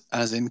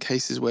in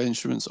cases where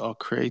instruments are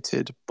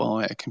created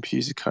by a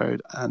computer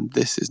code, and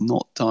this is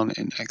not done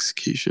in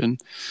execution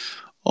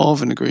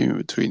of an agreement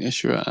between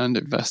issuer and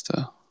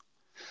investor,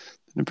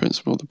 In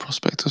principle, the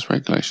prospectus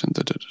regulation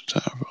do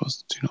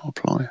not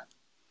apply.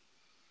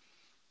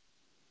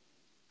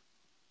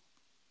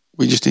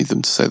 We just need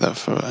them to say that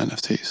for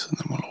NFTs, and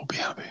then we'll all be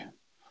happy.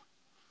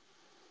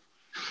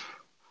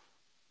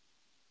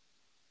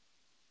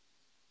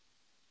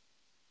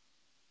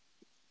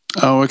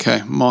 Oh,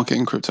 okay. Market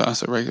and crypto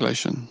asset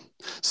regulation.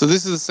 So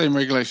this is the same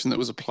regulation that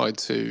was applied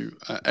to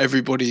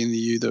everybody in the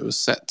EU that was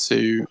set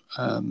to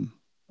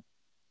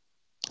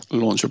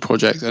launch a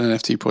project, an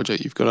NFT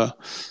project. You've got to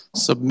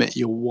submit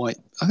your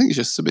I think you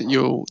just submit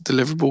your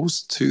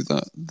deliverables to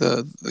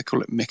they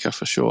call it MiCA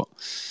for short.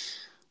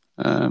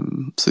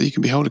 So you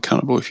can be held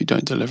accountable if you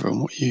don't deliver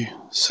on what you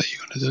say you're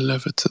going to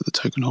deliver to the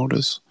token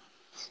holders.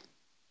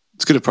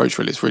 It's a good approach,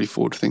 really. It's really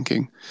forward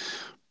thinking.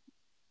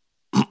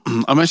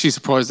 I'm actually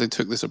surprised they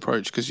took this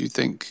approach, because you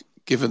think,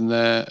 given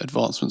their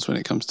advancements when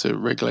it comes to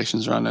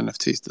regulations around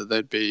NFTs, that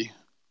they'd be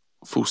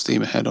full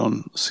steam ahead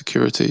on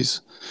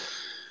securities.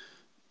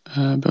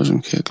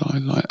 Belgium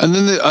guideline, and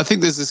then I think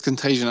there's this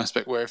contagion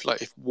aspect where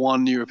if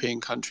one European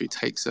country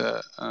takes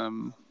a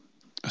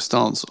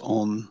stance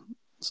on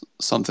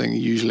something,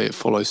 usually it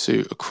follows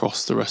suit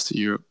across the rest of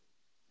Europe.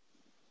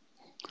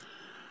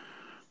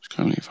 It's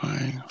currently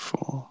vying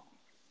for.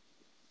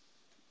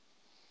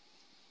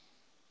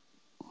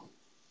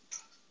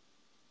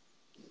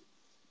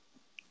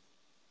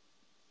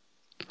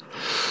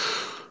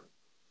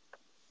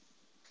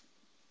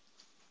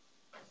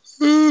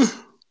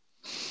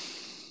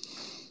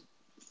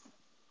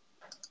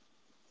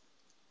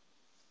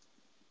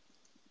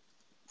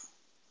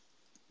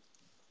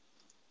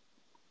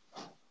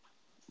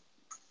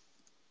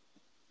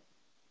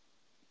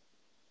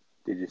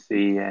 Did you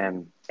see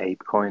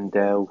ApeCoin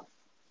DAO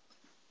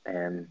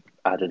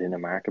added in a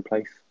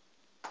marketplace?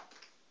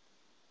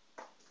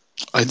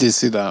 I did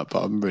see that,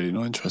 but I'm really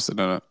not interested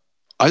in it.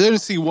 I don't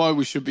see why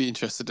we should be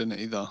interested in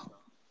it either.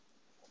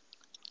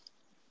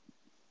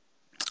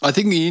 I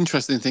think the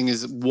interesting thing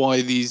is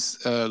why these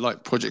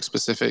project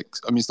specifics.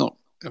 I mean, it's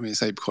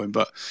ApeCoin,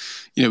 but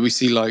we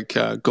see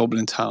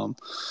Goblin Town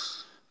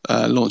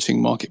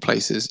launching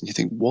marketplaces, and you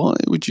think, why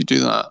would you do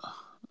that?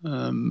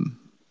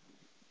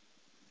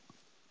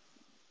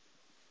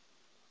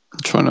 I'm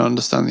trying to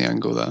understand the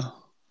angle there.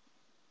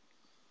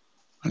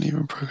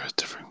 Uneven progress,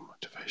 differing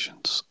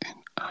motivations in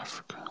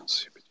Africa.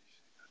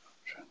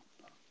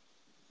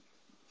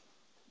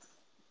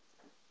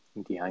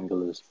 The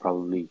angle is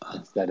probably,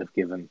 instead of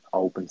giving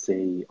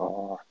OpenSea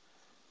or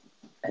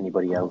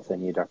anybody else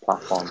any of their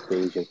platform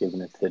fees, you're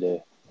giving it to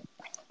the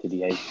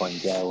ApeCoin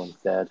DAO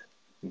instead.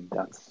 And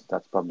that's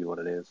probably what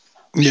it is.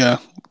 Yeah,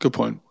 good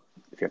point.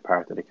 If you're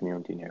part of the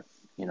community and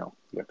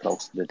you're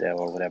close to the DAO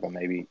or whatever,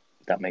 maybe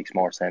that makes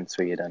more sense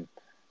for you than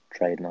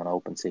trading on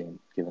OpenSea and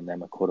giving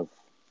them a cut of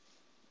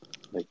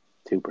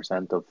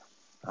 2% of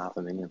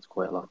 500,000 is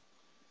quite a lot.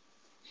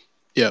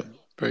 Yeah,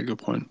 very good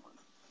point.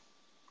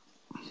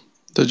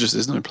 There just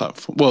is no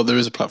platform. Well, there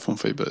is a platform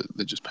fee, but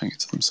they're just paying it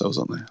to themselves,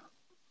 aren't they?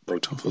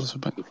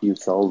 If you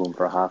sold them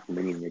for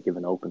 500,000, you're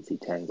giving OpenSea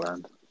 10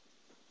 grand.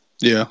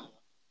 Yeah.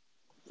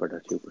 For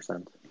their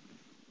 2%.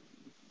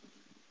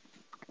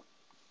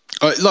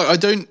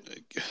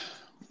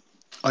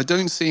 I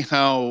don't see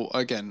how.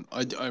 Again,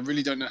 I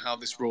really don't know how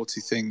this royalty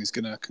thing is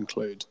going to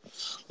conclude.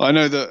 I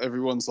know that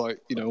everyone's all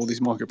these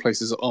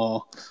marketplaces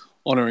are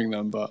honoring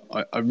them, but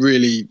I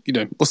really,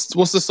 what's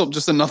the stop?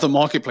 Just another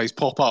marketplace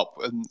pop up,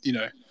 and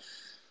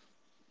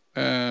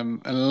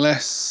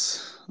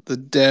unless the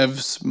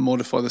devs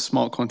modify the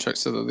smart contract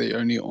so that they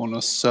only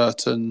honor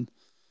certain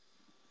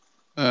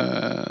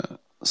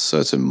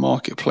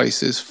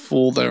marketplaces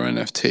for their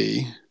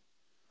NFT,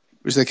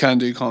 which they can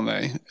do, can't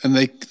they? And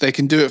they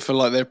can do it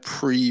for their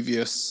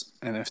previous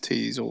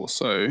NFTs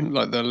also,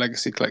 like their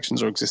legacy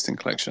collections or existing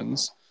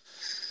collections.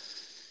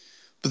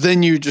 But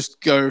then you just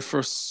go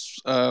for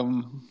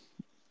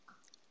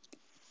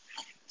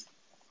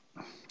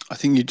I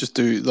think you just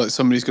do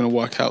somebody's going to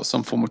work out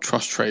some form of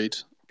trust trade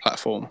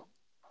platform,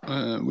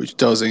 which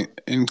does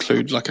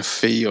include a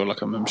fee or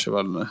a membership. I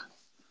don't know.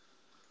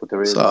 But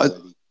there is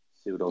already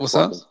pseudo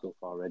swap and stuff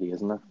already,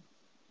 isn't there?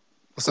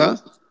 What's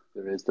that?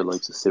 There is the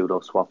likes of pseudo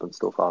swap and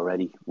stuff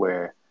already,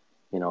 where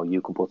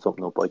you can put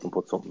something up, I can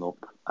put something up,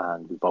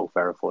 and we both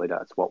verify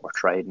that it's what we're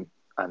trading,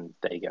 and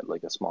they get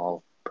a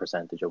small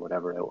percentage or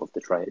whatever out of the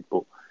trade.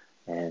 But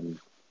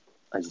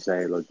as you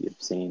say, you've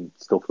seen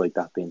stuff like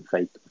that being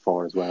faked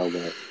before as well,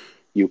 where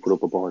you put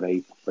up a Bored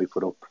Ape, I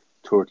put up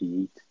 30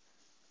 ETH,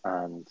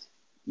 and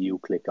you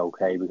click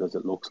OK because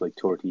it looks like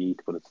 30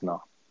 ETH, but it's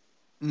not.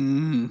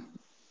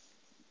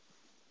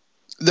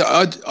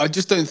 I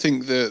just don't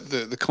think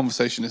the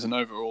conversation isn't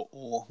over,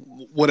 or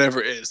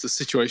whatever it is, the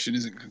situation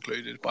isn't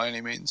concluded by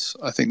any means.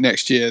 I think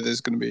next year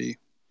there's going to be,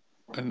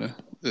 I don't know,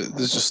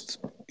 there's just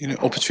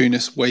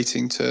opportunists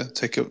waiting to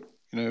take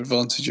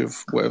advantage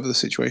of whatever the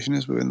situation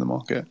is within the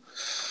market.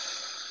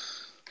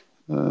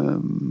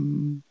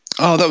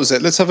 That was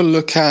it. Let's have a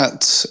look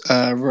at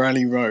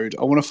Rally Road.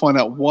 I want to find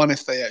out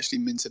if they actually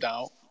minted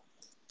out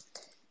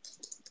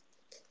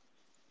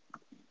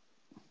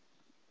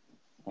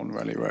on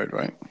Rally Road,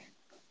 right?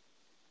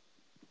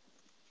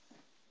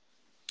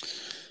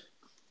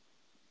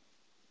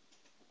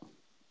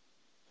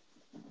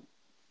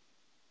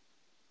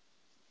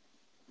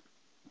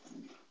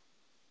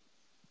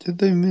 Did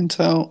they mint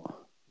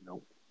out?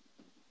 Nope.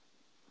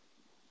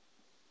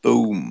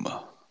 Boom.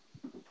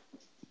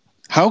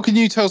 How can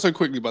you tell so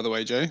quickly, by the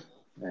way, Jay?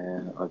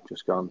 I've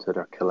just gone to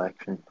their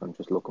collection. I'm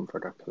just looking for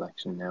their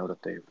collection now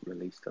that they've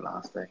released the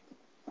last day.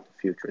 The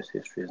Future is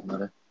History,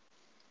 isn't it?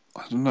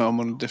 I don't know. I'm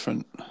on a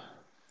different.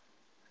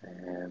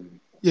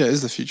 Yeah, it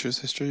is the Future is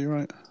History. You're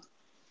right.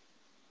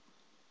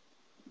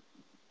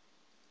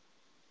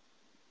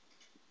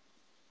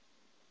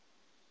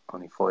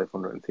 Only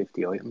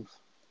 550 items.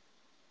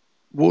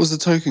 What was the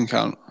token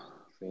count?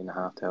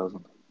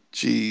 3,500.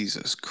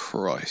 Jesus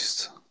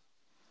Christ.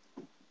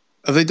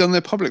 Have they done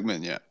their public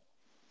mint yet?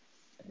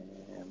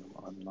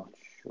 I'm not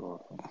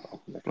sure.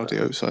 Bloody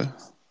hope so.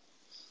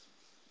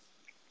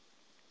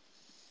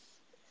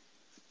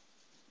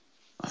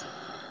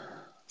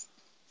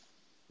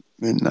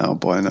 Mint now,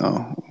 buy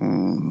now. Oh,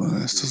 no,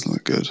 this doesn't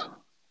look good.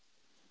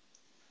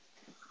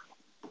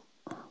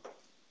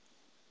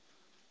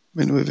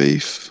 Mint with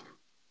ETH.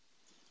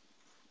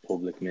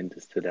 Public mint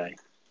is today.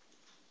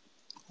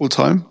 What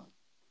time?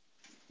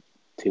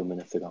 2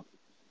 minutes ago.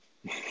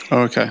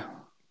 Oh, okay.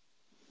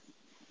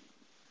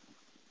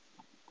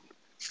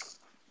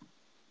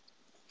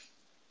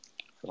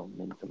 So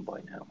mint and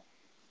buy now.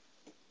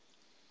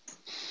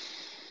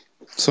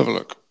 Let's have a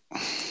look.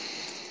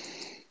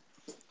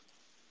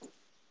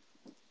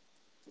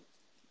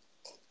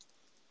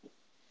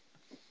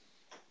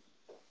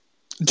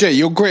 Jay,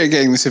 you're great at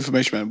getting this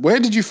information, man. Where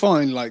did you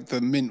find like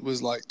the mint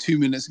was like 2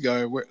 minutes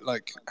ago? Where,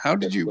 like, how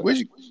did you? Where'd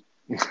you?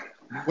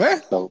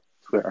 Where? So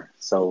Twitter.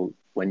 So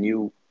when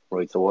you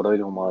so what I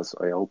done was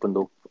I opened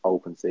up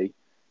OpenSea,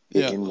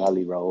 in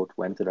Rally Road,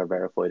 went to their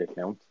verified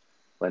account,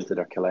 went to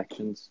their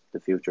collections, the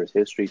Future is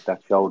History.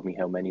 That showed me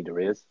how many there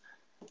is,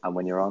 and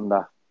when you're on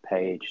that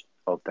page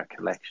of their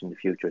collection, the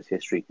Future is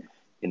History,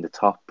 in the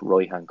top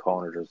right hand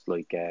corner there's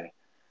like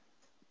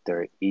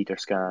their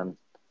Etherscan.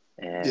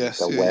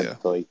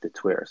 Website, the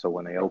Twitter. So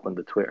when I opened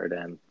the Twitter,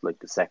 then like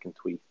the second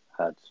tweet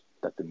had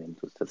that the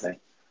mint was today.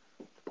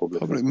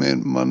 Public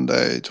mint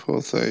Monday,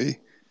 12:30.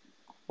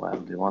 Well,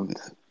 they want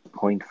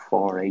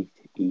 0.48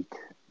 ETH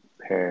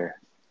per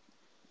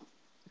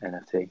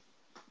NFT.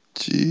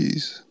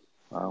 Jeez.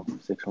 Wow,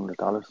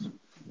 $600.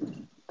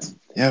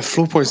 Yeah,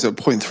 floor price at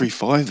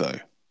 0.35 though.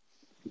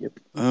 Yep.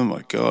 Oh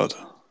my god.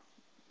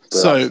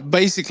 So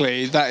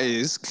basically, that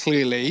is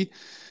clearly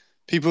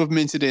people have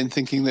minted in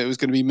thinking that it was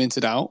going to be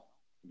minted out.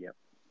 Yep.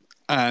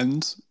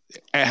 And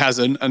it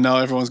hasn't, and now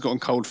everyone's gotten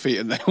cold feet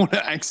and they want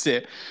to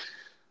exit.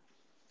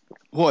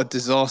 What a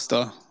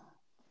disaster.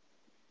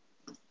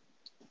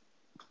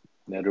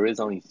 Now, there is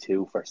only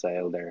 2 for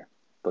sale there,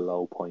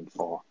 below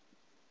 0.4.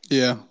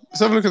 Yeah. Let's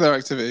have a look at their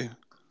activity.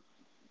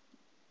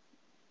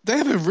 They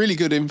have a really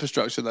good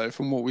infrastructure, though,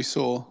 from what we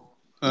saw.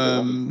 They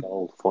only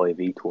sold 5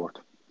 ETH worth.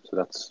 So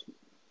that's,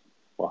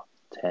 what,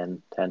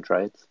 10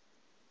 trades?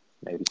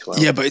 Maybe 12.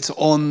 Yeah, but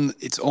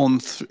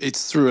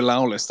it's through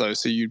allow list, though.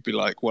 So you'd be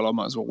like, well, I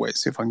might as well wait,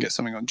 see if I can get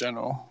something on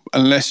general.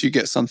 Unless you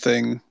get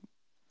something.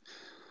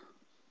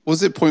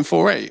 Was it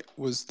 0.48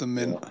 was the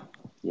mint?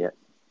 Yeah.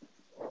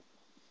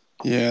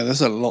 Yeah,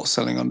 there's a lot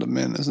selling under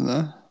mint, isn't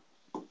there?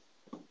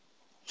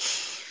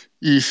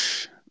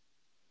 Yeesh.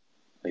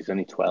 There's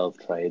only 12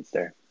 trades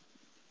there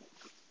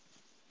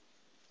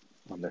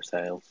on their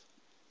sales.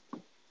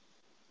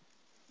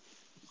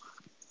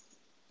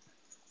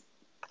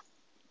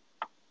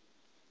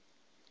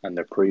 And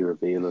they're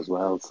pre-reveal as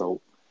well,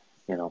 so,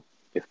 you know,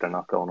 if they're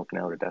not going up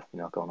now, they're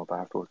definitely not going up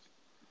afterwards.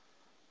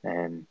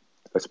 And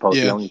I suppose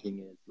the only thing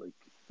is, like,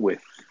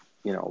 with,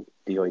 you know,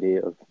 the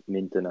idea of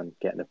minting and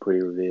getting a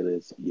pre-reveal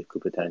is you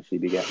could potentially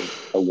be getting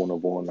a one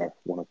of one or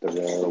one of the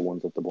rare or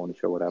ones of the bunch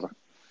or whatever.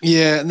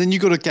 Yeah, and then you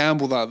got to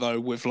gamble that though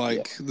with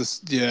like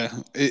this. Yeah,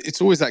 it's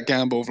always that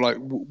gamble of like,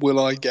 will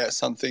I get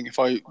something if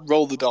I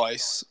roll the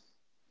dice?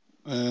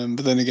 But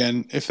then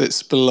again, if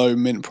it's below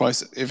mint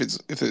price, if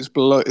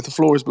the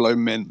floor is below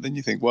mint, then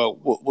you think, well,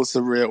 what's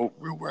the real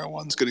rare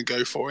one's going to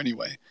go for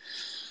anyway?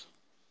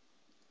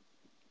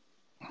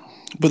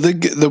 But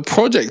the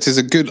project is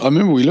a good. I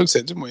remember we looked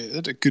at it, didn't we? It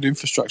had a good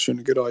infrastructure and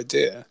a good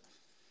idea.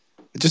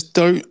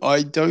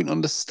 I don't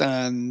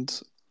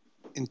understand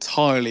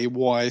entirely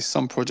why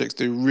some projects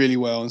do really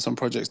well and some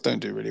projects don't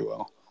do really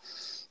well.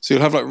 So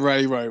you'll have like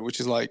Rally Road,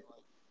 which is like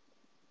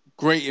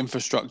great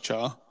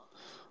infrastructure.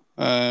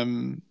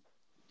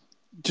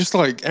 Just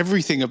like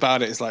everything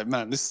about it is like,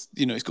 man, this,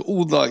 you know,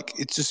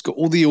 it's just got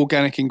all the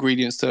organic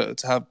ingredients to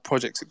have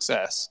project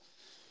success.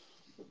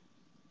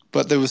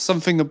 But there was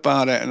something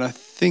about it, and I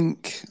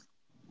think,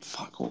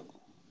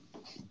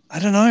 I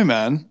don't know,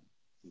 man.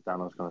 Dan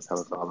was going to tell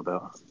us all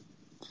about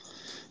it.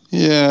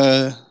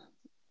 Yeah,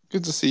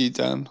 good to see you,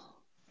 Dan.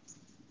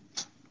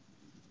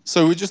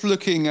 So we're just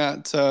looking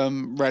at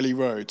Rally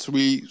Road. So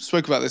we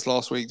spoke about this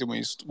last week, didn't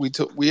we?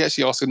 We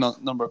actually asked a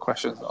number of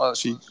questions. I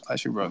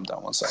actually wrote them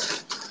down one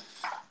second.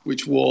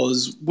 Which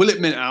was, will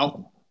it mint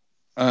out?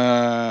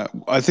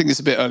 I think it's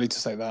a bit early to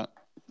say that.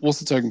 What's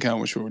the token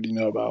count, which we already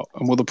know about?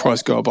 And will the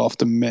price go up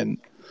after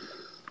mint?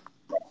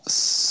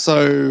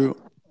 So,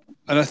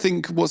 and I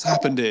think what's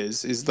happened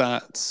is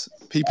that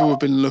people have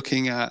been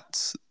looking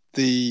at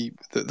the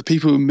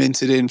people who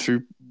minted in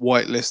through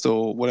whitelist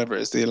or whatever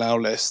it is, the allow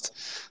list.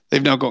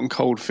 They've now gotten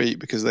cold feet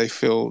because they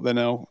feel they're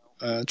now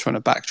trying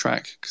to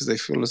backtrack because they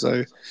feel as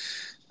though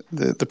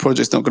the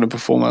project's not going to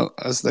perform out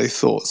as they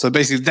thought. So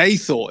basically, they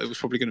thought it was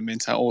probably going to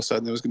mint out also,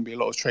 and there was going to be a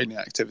lot of trading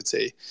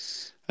activity.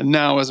 And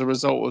now, as a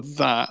result of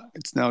that,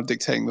 it's now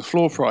dictating the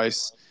floor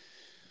price,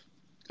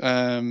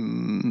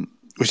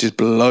 which is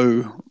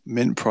below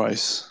mint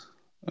price.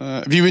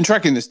 Have you been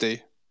tracking this,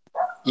 D?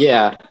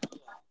 Yeah.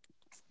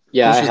 What's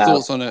your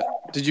thoughts on it?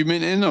 Did you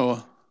mint in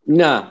or?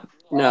 No,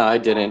 I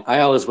didn't.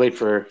 I always wait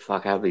for I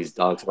have these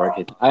dogs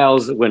barking. I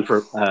always wait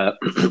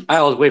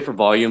for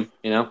volume,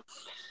 you know.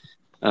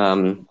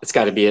 It's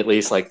got to be at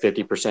least like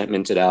 50%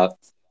 minted out,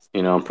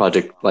 you know, a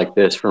project like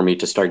this for me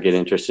to start getting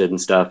interested in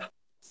stuff.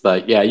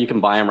 But yeah, you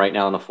can buy them right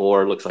now on the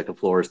floor. It looks like the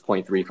floor is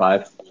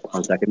 0.35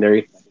 on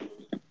secondary.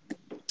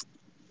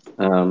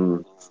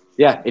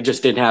 Yeah, it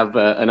just didn't have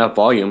enough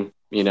volume,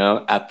 you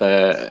know, at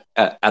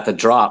the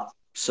drop.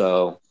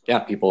 So yeah,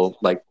 people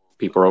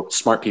are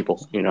smart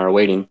people, you know, are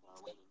waiting.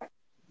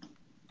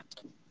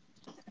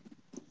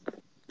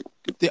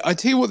 I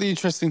tell you what the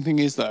interesting thing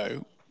is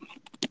though.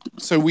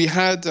 So we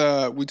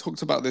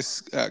talked about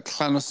this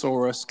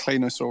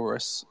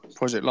Clanosaurus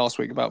project last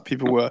week about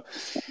people were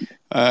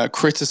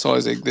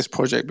criticizing this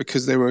project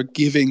because they were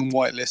giving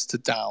whitelist to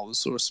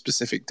DAOs or a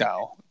specific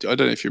DAO. I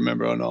don't know if you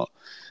remember or not.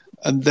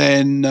 And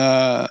then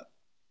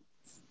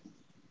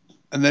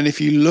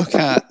if you look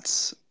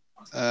at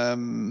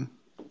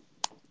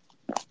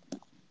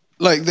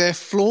like their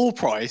floor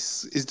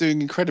price is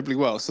doing incredibly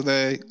well. So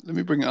let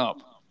me bring it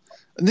up.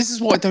 And this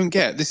is what I don't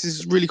get. This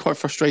is really quite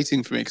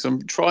frustrating for me because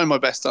I'm trying my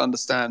best to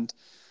understand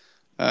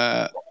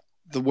the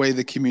way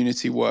the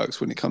community works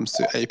when it comes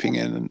to aping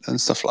in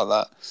and stuff like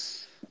that.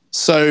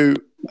 So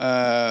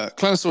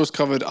Clanosaurus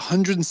covered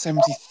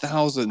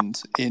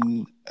 170,000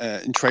 in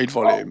trade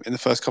volume in the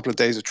first couple of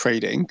days of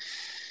trading.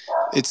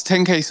 It's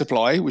 10k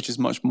supply, which is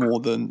much more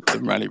than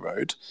Rally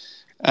Road,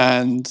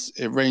 and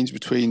it ranged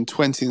between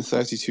 20 and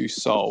 32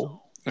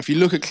 SOL. If you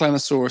look at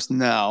Clanosaurus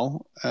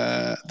now,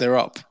 they're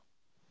up.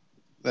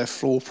 Their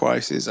floor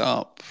price is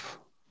up.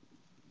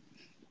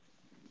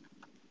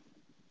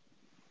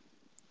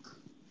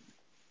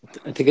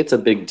 I think it's a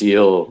big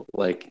deal.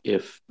 Like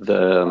if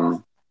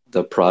the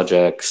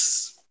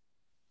project's,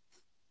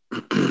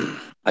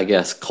 I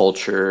guess,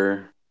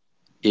 culture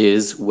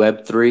is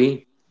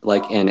Web3,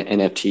 like, and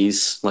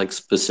NFTs, like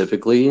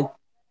specifically.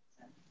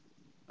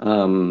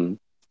 I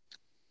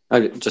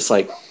just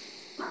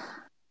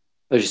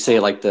say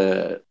like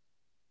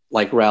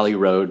Rally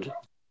Road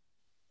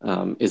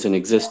is an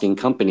existing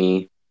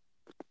company.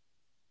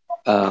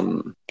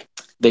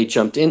 They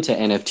jumped into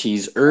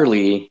NFTs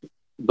early,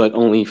 but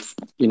only,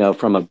 you know,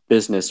 from a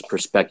business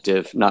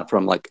perspective, not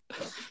from like,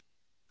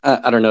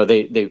 I don't know.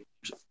 They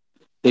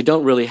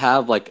don't really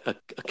have like a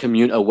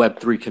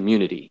Web3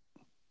 community,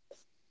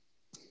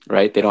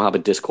 right? They don't have a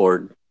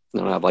Discord. They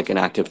don't have like an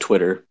active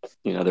Twitter.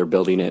 You know, they're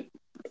building it,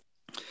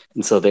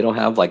 and so they don't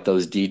have like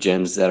those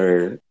degens that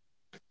are.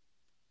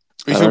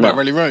 Are you talking about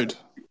Rally Road?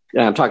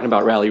 Yeah, I'm talking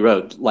about Rally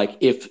Road. Like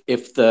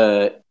if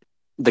the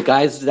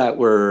guys that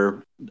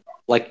were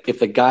like, if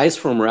the guys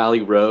from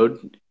Rally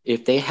Road,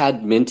 if they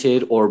had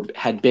minted or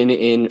had been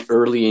in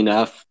early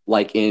enough,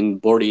 like in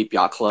Bored Ape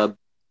Yacht Club,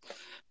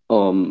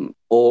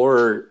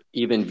 or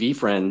even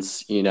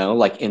VeeFriends, you know,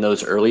 like in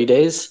those early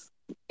days,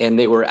 and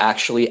they were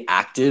actually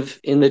active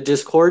in the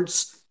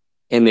Discords,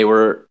 and they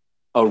were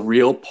a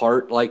real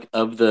part like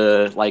of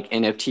the like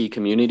NFT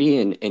community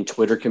and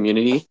Twitter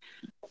community,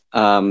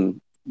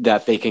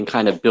 that they can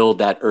kind of build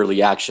that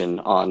early action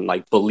on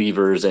like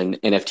believers and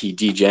NFT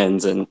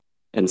degens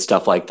and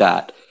stuff like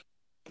that.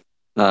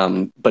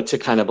 But to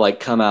kind of like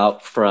come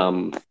out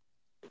from,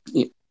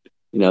 you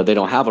know, they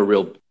don't have a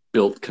real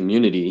built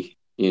community,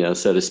 you know,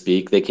 so to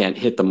speak. They can't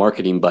hit the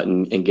marketing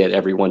button and get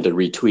everyone to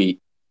retweet.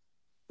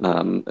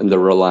 And they're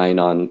relying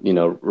on, you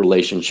know,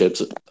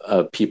 relationships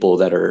of people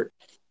that are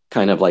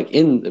kind of like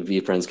in the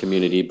VeeFriends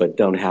community, but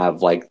don't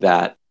have like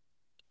that,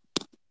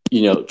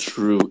 you know,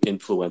 true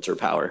influencer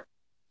power.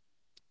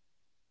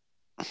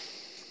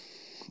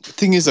 The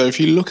thing is, though, if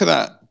you look at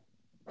that,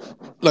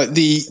 like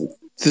the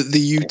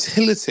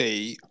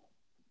utility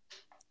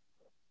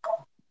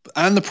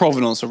and the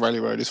provenance of Rally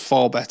Road is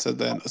far better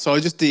than. So I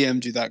just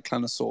DM'd you that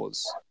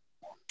Clanosaurus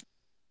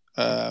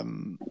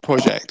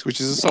project,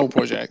 which is a sole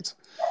project.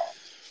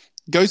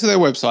 Go to their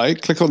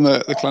website, click on the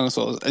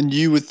Clanosaurus, and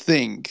you would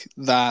think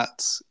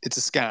that it's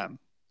a scam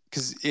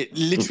because it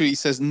literally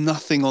says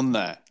nothing on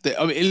there.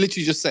 I mean, it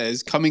literally just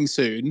says "coming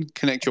soon.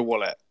 Connect your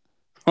wallet."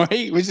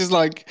 Right, which is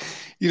like,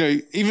 you know,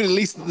 even at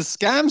least the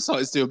scam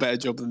sites do a better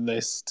job than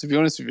this. To be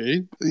honest with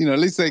you, you know, at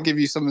least they give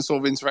you some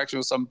sort of interaction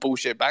or some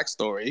bullshit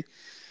backstory.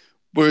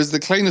 Whereas the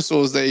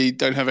Clanosaurs, they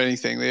don't have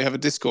anything. They have a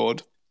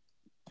Discord,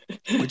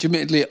 which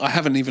admittedly I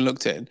haven't even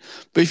looked in.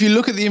 But if you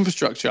look at the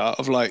infrastructure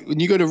of like when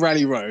you go to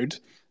Rally Road,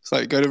 it's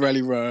like go to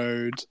Rally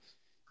Road,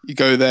 you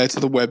go there to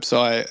the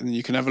website, and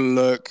you can have a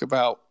look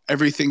about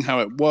everything, how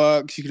it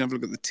works. You can have a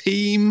look at the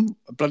team.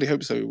 I bloody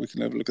hope so. We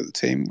can have a look at the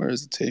team. Where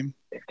is the team?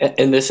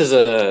 And this is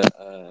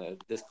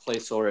this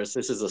Claysaurus.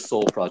 This is a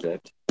Sol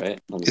project,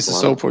 right? It's a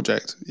Sol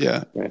project,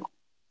 yeah. Right.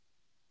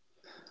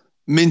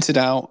 Minted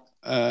out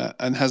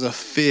and has a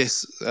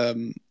fierce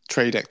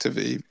trade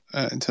activity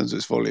in terms of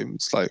its volume.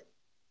 It's like,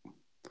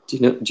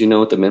 do you know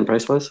what the mint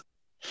price was?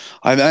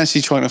 I'm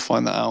actually trying to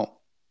find that out.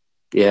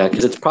 Yeah,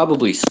 because it's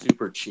probably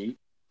super cheap.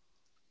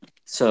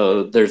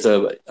 So there's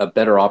a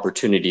better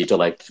opportunity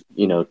to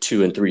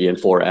 2 and 3 and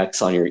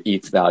 4x on your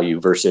ETH value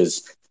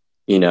versus,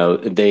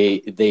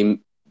 they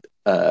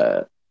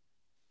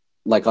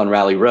like on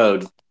Rally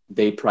Road,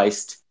 they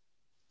priced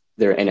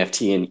their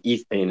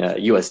NFT in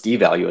USD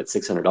value at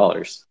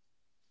 $600.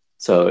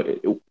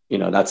 So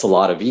that's a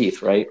lot of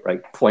ETH, right?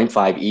 Right,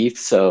 0.5 ETH.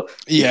 So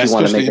yeah, if you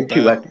want to make a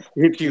 2x,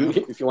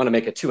 if you want to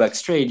make a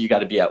 2x trade, you got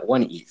to be at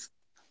 1 ETH.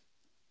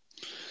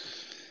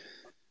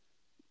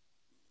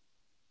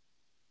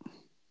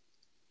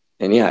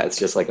 And yeah, it's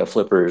just like a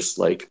Flippers,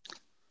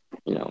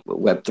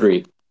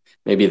 Web3.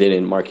 Maybe they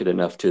didn't market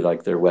enough to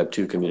their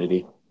Web2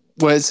 community.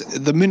 Whereas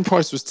the min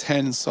price was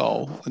 10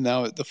 Sol, and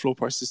now the floor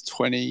price is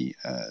 20,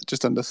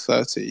 just under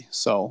 30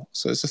 Sol.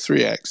 So it's a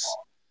 3x.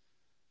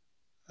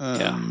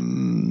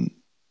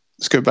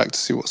 Let's go back to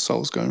see what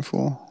Sol's going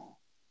for.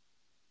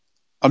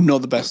 I'm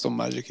not the best on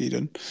Magic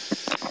Eden.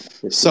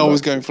 Sol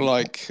was going for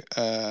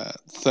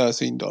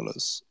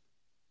 $13.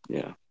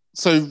 Yeah.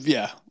 So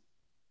yeah.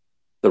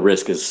 The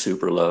risk is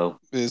super low.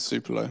 It is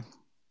super low.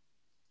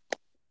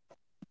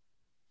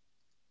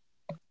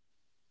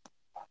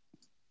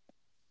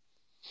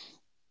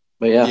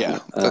 But yeah,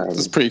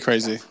 that's pretty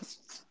crazy.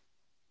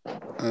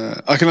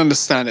 I can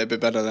understand it a bit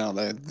better now,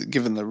 though,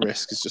 given the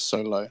risk is just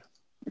so low.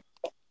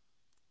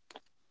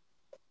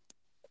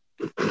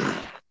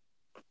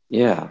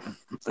 Yeah,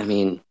 I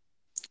mean,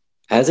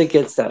 as it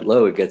gets that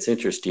low, it gets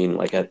interesting.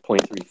 Like at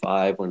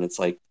 0.35, when it's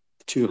like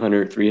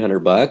 $200,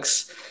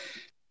 $300,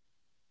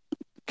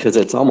 because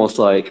it's almost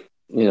like,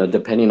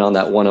 depending on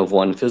that 1 of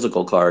 1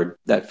 physical card,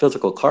 that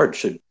physical card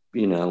should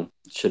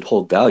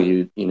hold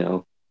value,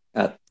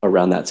 at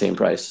around that same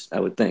price. I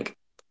would think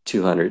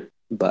 $200,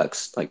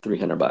 like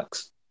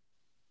 $300.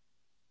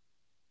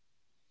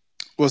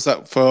 Was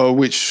that for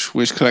which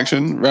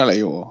collection?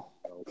 Rally or?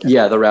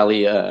 Yeah, the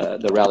Rally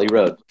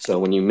Road. So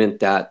when you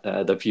mint that,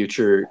 the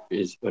future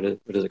is what is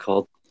it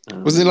called?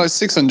 Was it like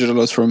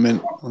 $600 for a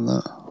mint on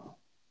that?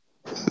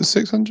 Is it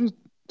 600?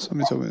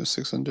 Somebody told me it was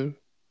 600.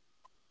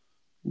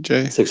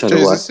 Jay, 600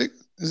 Jay, what?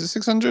 Is it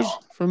 600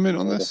 for a mint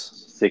on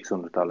this?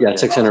 $600. Yeah,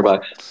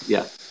 $600.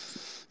 Yeah.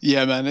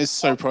 Yeah, man, it's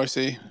so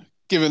pricey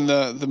given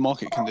the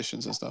market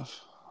conditions and stuff.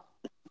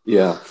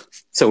 Yeah.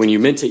 So when you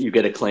mint it, you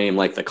get a claim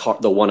like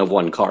the 1 of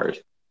 1 card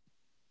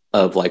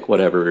of like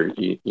whatever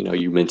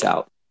you mint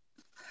out.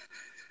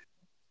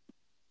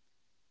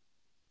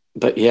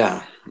 But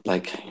yeah,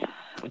 like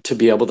to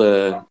be able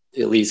to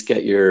at least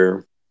get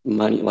your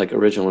money, like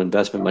original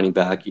investment money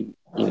back, you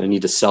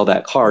need to sell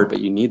that card,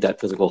 but you need that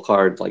physical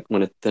card like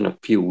within a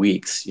few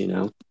weeks,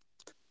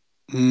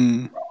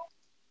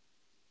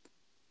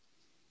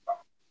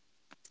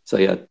 So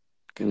yeah,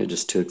 kind of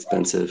just too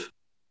expensive.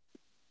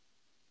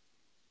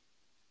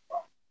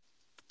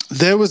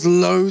 There was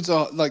loads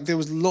of there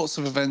was lots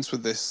of events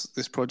with this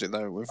project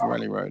though with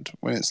Rally Road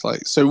when it's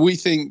like, so we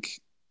think,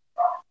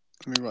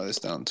 let me write this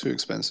down, too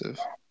expensive.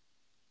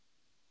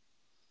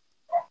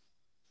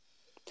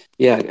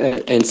 Yeah,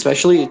 and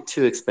especially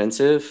too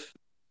expensive.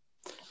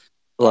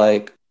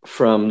 Like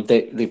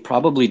they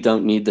probably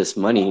don't need this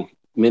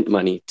mint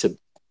money to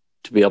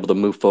be able to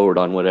move forward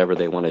on whatever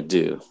they want to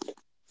do.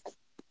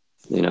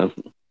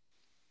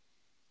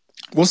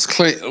 What's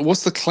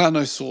the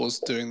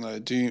Clanosaurs doing though?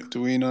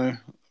 Do we know?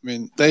 I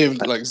mean, they have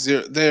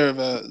zero. They have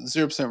a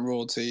 0%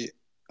 royalty,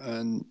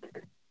 and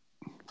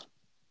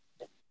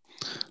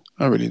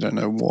I really don't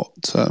know what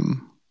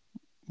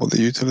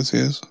the utility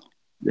is.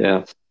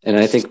 Yeah, and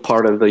I think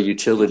part of the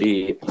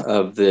utility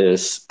of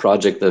this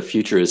project, the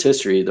Future is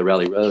History, the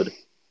Rally Road,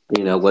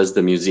 was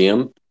the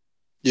museum.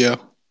 Yeah,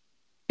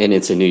 and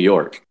it's in New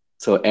York.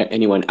 So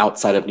anyone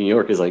outside of New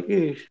York is like,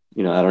 I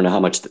don't know how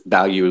much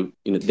value.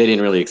 They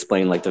didn't really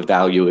explain the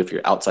value if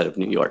you're outside of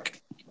New York.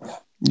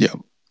 Yeah.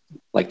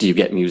 Like, do you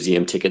get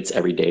museum tickets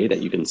every day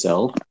that you can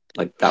sell?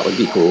 Like, that would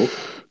be cool.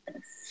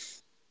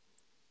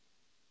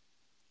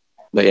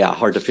 But yeah,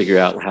 hard to figure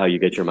out how you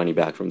get your money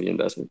back from the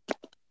investment.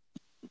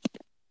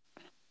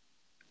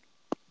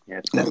 Yeah,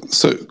 it's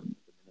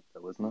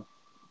wasn't it?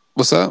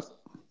 What's that?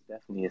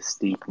 Definitely a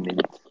steep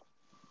mint.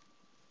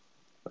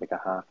 Like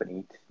a half an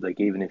ETH. Like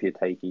even if you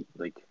take ETH,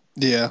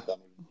 yeah, about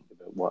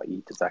what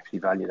ETH is actually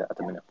valued at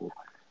the minute, but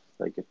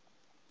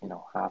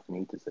half an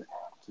ETH is a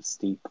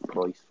steep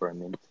price for a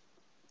mint.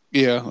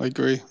 Yeah, I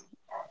agree.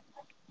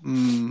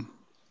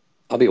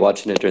 I'll be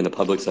watching it during the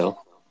public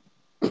sale.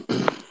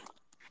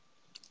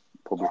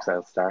 Public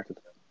sale started.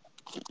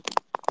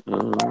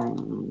 Let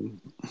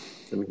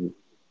me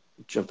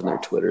jump in their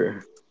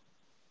Twitter.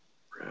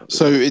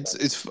 So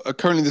it's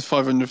currently there's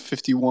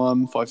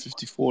 551,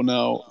 554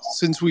 now.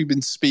 Since we've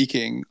been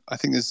speaking, I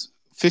think there's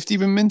 550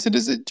 been minted,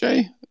 is it,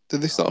 Jay?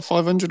 Did they start at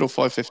 500 or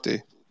 550?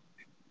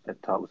 I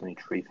thought it was only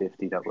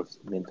 350 that was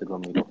minted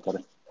when we looked at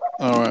it.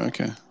 All right,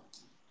 okay.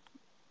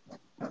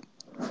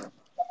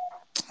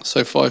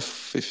 So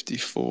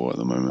 554 at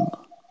the moment.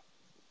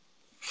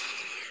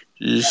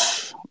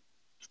 Yeesh.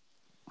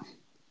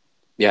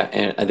 Yeah,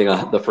 and I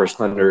think the first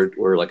 100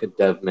 were like a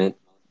dev mint.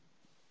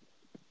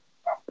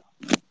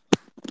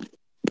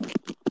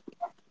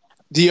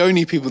 The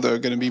only people that are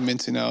going to be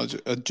minting now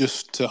are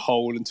just to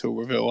hold until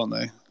reveal, aren't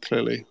they?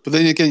 Clearly. But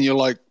then again, you're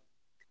like,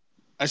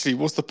 actually,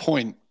 what's the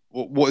point?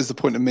 What is the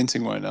point of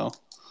minting right now?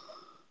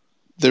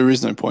 There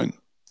is no point.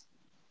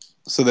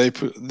 So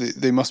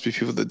they must be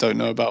people that don't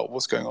know about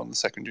what's going on in the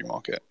secondary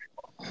market.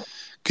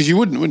 Because you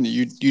wouldn't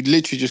you? You'd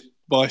literally just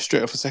buy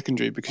straight off a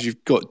secondary because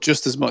you've got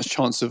just as much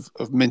chance of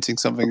minting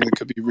something that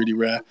could be really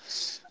rare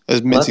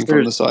as minting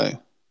from the site.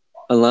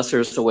 Unless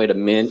there's a way to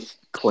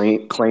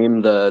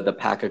claim the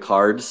pack of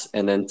cards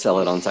and then sell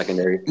it on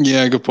secondary.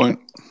 Yeah, good point.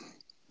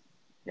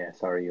 Yeah,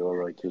 sorry, you were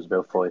right. It was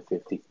about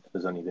 550.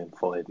 There's only been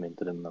 5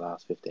 minted in the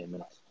last 15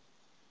 minutes.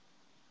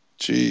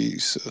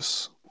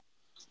 Jesus.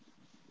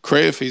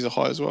 Creative fees are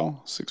high as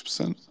well,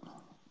 6%.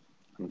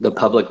 The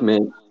public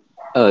mint,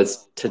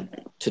 it's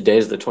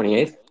today's the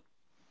 28th?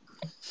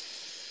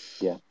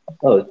 Yeah.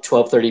 Oh,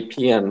 12:30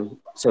 p.m.,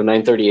 so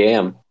 9:30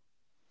 a.m.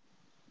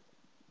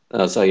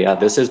 So yeah,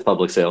 this is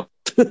public sale.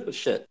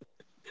 Shit.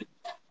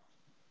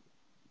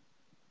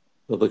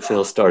 Public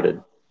sale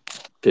started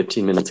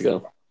 15 minutes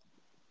ago.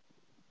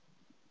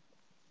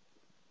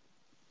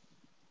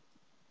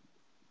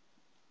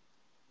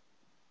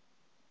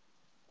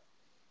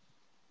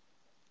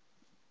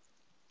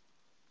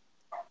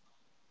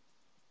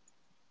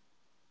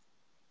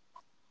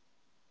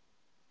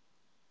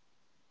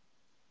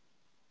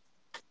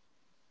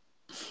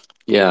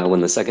 Yeah, when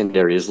the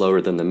secondary is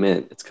lower than the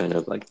mint, it's kind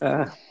of like,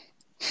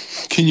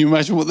 Can you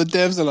imagine what the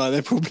devs are like?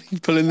 They're probably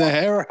pulling their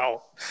hair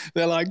out.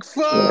 They're like,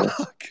 fuck.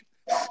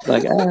 Yeah.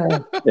 Like,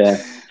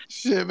 yeah.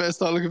 Shit, better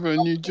start looking for a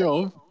new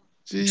job.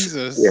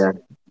 Jesus. Yeah.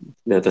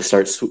 No,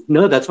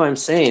 no, that's what I'm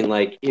saying.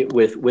 Like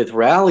with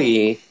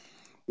Rally,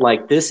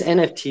 like this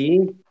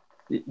NFT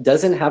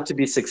doesn't have to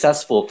be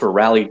successful for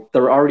Rally.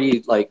 They're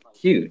already like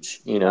huge,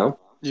 you know?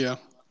 Yeah.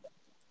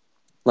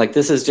 Like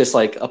this is just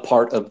like a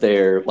part of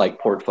their like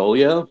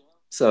portfolio.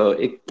 So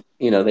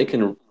they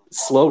can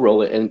slow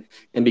roll it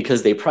and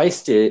because they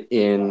priced it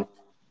in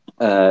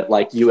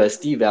like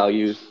USD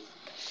value,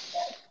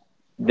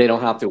 they don't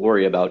have to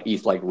worry about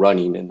ETH like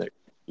running and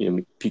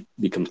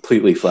be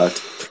completely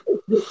fucked.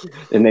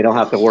 And they don't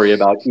have to worry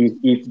about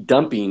ETH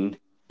dumping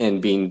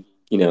and being,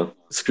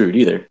 screwed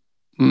either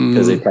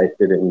because they priced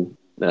it in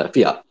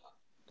fiat.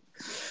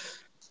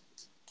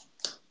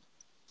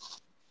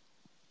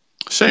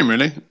 Shame,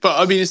 really. But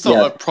I mean, it's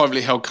not a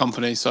privately held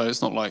company, so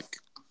it's not like,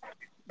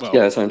 well,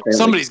 that's what I'm saying.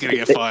 Somebody's going to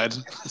get fired.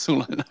 That's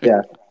all I know.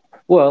 Yeah.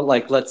 Well,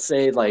 like, let's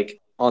say,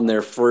 like, on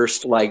their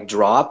first, like,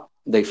 drop,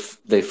 they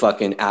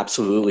fucking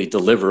absolutely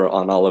deliver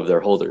on all of their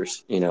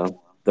holders,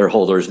 Their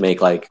holders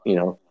make, like,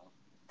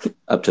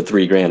 up to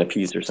 $3,000 a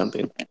piece or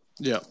something.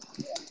 Yeah.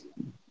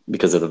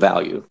 Because of the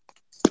value.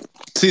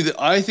 See,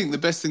 I think the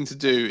best thing to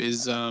do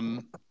is,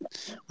 when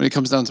it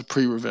comes down to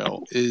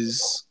pre-reveal,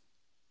 is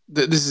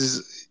that this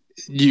is...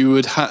 You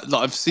would have,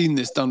 like, I've seen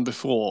this done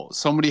before.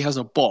 Somebody has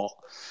a bot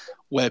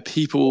where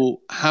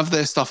people have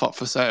their stuff up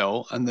for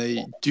sale and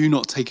they do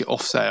not take it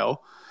off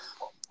sale.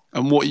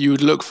 And what you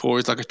would look for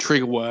is like a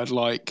trigger word,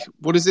 like,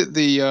 what is it?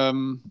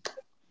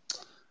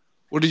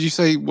 What did you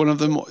say? One of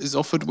them is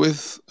offered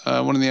with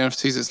one of the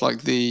NFTs. It's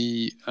like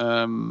the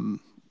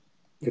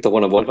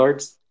one-of-one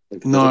cards.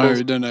 Like no.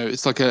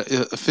 It's like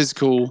a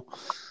physical.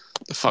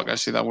 Fuck,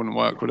 actually, that wouldn't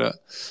work, would it?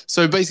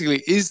 So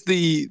basically, is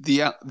the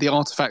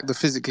artifact the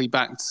physically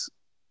backed,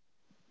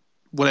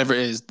 whatever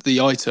it is,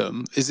 the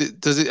item? Does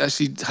it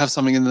actually have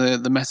something in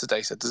the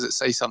metadata? Does it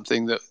say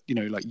something that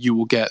like you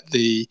will get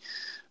the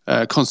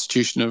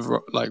Constitution of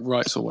like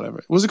rights or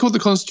whatever? Was it called the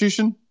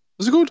Constitution?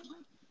 Was it called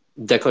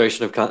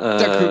Declaration of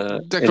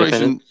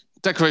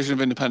Declaration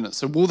of Independence?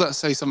 So will that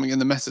say something in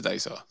the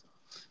metadata?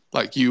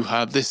 Like you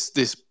have this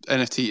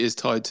NFT is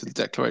tied to the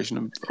Declaration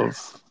of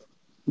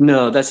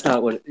No, that's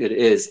not what it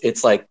is.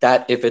 It's like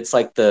that. If it's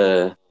like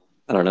the,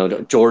 I don't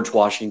know, George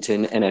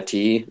Washington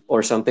NFT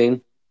or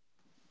something,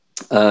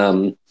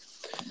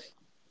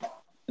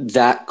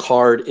 that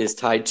card is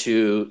tied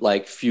to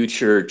like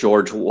future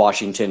George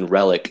Washington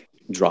relic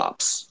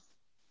drops.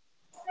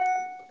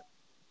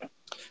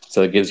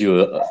 So it gives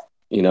you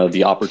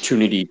the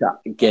opportunity to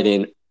get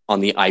in on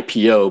the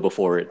IPO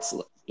before it's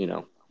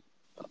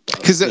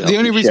Because the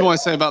only reason why I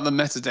say about the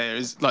metadata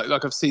is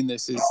like I've seen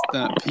this is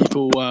that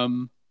people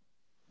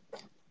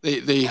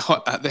they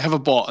have a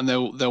bot and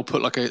they'll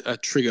put like a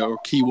trigger or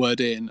keyword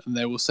in and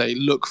they will say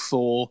look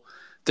for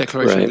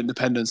Declaration of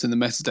Independence in the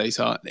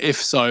metadata. If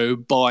so,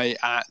 buy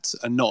at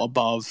and not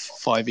above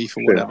 5 ETH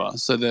or whatever.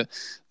 So the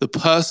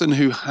person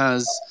who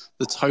has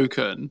the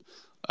token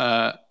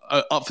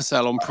up for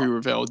sale on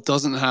pre-reveal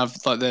doesn't have,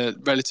 like, they're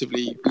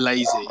relatively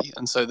lazy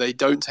and so they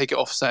don't take it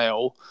off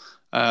sale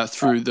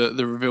through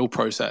the reveal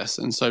process.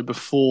 And so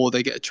before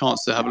they get a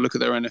chance to have a look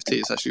at their NFT,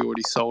 it's actually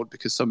already sold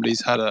because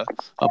somebody's had a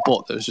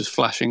bot that was just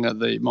flashing at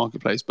the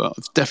marketplace. But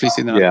I've definitely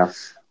seen that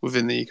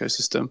within the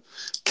ecosystem.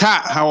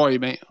 Kat, how are you,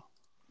 mate?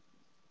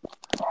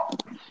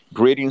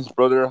 Greetings,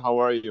 brother. How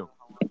are you?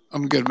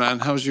 I'm good, man.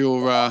 How's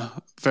your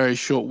very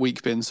short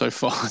week been so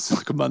far? It's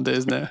like a Monday,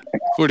 isn't it?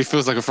 It already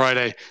feels like a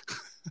Friday.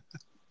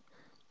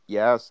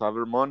 Yeah,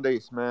 Cyber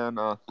Mondays, man.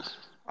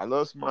 I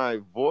lost my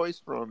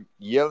voice from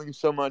yelling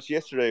so much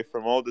yesterday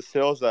from all the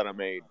sales that I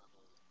made.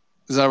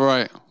 Is that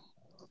right?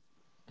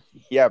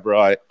 Yeah,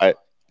 bro. I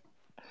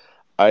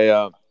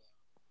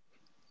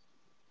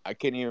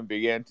can't even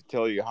begin to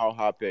tell you how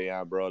happy I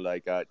am, bro.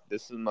 Like,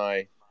 this is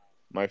my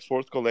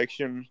fourth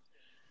collection.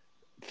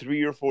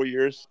 3 or 4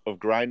 years of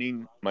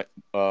grinding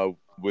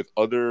with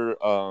other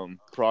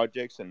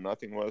projects, and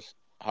nothing was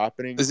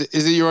happening. Is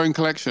it your own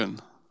collection?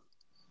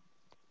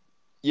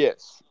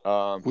 Yes.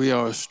 We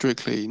are a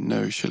strictly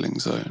no shilling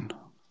zone.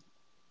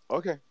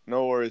 Okay,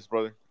 no worries,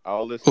 brother.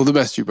 I'll listen. All the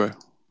best to you, bro.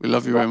 We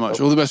love you very much.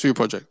 All the best for your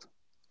project.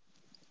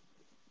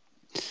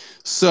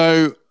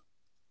 So,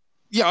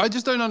 yeah, I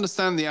just don't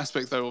understand the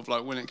aspect, though, of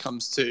like when it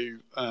comes to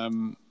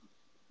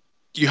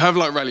you have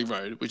like Rally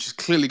Road, which has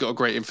clearly got a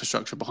great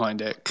infrastructure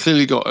behind it,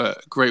 clearly got a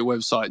great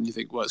website, and you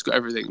think, well, it's got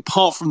everything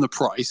apart from the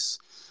price,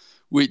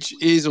 which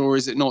is or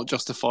is it not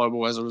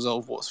justifiable as a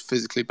result of what's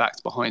physically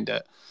backed behind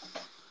it.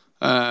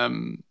 I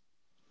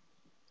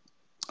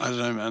don't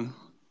know, man.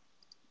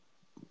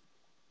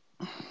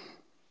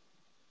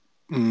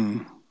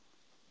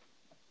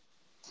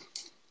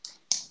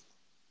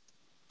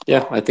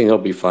 Yeah, I think it'll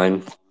be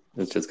fine.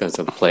 It's just going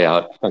to play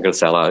out. Not going to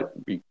sell out.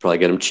 You probably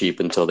get them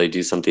cheap until they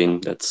do something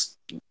that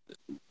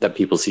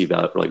people see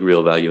about like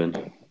real value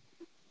in.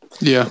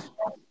 Yeah.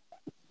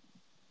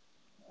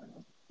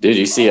 Did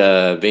you see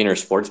a Vayner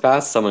Sports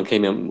Pass? Someone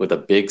came in with a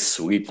big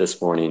sweep this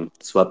morning,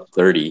 swept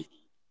 30.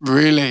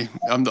 Really?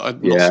 I'm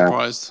not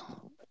surprised.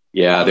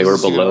 Yeah, they were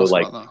below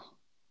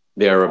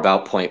they were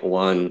about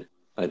 0.1,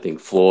 I think,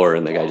 floor,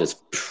 and the guy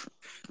just.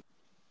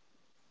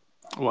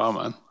 Wow,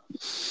 man.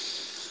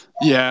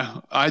 Yeah,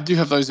 I do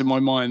have those in my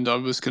mind. I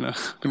was gonna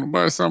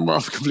buy some, but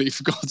I've completely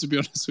forgot, to be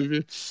honest with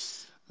you.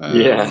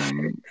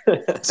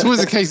 It's always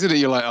the case that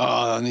you're like,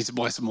 oh, I need to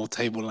buy some more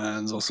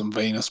Tablelands or some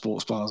Vayner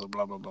Sports Bars or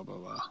blah blah blah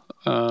blah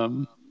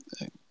blah.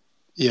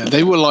 Yeah,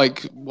 they were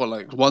like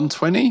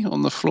 120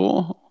 on the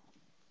floor.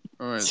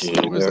 They were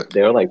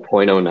like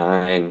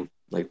 0.09.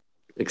 Like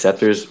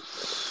acceptors,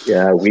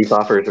 week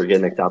offers are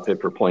getting accepted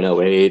for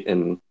 0.08,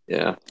 and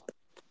yeah.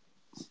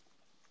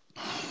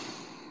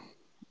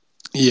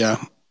 Let's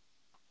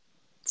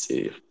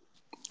see.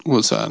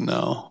 What's that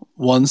now?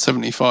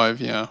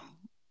 175. Yeah.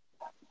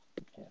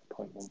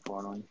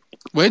 0.149.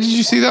 Where did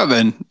you see that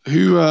then?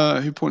 Who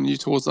pointed you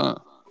towards that?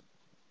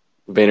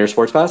 Vayner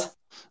Sports Pass?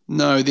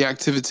 No, the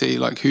activity.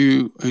 Like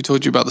who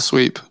told you about the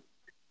sweep?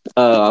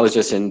 I was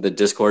just in the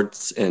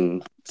Discords,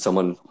 and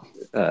someone,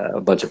 a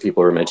bunch of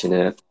people were mentioning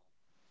it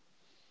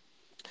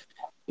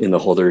in the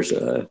holders.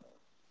 It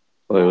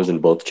was in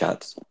both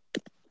chats.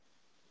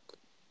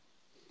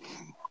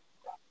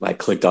 I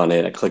clicked on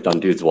it. I clicked on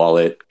dude's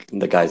wallet.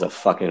 The guy's a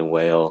fucking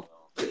whale.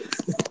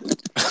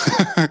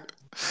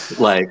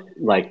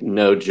 like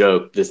no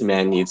joke. This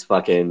man needs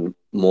fucking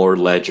more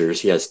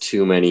ledgers. He has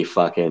too many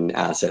fucking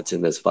assets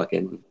in this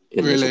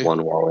this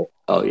one wallet.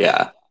 Oh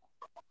yeah,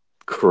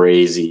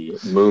 crazy.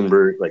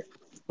 Moonbird, like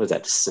what is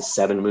that?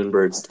 7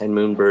 moonbirds, 10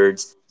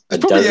 moonbirds.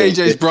 It's probably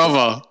AJ's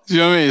brother. Do you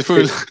know what I mean? It's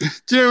probably,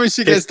 do you know when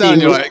she gets down,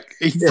 you're like,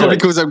 he probably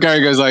calls up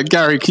Gary, goes like,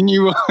 Gary, can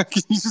you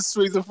just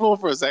sweep the floor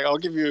for a sec? I'll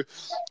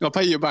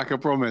pay you back, I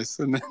promise.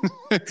 And then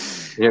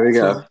here we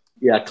go.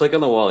 Yeah, click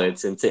on the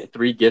wallet. It's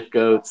 3 gift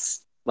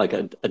goats, like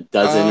a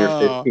dozen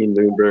or 15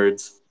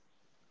 moonbirds.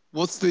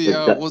 What's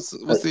the what's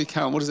the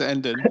account? What does it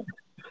end in?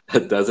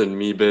 A dozen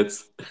me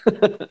bits.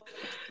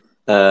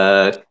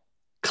 What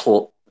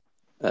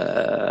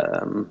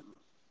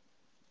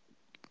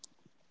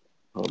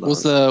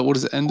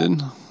does it end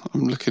in?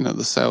 I'm looking at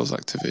the sales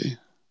activity.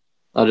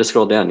 I'll just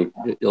scroll down.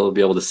 You'll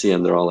be able to see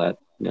them. They're all at,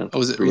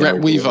 was it Rhett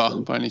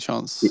Weaver by any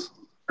chance?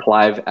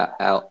 Clive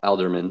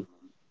Alderman,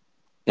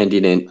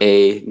 ending in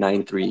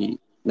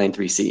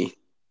A93C.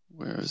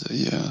 Where is it?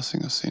 Yeah, I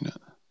think I've seen it.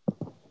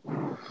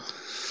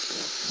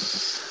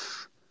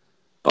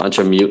 Bunch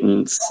of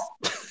mutants.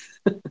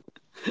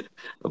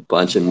 A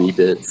bunch of me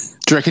bits.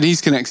 Do you reckon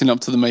he's connecting up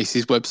to the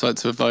Macy's website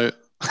to vote?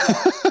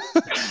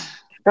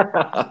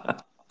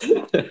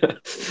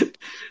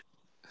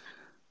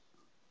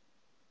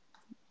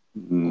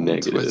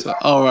 Negative.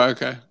 Oh, right,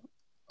 okay.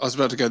 I was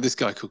about to go, this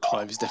guy called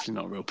Clive, he's definitely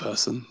not a real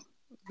person.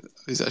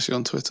 He's actually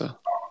on Twitter.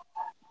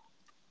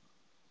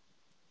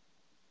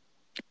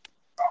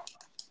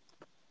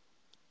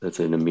 That's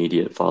an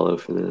immediate follow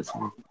for this.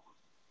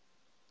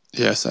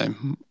 Yeah,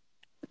 same.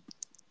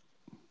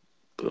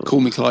 Boom.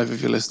 Call me Clive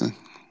if you're listening.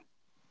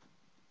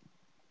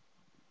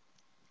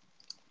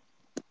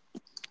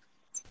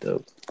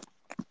 Dope.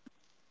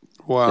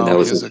 Wow, he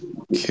has a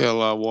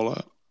killer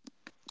wallet.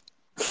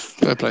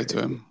 Fair play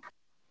to him.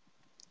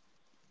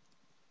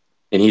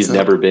 And he's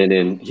never been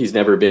in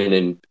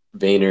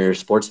Vayner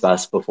Sports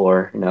Pass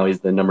before. Now he's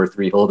the number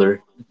 3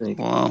 holder, I think.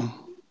 Wow.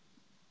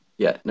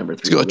 Yeah, number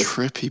 3. He's got a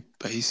Trippy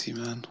Basie,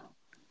 man.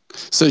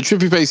 So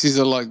Trippy Basies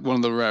are like one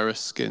of the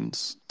rarest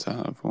skins to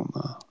have on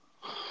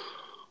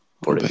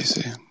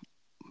Basie.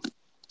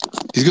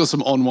 He's got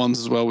some on ones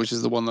as well, which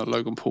is the one that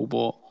Logan Paul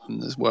bought,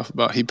 and is worth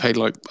about. I think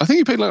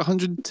he paid like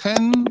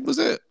 110. Was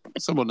it?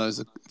 Someone knows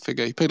the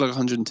figure. He paid like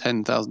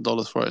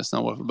 $110,000 for it. It's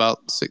now worth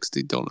about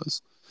 $60.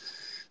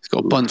 He's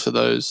got a bunch of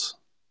those.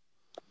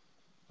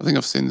 I think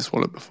I've seen this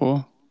wallet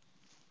before.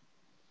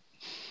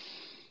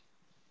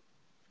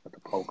 Got the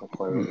poker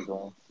player as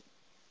well.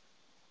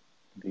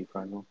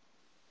 V-Final.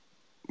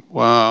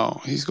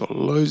 Wow, he's got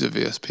loads of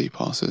VSP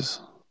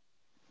passes.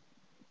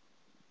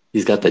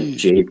 He's got the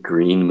Jade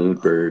Green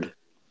Moonbird.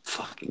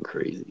 Fucking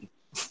crazy.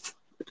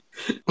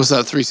 What's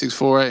that,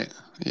 3648?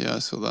 Yeah, I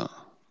saw that.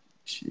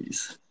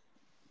 Jeez.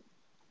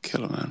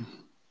 Killer, man.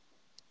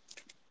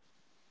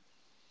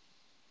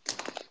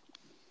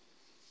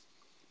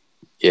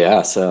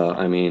 Yeah, so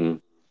I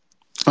mean,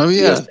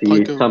 yeah,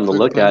 something to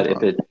look at.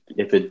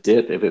 If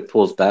it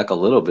pulls back a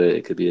little bit,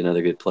 it could be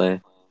another good play.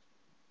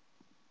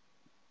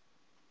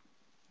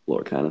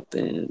 Floor kind of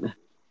thin.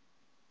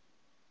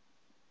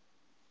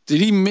 Did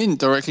he mint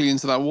directly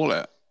into that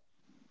wallet?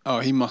 Oh,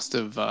 he must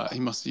have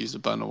used a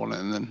burner wallet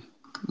and then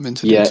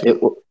minted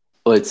into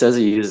it says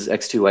he uses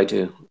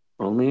X2Y2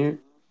 only.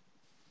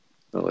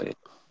 Oh wait,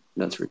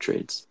 that's for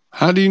trades.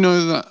 How do you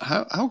know that?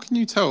 How can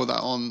you tell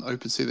that on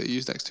OpenSea that he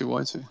used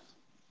X2Y2?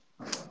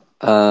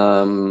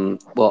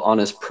 Well, on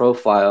his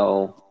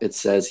profile, it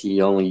says he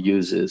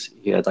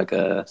had like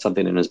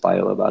something in his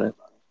bio about it.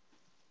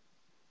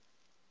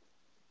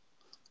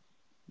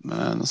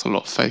 Man, that's a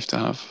lot of faith to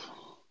have.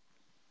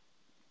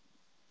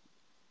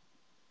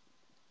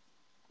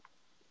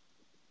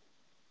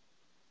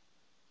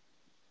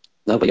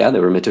 No, but yeah, they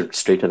were minted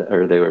straight to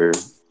they were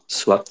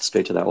swept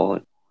straight to that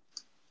wallet.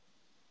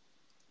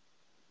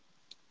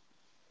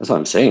 That's what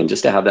I'm saying.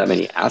 Just to have that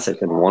many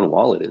assets in one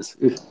wallet is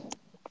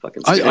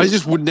fucking scary. I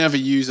just would never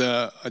use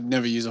a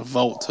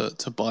vault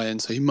to buy in.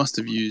 So he must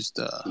have used.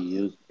 He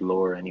used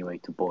Blur anyway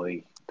to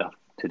buy that,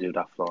 to do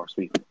that floor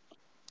sweep,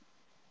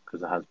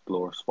 because it has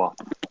Blur swap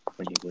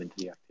when you go into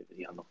the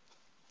activity on them.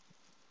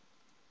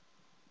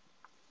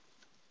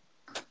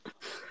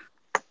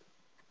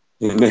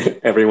 And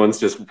everyone's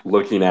just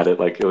looking at it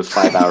like it was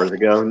 5 hours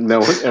ago.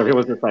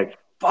 Everyone's just like,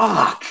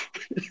 "Fuck."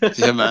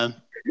 Yeah, man.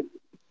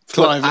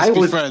 Clive, let's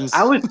be friends.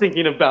 I was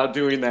thinking about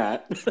doing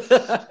that.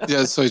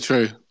 Yeah, it's so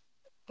true.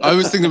 I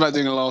was thinking about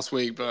doing it last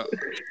week,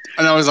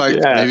 and I was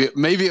like,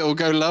 maybe it'll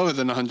go lower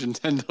than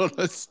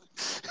 $110.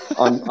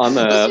 On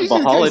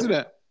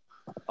the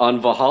on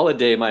Valhalla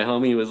Day, my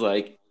homie was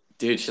like,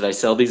 "Dude, should I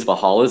sell these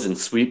Valhallas and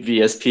sweep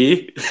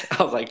VSP?"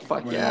 I was like,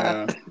 "Fuck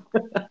yeah."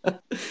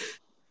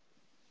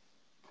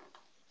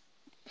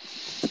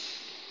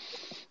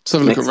 Let's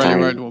have a look at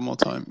Rally Road one more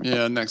time.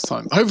 Yeah, next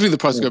time. Hopefully the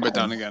price will go back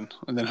down again,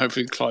 and then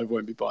hopefully Clive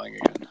won't be buying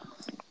again.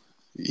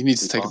 He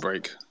needs to take a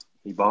break.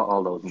 He bought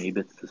all those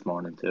Meebits this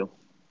morning too.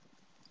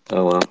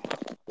 Oh wow.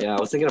 Yeah, I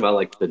was thinking about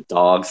like the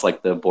dogs,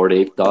 like the Bored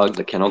Ape dogs,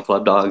 the Kennel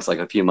Club dogs, like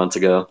a few months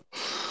ago.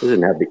 I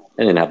didn't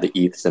have the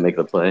ETH to make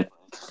the play.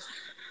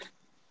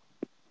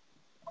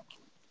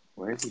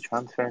 Where is he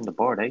transferring the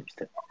Bored Apes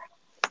to?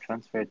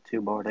 Transferred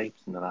 2 Bored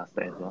Apes in the last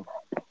day as well.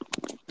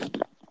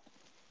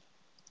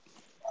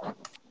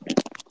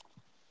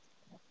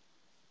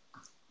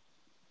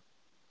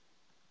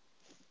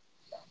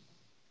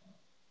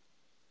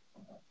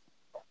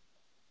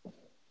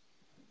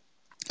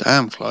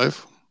 Damn,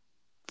 Clive.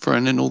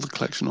 Throwing in all the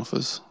collection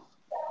offers.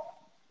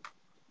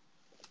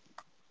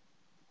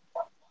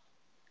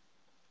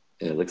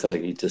 Yeah, it looks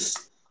like he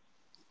just...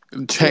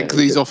 Check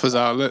these offers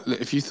out. Look,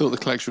 if you thought the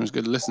collection was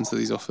good, listen to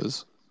these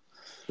offers.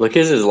 Look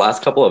at his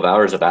last couple of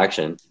hours of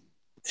action.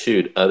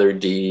 Dude, other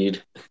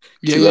deed.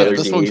 Yeah,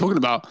 that's what I'm talking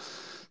about.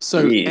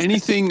 So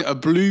anything, a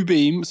blue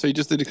beam, so he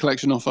just did a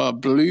collection offer,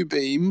 blue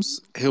beams,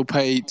 he'll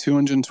pay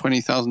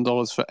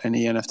 $220,000 for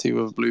any NFT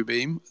with a blue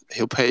beam.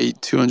 He'll pay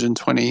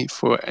 $220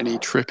 for any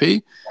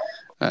Trippy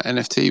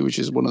NFT, which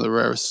is one of the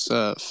rarest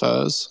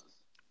furs.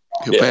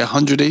 He'll pay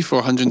 $100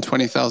 for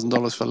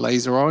 $120,000 for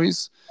laser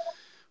eyes.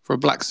 For a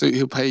black suit,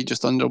 he'll pay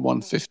just under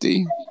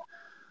 $150.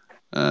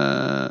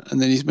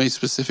 And then he's made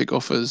specific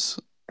offers.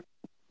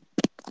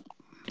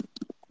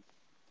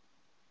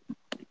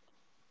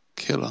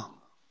 Killer.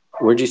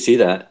 Where'd you see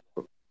that?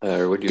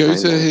 Where'd you go find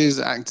to that? his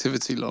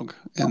activity log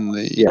in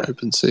the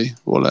OpenSea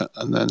wallet,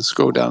 and then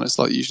scroll down. It's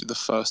like usually the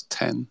first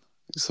 10.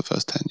 It's the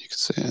first 10 you can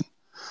see it.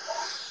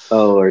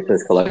 Oh, or it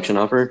says collection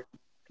offer.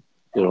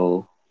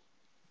 It'll.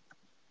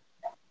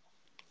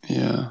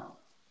 Yeah.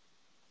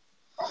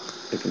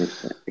 I can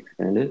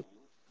expand it.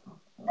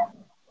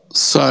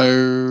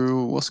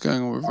 So, what's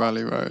going on with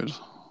Rally Road?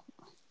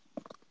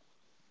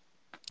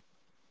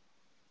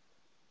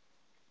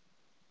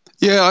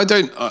 Yeah, I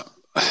don't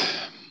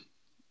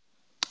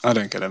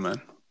get it,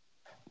 man.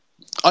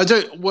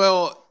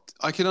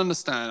 I can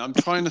understand. I'm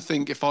trying to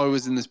think, if I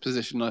was in this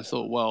position, I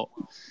thought, well,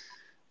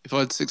 if I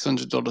had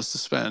 $600 to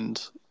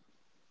spend,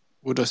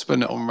 would I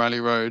spend it on Rally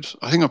Road?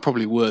 I think I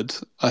probably would.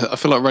 I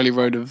feel like Rally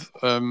Road have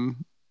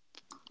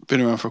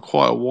been around for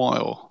quite a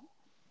while.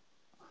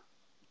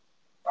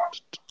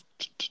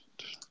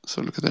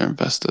 So look at their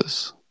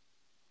investors.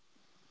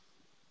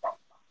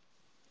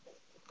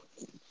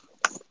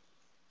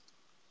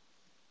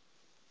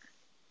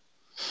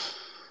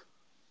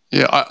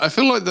 Yeah, I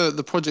feel like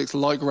the projects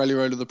like Rally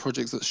Road are the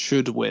projects that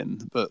should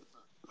win, but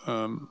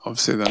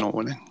obviously they're not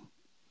winning.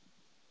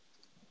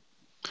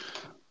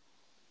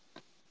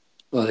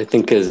 Well, I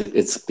think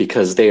it's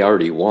because they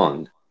already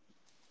won.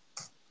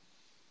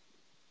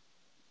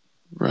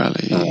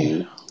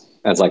 Rally.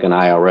 As like an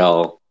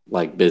IRL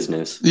like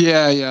business.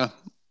 Yeah.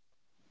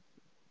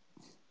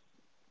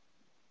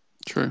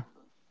 True.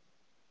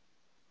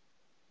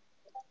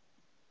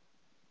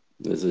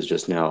 This is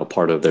just now a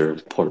part of their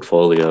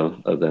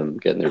portfolio of them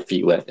getting their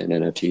feet wet in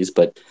NFTs,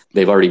 but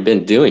they've already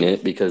been doing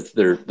it because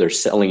they're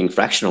selling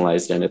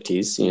fractionalized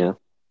NFTs, you know,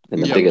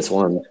 and the biggest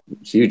one,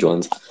 huge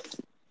ones.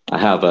 I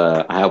have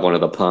one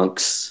of the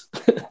punks.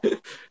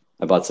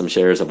 I bought some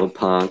shares of a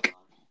punk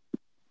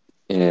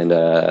and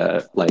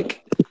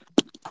like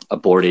a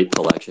Bored Ape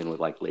collection with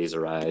like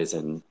laser eyes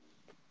and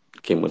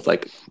came with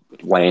like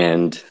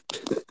land.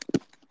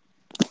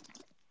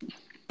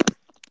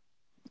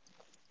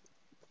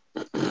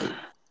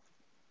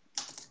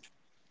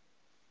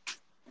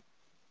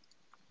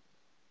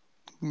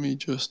 Let me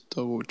just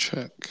double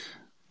check.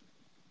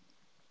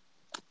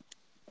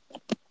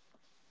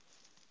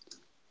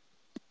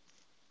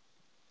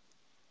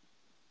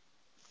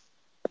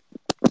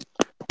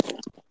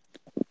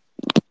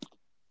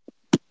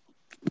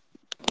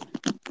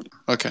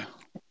 Okay.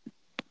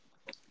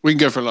 We can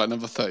go for like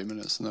another 30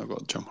 minutes and I've got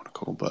to jump on a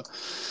call. But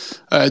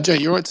Jay,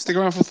 you all right to stick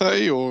around for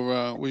 30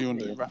 or what do you want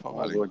to do? Wrap up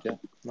early? Good,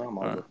 no, I'm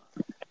all good.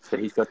 So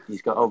he's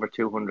got over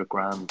 200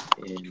 grand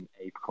in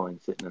ApeCoin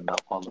sitting in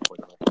that wallet, by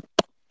the way.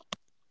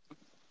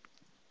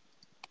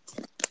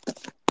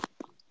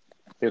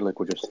 I feel like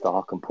we're just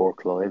stalking poor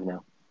Clive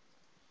now.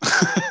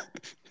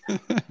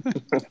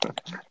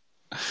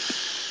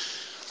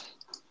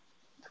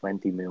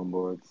 20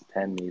 Moonbirds,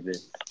 10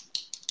 Meebits.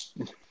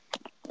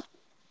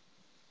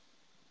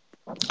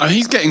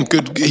 He's getting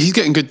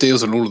good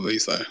deals on all of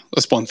these though.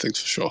 That's one thing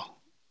for sure.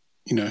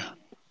 You know,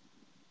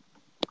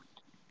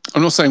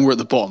 I'm not saying we're at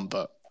the bottom,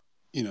 but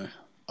you know,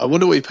 I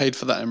wonder what he paid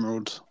for that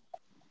Emerald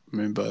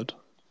Moonbird.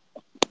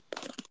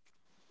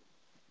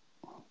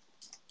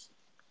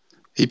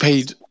 He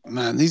paid,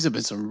 man, these have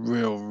been some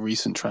real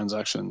recent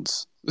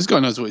transactions. This guy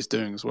knows what he's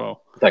doing as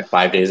well. Like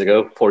 5 days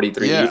ago,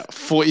 43. Yeah,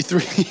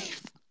 43.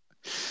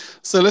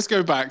 So let's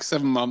go back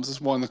 7 months.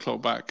 Let's wind the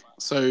clock back.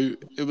 So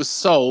it was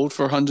sold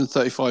for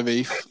 135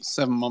 ETH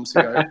 7 months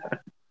ago.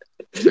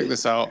 Check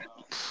this out.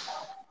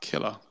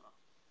 Killer.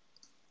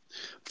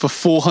 For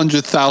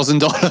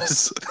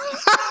 $400,000.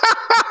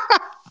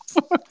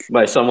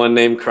 By someone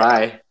named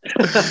Cry.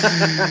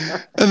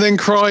 And then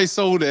Cry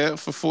sold it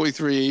for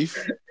 43 ETH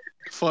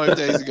 5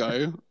 days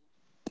ago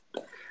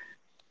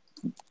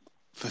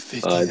for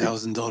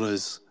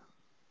 $50,000.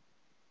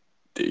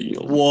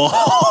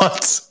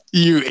 What?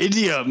 You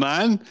idiot,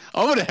 man.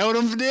 I would have held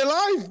him for dear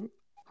life.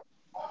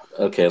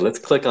 Okay, let's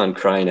click on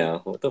Cry now.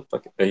 What the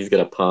fuck? He's got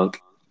a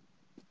punk.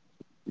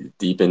 He's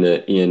deep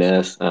into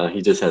ENS.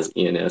 He just has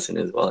ENS in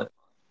his wallet.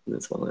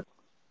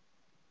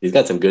 He's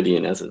got some good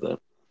ENSs, though.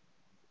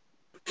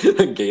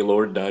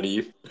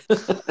 Gaylord.eth.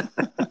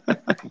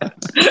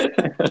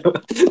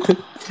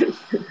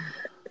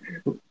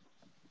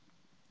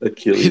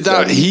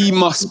 He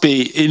must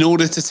be, in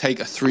order to take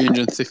a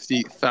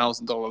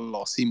 $350,000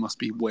 loss, he must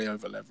be way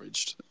over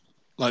leveraged.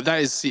 Like,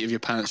 that is seat of your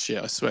pants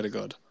shit, I swear to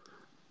God.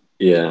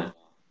 Yeah.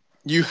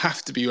 You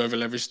have to be over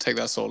leveraged to take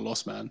that sort of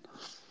loss, man.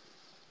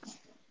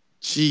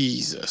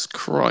 Jesus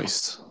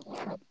Christ.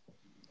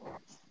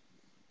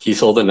 He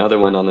sold another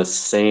one on the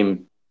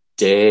same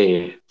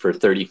day for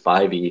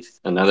 35 ETH,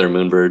 another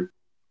Moonbird.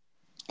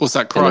 What's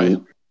that, Cry?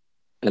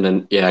 And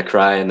then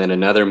Cry, and then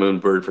another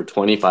Moonbird for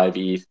 25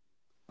 ETH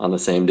on the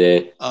same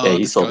day. Yeah,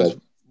 he sold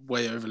that.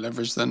 Way over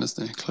leveraged then,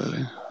 isn't he?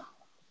 Clearly.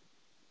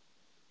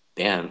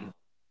 Damn.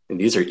 And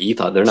these are ETH.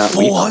 They're not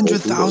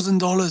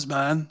 $400,000,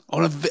 man,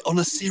 on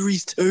a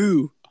Series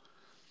 2.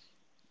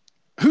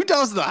 Who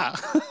does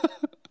that?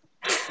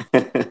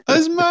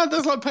 That's mad.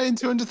 That's like paying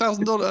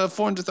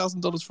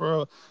 $400,000 for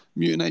a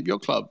Mutant Ape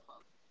Yacht Club.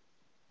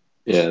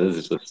 Yeah, this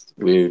is just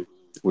weird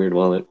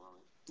wallet.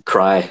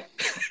 Cry.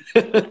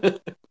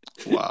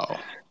 Wow.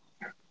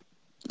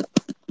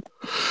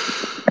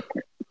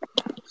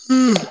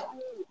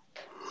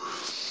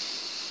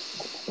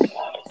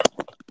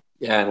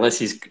 Yeah, unless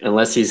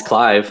he's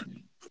Clive.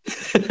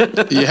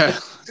 Yeah,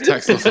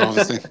 tax loss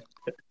harvesting.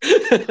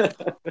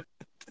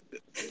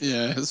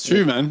 Yeah, it's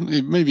true, man.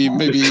 Maybe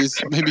he's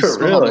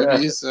smart. Really,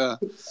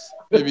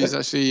 maybe he's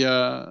actually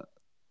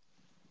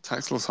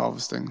tax loss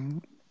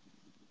harvesting.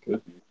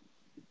 Good.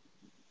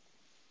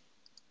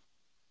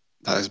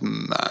 That is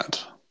mad.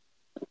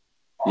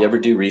 You ever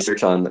do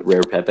research on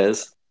Rare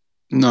Pepes?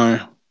 No.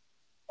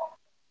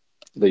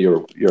 That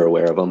you're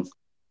aware of them?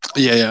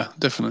 Yeah,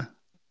 definitely.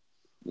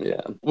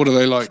 Yeah. What are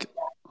they like?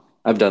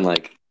 I've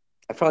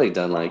probably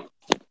done like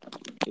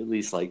at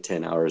least like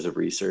 10 hours of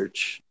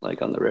research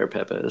like on the rare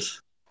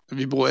pepes. Have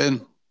you bought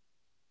in?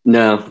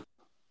 No,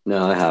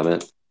 I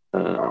haven't.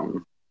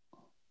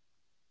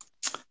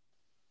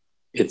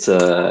 It's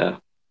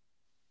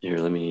here,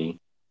 let me.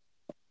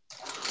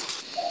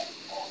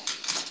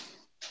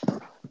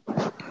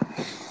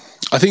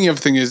 I think the other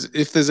thing is,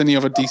 if there's any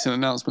other decent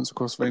announcements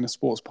across Vayner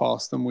Sports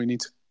Pass, then we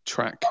need to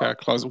track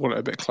Clive's wallet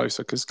a bit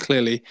closer, because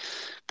clearly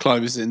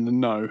Clive is in the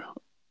know.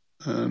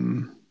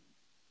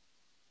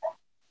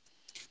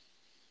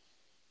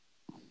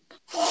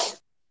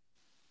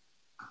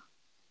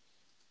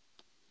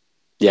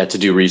 Yeah, to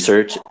do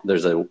research,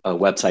 there's a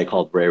website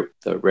called the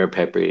Rare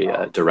Pepe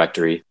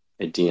directory.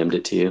 I DM'd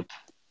it to you.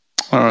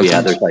 All right,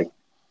 yeah,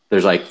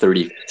 there's like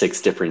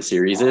 36 different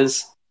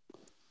series.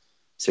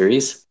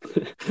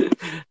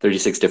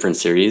 36 different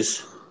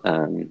series.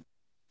 And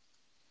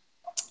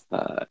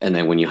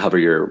then when you hover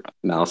your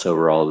mouse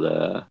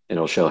over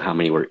it'll show how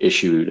many were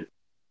issued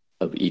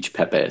of each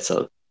Pepe.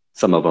 So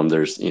some of them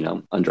there's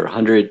under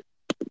 100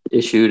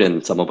 issued,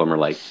 and some of them are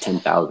like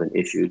 10,000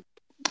 issued.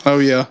 Oh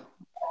yeah.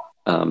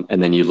 And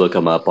then you look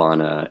them up on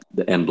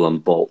the Emblem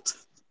Bolt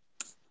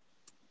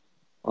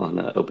on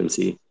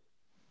OpenSea,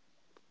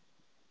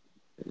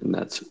 and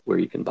that's where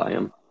you can buy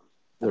them.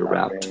 They're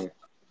wrapped.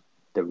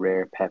 The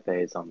rare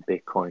Pepes on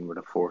Bitcoin were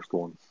the first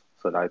ones,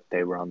 so that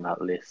they were on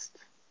that list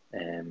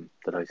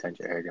that I sent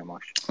you earlier,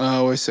 Mosh.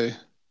 Oh, I see.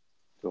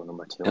 They were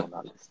number 2 on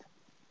that list.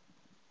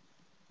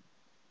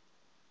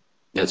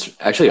 It's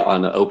actually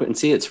on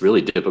OpenSea. It's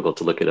really difficult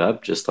to look it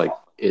up. Just like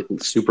it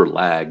super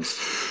lags.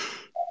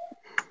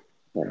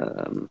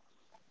 I'm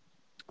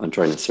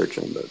trying to search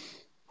them, but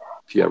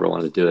if you ever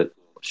want to do it,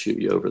 I'll shoot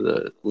you over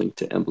the link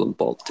to Emblem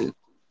Vault too.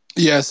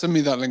 Yeah, send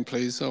me that link,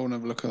 please. I want to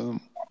have a look at them.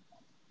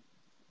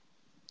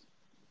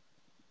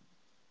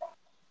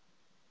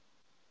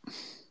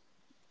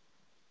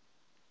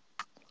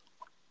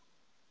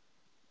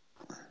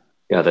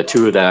 Yeah, the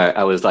two that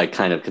I was like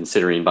kind of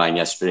considering buying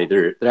yesterday,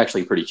 they're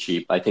actually pretty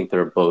cheap. I think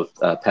they're both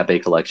Pepe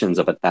collections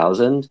of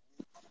 1,000.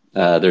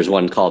 There's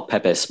one called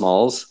Pepe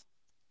Smalls,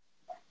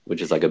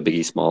 which is like a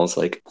Biggie Smalls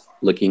like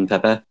looking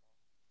Pepe. I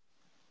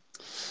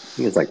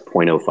think it's like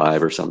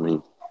 0.05 or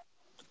something.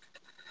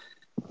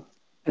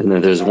 And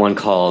then there's one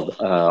called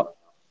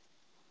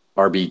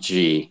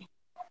RBG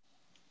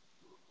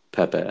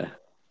Pepe.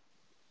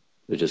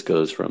 It just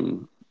goes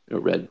from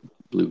red,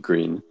 blue,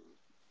 green.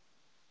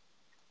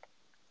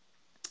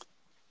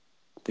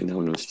 I think that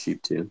one was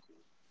cheap too.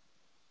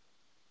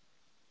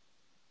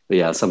 But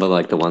yeah, some of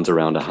like the ones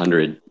around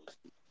 100,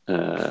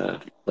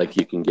 like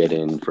you can get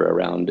in for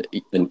around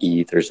an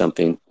ETH or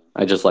something.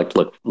 I just like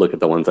to look at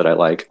the ones that I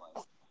like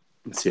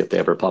and see if they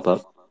ever pop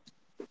up.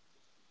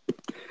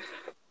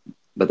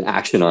 But the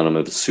action on them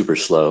is super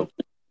slow.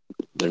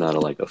 They're not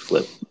like a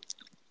flip.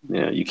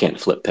 Yeah, you can't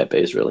flip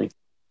Pepes really,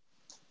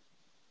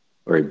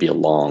 or it'd be a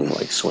long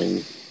like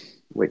swing,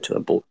 wait to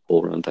a bull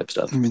run type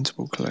stuff.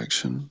 Mintable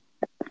collection.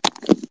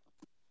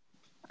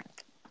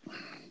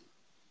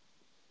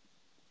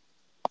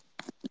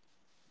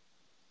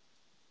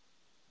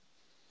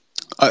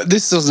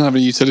 This doesn't have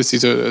any utility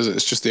to it.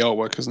 It's just the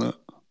artwork, isn't it?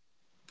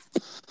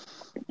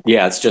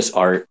 Yeah, it's just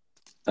art.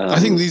 I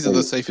think these are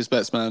the safest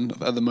bets, man,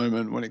 at the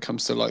moment when it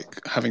comes to like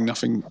having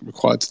nothing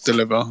required to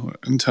deliver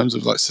in terms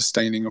of like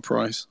sustaining a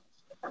price.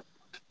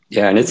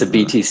 Yeah, and it's a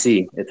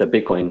BTC. It's a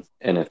Bitcoin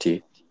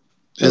NFT.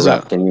 Is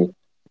that?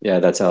 Yeah,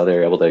 that's how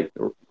they're able to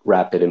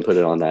wrap it and put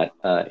it on that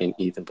in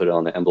ETH and put it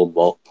on the Emblem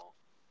Vault.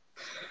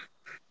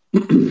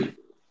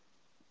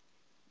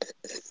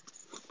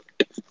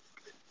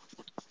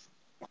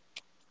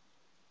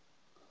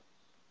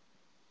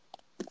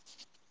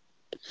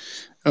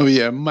 Oh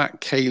yeah,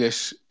 Matt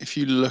Kalish. If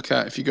you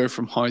go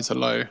from high to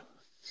low,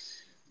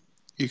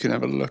 you can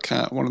have a look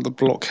at one of the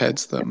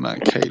blockheads that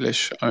Matt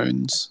Kalish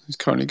owns. He's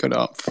currently got it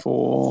up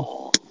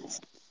for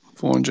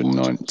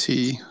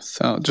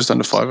 490,000, just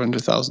under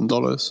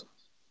 $500,000.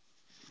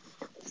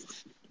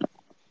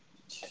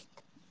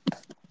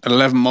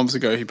 11 months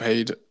ago, he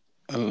paid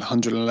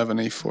 111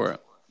 ETH for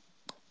it,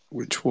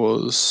 which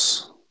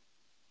was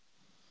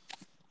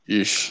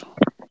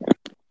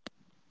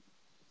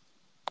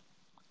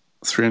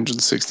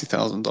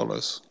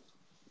 $360,000.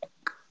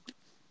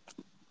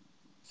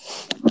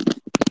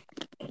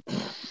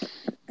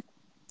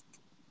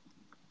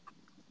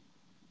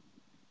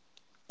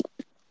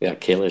 Yeah,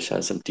 Kalish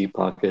has some deep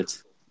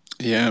pockets.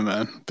 Yeah,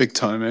 man, big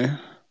time, eh?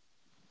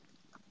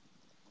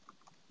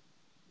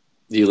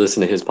 Do you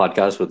listen to his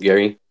podcast with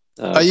Gary?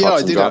 Yeah,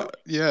 I did.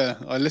 Yeah,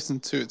 I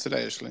listened to it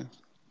today, actually.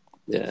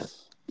 Yeah.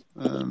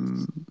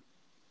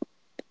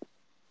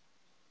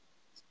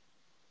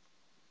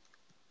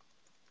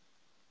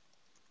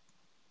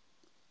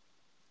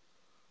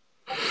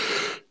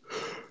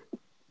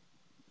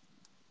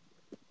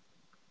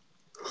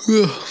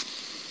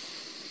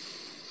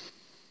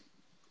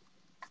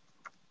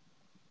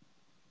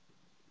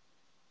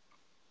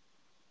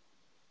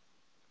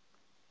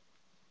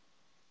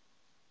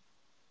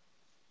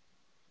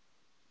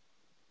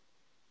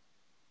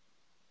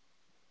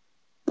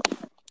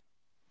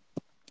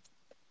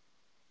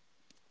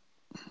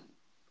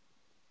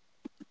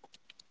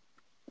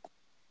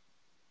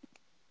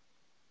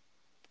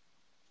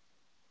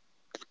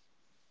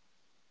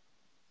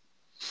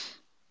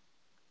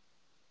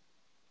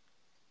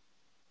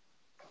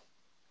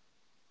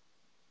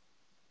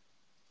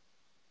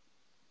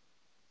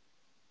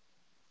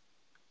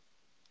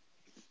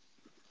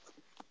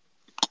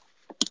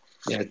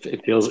 Yeah,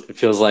 it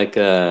feels like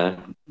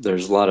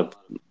there's a lot of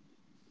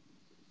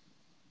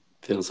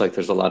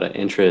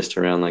interest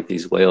around like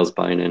these whales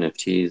buying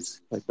NFTs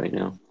like right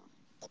now.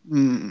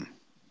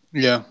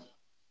 Yeah.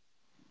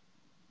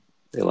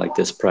 They like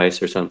this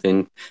price or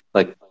something.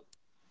 Like,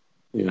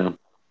 you know.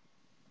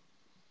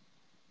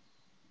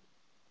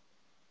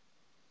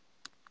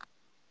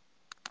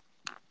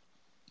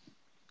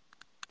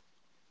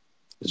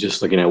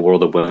 Just looking at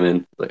World of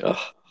Women, like, oh,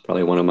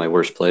 probably one of my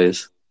worst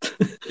plays.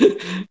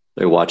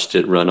 I watched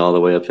it run all the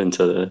way up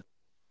into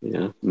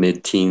the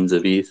mid-teens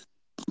of ETH.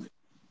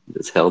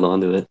 Just held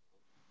on to it.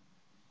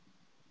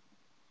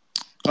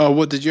 Oh,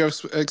 what did you have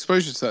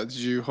exposure to that? Did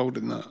you hold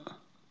in that?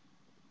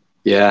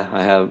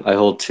 Yeah, I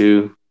hold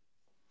 2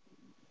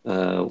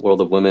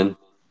 World of Women.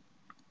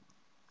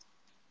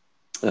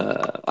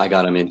 I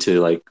got them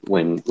into like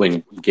when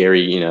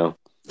Gary,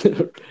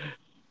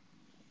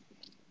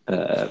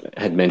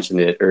 had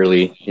mentioned it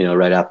early,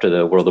 right after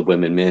the World of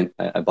Women mint.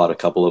 I bought a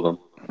couple of them,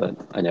 but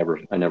I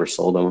never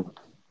sold them.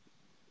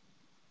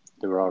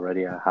 They were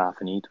already at half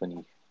an ETH when he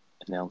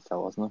announced that,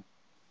 wasn't it?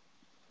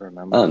 I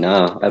remember. Oh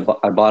no, I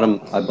bought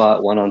them. I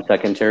bought one on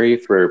secondary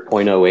for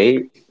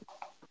 0.08,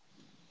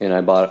 and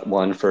I bought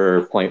one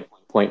for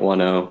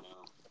 0.10.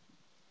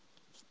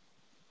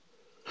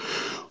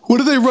 What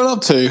did they run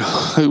up to?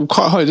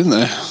 Quite high, didn't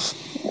they?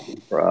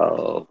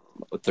 Bro,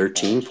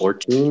 13,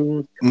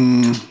 14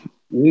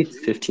 ETH,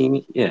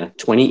 15,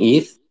 20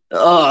 ETH.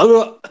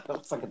 Oh,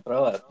 don't fucking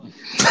throw it.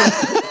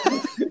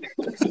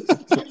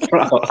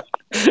 Bro.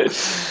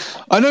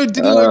 I know,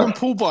 didn't Logan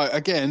Paul buy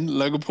again?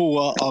 Logan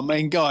Paul, our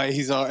main guy,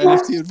 he's our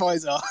NFT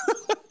advisor.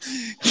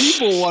 He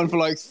bought one for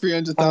like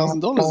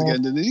 $300,000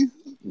 again, didn't he?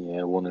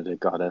 Yeah, one of the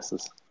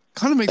goddesses.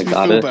 Kind of makes me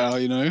feel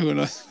better,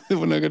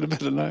 when I go to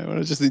bed at night, when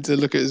I just need to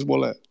look at his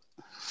wallet.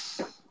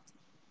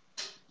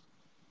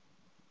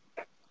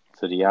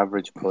 So the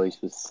average price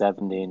was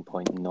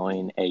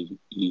 17.98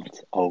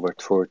 ETH over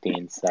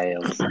 13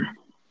 sales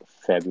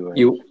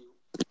February.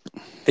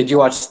 Did you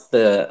watch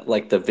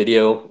the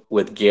video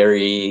with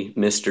Gary,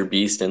 Mr.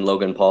 Beast, and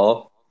Logan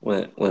Paul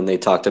when they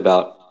talked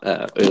about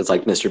it was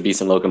like Mr.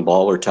 Beast and Logan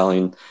Paul were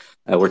talking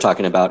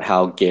about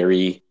how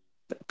Gary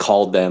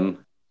called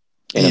them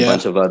and a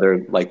bunch of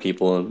other like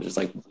people and just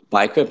like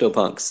buy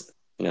CryptoPunks,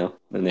 and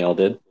they all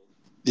did.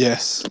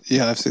 Yes,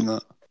 yeah, I've seen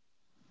that.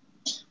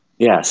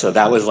 Yeah, so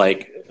that was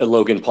like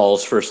Logan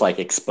Paul's first like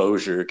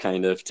exposure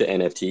kind of to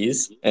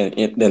NFTs, and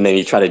then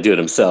he tried to do it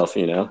himself,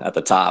 at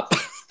the top.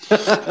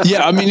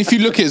 Yeah, I mean, if you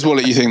look at his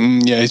wallet, you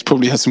think, he's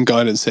probably has some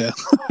guidance here.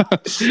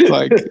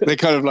 Like they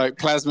kind of like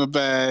Plasma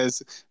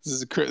Bears.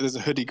 There's a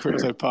hoodie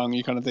CryptoPunk.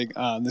 You kind of think,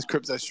 and this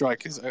Crypto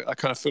Strikers. I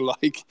kind of feel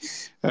like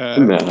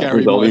Gary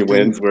his only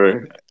wins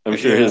were. I'm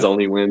sure his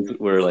only wins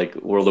were like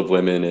World of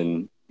Women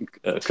and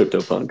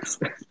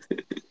CryptoPunks.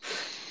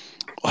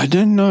 I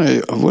don't know.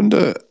 I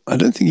wonder. I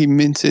don't think he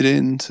minted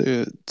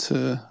into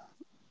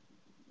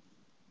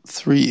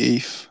 3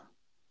 ETH.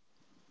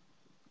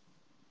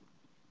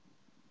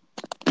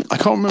 I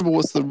can't remember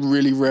what's the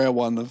really rare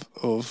one of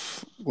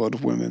World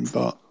of Women,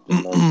 but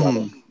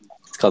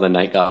it's called the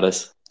Night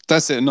Goddess.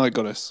 That's it, Night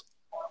Goddess.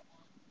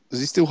 Is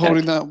he still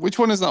holding that? Which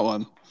one is that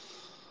one?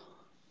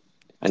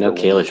 I know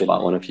Kalish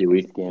bought one a few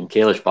weeks.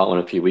 Kalish bought one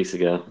a few weeks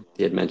ago.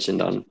 He had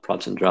mentioned on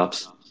Props and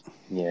Drops.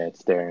 Yeah,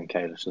 it's there in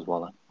Kalish's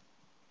wallet.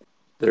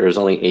 There's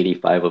only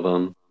 85 of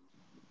them.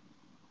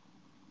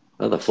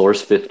 Oh, the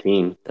floor's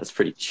 15. That's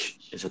pretty.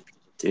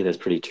 Dude, that's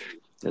pretty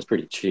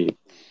cheap.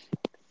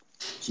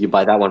 You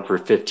buy that one for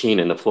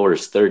 15 and the floor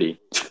is 30.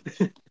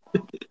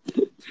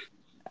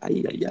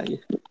 Yeah,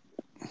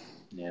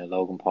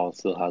 Logan Paul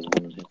still has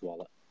one in his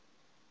wallet.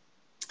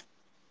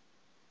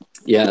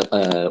 Yeah,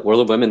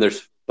 World of Women, they're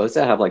supposed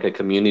to have like a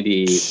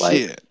community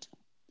they're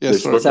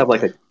supposed to have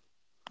like a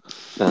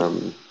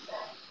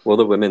World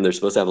of Women, they're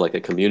supposed to have like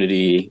a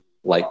community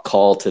like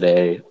call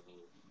today.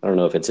 I don't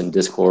know if it's in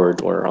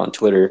Discord or on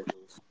Twitter.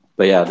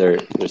 But yeah, they're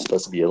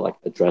supposed to be like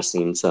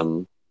addressing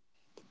some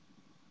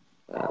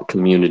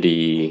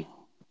community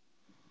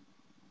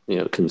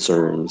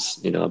concerns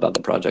about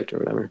the project or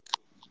whatever.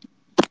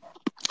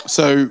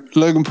 So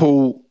Logan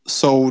Paul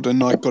sold a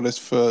Night Goddess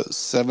for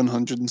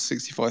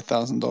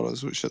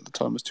 $765,000, which at the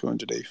time was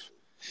 200 ETH.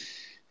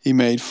 He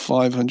made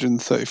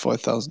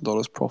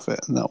 $535,000 profit,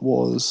 and that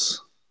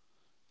was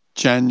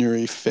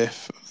January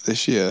 5th of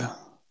this year.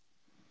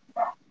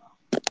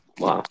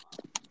 Wow,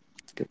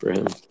 good for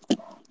him.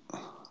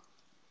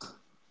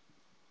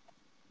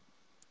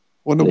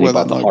 Wonder where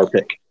that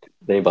Harpic.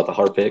 They bought the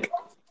Harpic.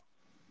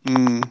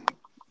 Wonder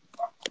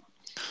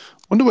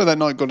where that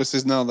Night Goddess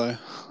is now, though.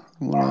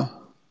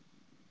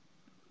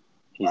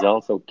 He's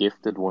also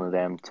gifted one of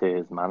them to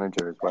his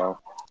manager as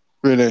well.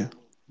 Really?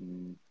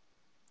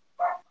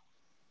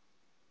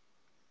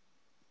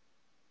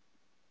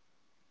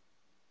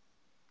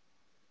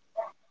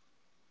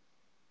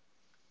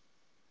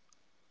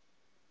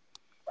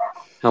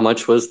 How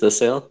much was the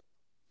sale?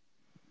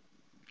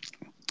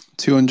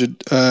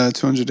 200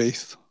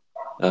 ETH.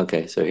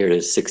 Okay, so here it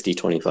is,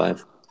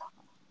 60.25.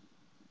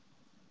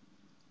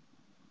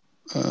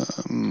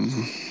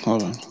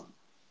 Hold on.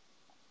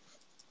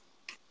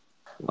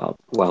 Wow,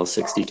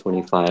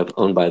 60-25,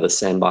 owned by the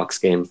Sandbox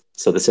game.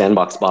 So the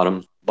Sandbox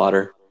bought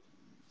her.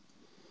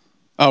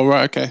 Oh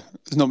right, okay.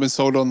 It's not been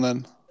sold on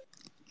then.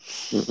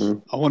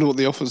 Mm-mm. I wonder what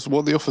the offers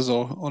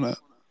are on it.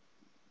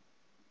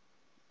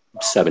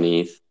 7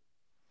 ETH.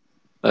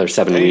 Or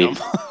 7 Damn.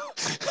 ETH.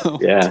 Oh,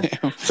 yeah.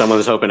 Damn. Someone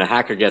was hoping a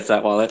hacker gets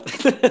that wallet.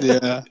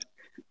 Yeah.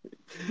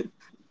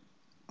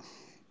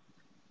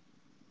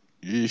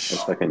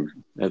 Yeesh.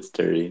 That's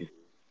dirty.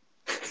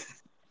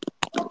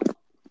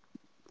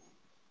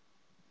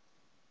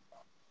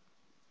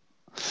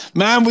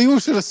 Man, we all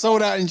should have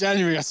sold out in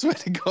January. I swear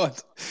to God.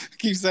 I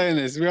keep saying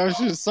this. We all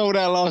should have sold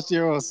out last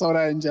year or sold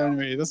out in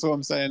January. That's what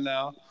I'm saying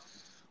now.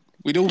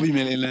 We'd all be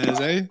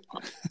millionaires, eh?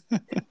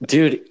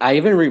 Dude, I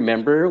even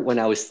remember when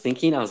I was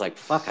thinking, I was like,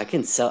 fuck, I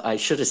can sell. I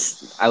should have.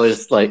 I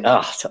was like,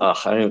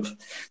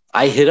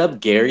 I hit up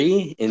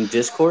Gary in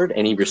Discord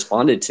and he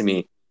responded to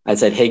me. I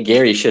said, hey,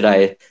 Gary, should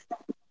I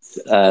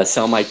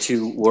sell my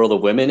 2 World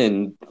of Women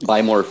and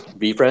buy more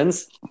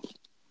VeeFriends?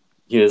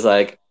 He was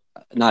like,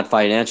 not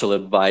financial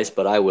advice,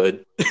 but I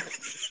would.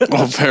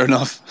 Oh, fair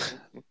enough.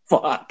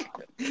 Fuck.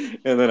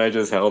 And then I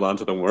just held on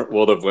to the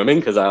World of Women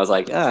because I was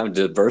like, I'm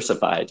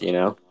diversified, you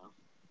know?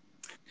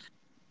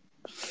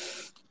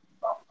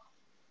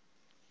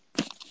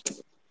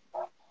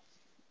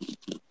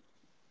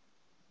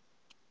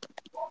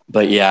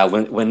 But yeah,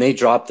 when they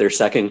dropped their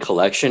second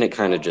collection, it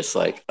kind of just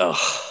like,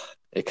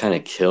 it kind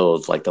of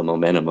killed like the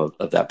momentum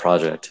of that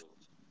project.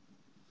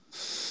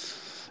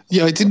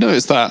 Yeah, I did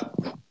notice that.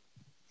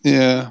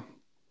 Yeah.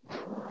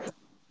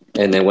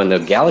 And then when the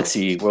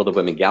Galaxy, World of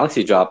Women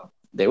Galaxy dropped,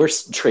 they were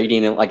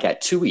trading it like at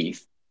 2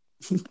 ETH.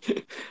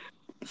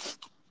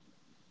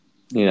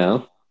 You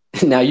know?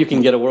 Now you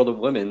can get a World of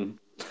Women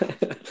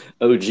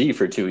OG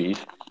for 2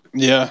 ETH.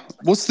 Yeah.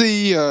 What's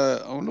the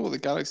I wonder what the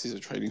Galaxies are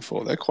trading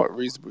for. They're quite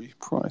reasonably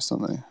priced,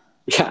 aren't they?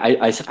 Yeah,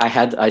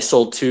 I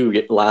sold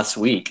 2 last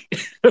week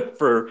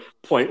for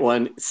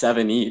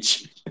 0.17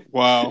 each.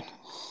 Wow.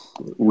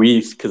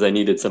 Because I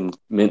needed some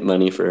mint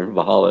money for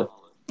Valhalla.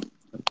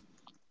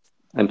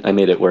 I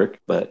made it work,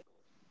 but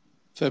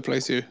fair play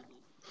to you.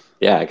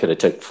 Yeah, I could have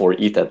took 4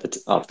 ETH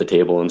off the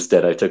table.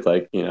 Instead, I took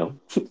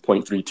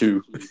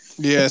 0.32.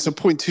 Yeah, so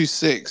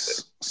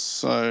 0.26.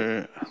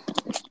 So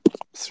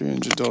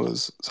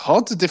 $300. It's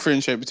hard to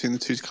differentiate between the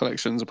 2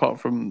 collections apart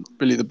from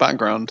really the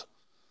background.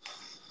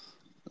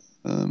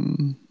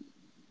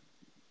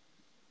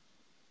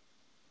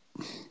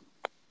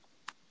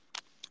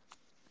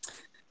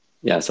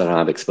 Yeah, so I don't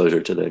have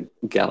exposure to the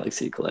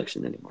Galaxy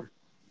collection anymore.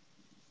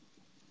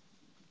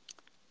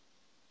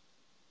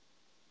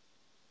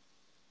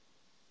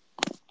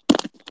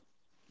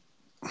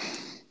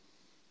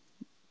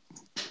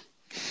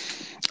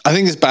 I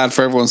think it's bad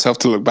for everyone's health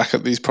to look back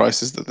at these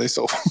prices that they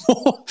sold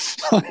for.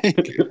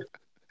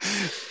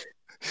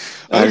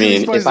 I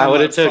mean, if I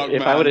would have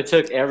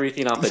took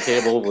everything off the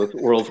table with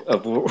World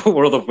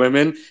of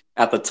Women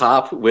at the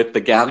top with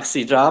the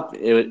Galaxy drop,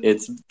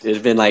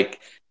 it'd been like,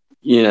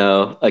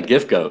 a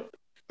gift goat.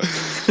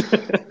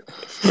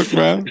 Fuck,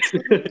 man.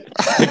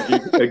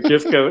 a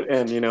gift goat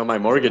and my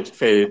mortgage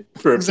paid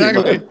for a few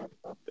months.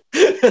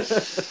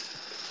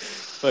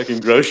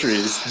 Fucking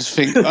groceries.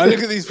 I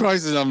look at these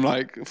prices and I'm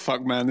like,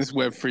 fuck man, this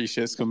Web3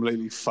 shit's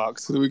completely fucked.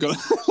 So we got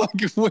like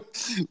people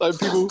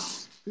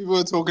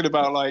are talking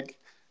about like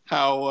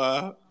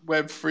how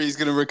Web3 is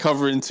going to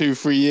recover in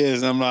 2-3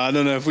 years. And I'm like, I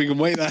don't know if we can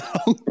wait that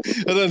long.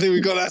 I don't think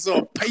we've got that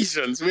sort of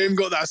patience. We haven't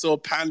got that sort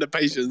of panda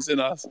patience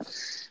in us.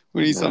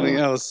 We need something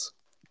else.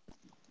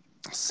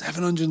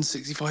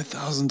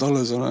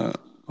 $765,000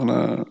 on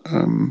a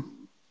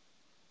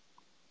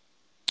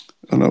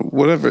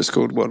whatever it's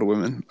called, World of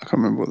Women. I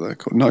can't remember what they're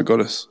called. Night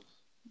Goddess.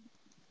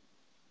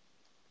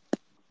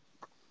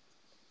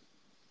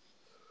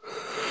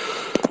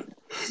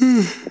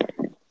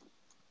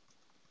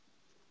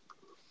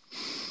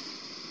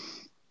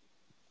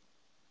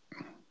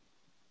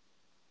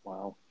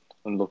 Wow.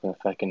 I'm looking at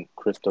fucking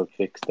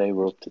CryptoFix. They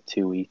were up to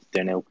 2 ETH.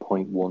 They're now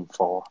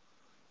 0.14.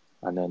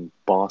 And then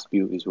Boss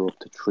Beauties were up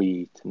to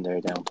 3 ETH and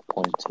they're down to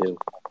 0.2.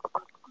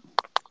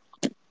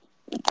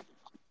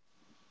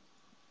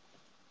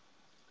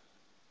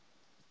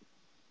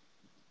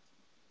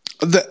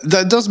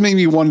 That does make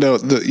me wonder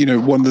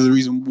that, one of the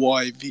reasons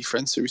why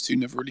VeeFriends Series 2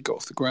 never really got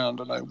off the ground.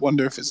 And I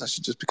wonder if it's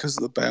actually just because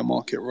of the bear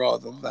market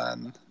rather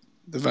than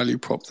the value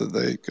prop that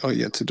they are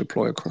yet to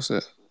deploy across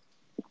it.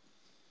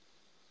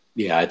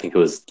 Yeah, I think it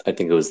was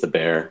the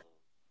bear.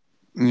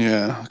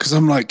 Yeah, because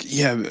I'm like,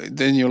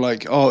 then you're like,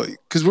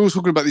 because we're all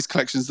talking about these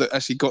collections that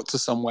actually got to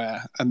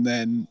somewhere and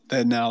then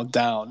they're now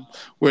down.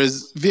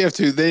 Whereas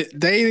VF2, they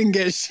didn't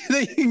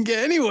get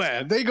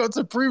anywhere. They got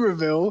to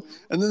pre-reveal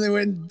and then they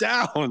went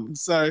down.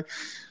 So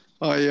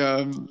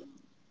I'm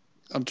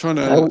trying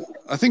to.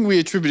 I think we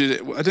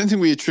attributed it. I don't think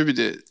we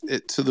attributed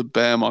it to the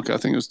bear market. I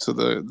think it was to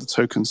the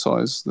token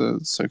size, the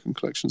token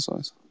collection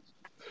size.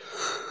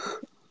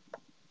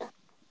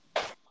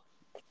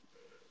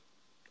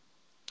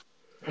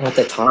 At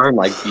the time,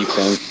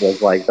 VeeFriends was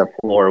the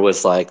floor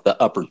was the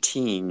upper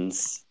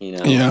teens,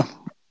 Yeah.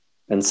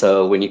 And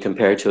so when you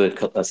compare it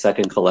to a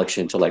second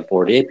collection to like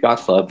Bored Ape Yacht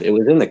Club, it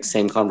was in the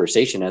same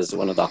conversation as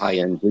one of the high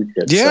end blue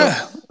chips. Yeah,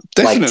 so,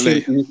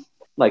 definitely.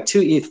 Like two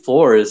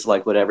ETH4 is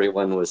like what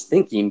everyone was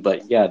thinking,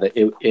 but yeah,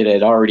 it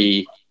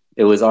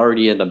was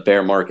already in the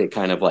bear market,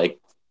 kind of like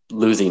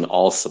losing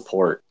all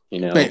support.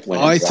 Mate,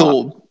 I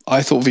thought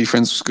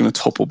VeeFriends was going to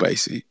topple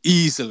Basie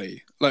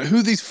easily. Like, who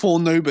are these four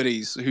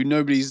nobodies they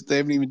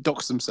haven't even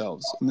doxed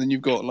themselves? And then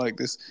you've got like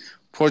this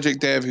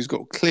project dev who's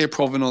got clear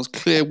provenance,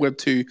 clear Web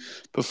 2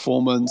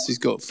 performance. He's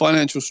got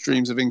financial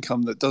streams of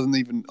income that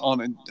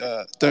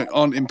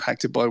aren't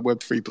impacted by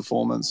Web 3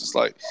 performance. It's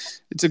like,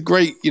 it's a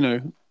great,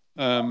 it's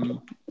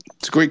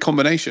a great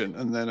combination.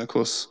 And then, of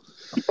course,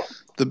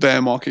 the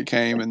bear market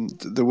came and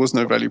there was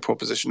no value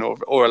proposition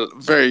or a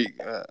very,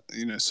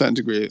 certain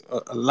degree,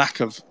 a lack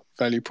of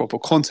value prop or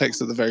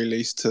context at the very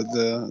least to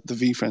the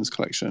VeeFriends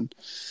collection.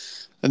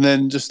 And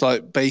then just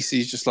like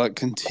Basie's just like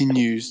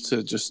continues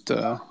to just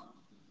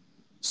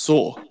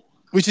soar,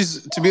 which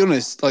is, to be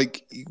honest,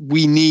 like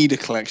we need a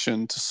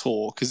collection to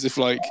soar, because I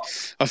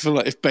feel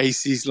like if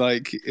Basie's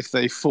if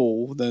they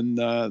fall, then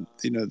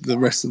the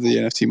rest of the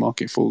NFT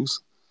market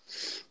falls.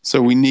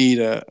 So we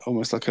need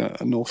almost like a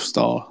North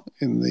Star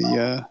in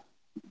the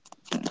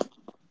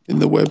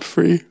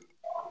Web3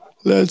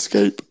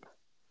 landscape.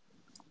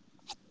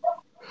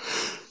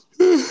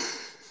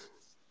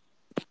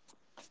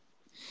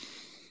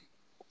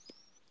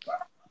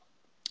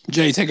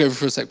 Jay, take over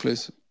for a sec,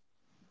 please.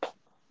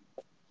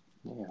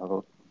 Yeah,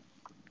 hello.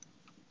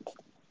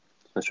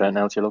 That's right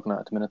now what you're looking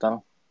at the minute,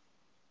 Donald?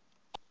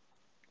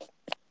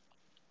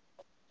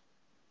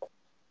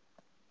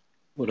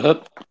 What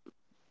up?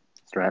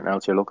 It's right now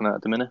what you're looking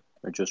at the minute,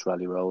 or just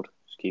Rally Road?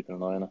 Just keeping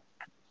an eye on it.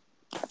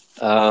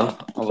 I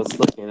was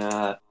looking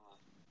at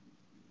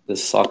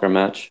this soccer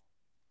match.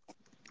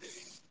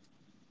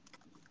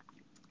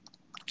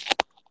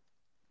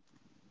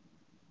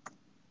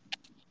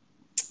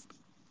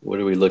 What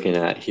are we looking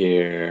at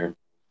here?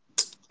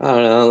 I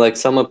don't know. Like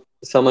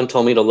someone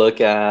told me to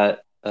look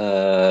at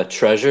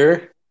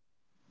Treasure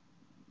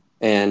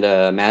and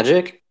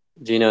Magic.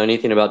 Do you know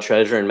anything about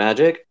Treasure and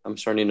Magic? I'm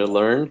starting to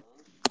learn.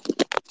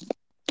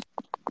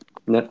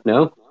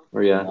 No?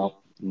 Or yeah? No,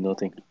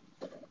 nothing.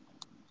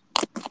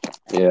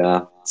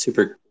 Yeah,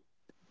 super.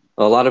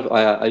 A lot of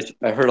I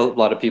heard a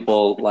lot of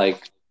people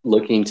like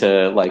looking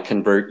to like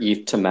convert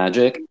ETH to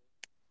Magic,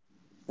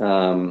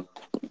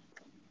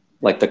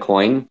 like the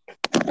coin.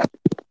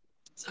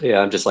 So yeah,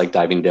 I'm just like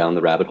diving down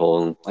the rabbit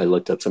hole, and I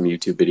looked up some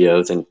YouTube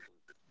videos, and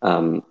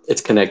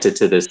it's connected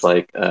to this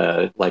like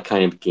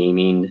kind of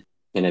gaming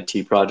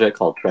NFT project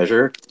called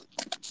Treasure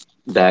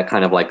that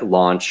kind of like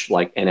launch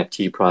like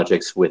NFT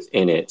projects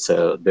within it.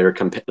 So they're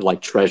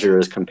like Treasure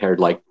is compared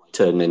like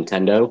to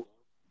Nintendo,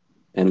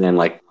 and then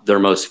like their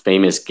most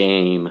famous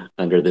game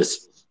under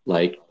this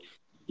like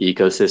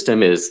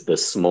ecosystem is the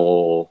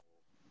Smol.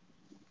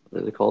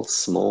 What is it called?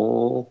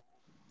 Smol.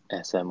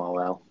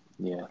 SMOL.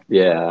 Yeah.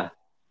 Yeah.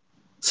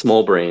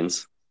 Smol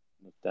Brains.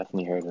 I've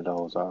definitely heard of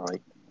those. All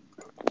right.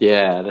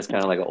 Yeah, that's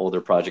kind of like an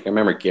older project. I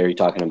remember Gary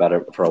talking about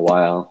it for a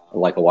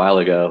while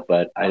ago,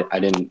 but I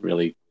didn't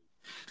really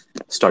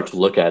start to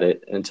look at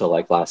it until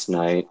like last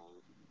night.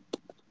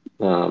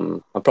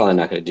 I'm probably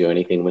not going to do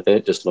anything with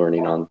it, just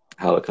learning on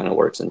how it kind of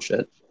works and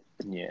shit.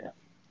 Yeah.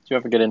 Did you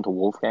ever get into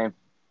Wolfgame?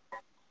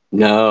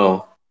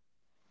 No,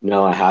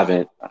 I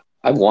haven't.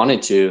 I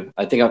wanted to.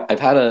 I think I've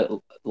had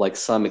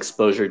some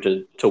exposure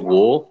to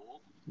Wool.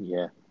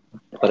 Yeah.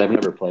 But I've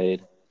never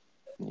played.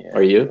 Yeah.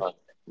 Are you?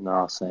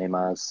 No, same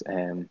as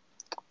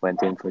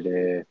went in for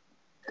the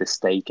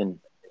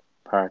staking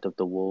part of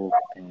the Wool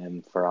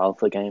for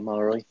Alpha Game,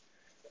 alright.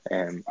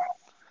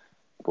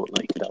 But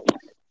like that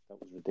was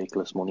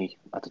ridiculous money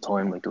at the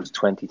time. Like there was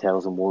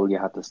 20,000 Wool you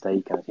had to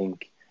stake, and I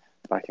think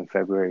back in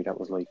February that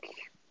was like,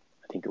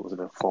 I think it was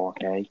about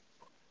 4K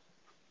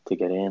to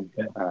get in,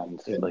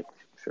 and like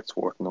it's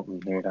worth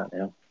nothing near that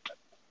now.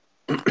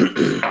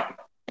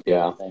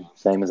 Yeah.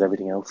 Same as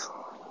everything else.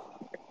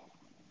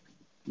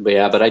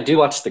 But I do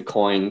watch the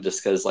coin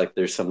just because like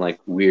there's some like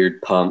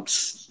weird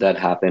pumps that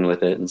happen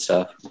with it and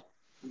stuff.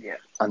 Yeah,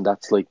 and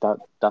that's like that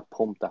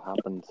pump that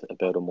happened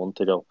about a month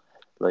ago.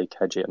 Like,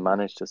 had you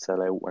managed to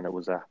sell out when it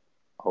was at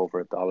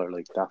over $1,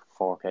 like that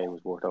 4K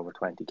was worth over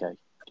 20K. Do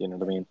you know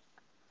what I mean?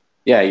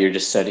 Yeah, you're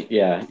just setting.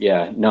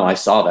 Yeah. No, I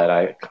saw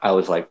that. I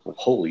was like,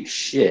 holy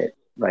shit!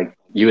 Like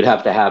you would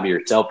have to have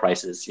your sell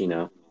prices, kind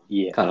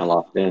of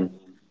locked in.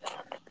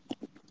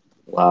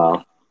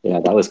 Wow. Yeah,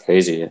 that was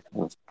crazy.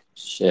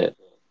 Shit.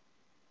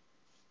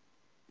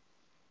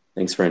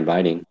 Thanks for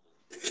inviting.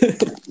 Yeah,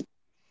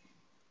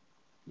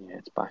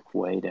 it's back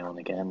way down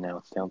again now.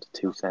 It's down to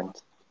 2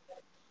 cents.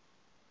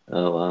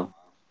 Oh wow.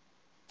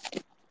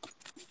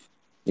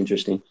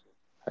 Interesting.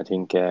 I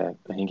think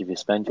if you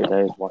spent your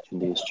days watching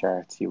these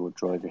charts, you would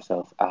drive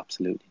yourself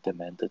absolutely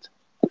demented.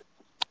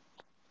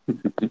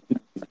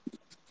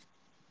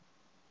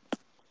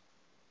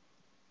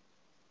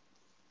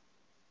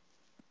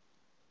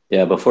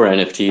 Yeah, before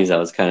NFTs, I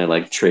was kind of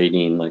like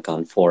trading like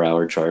on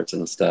 4-hour charts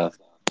and stuff.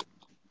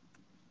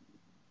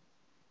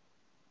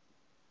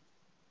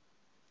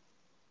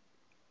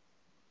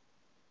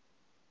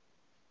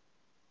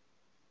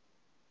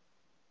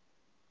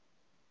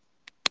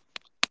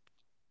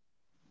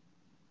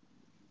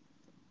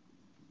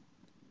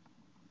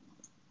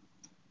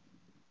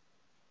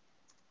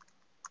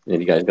 Did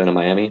you guys go to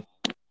Miami?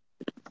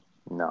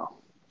 No,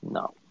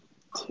 no.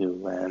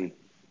 Too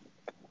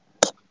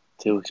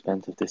too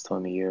expensive this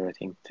time of year, I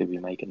think, to be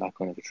making that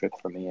kind of a trip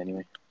for me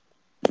anyway.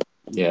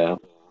 Yeah.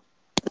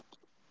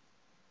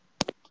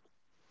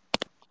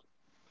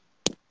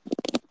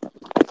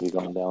 You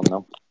going down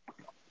now?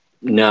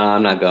 No,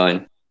 I'm not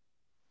going.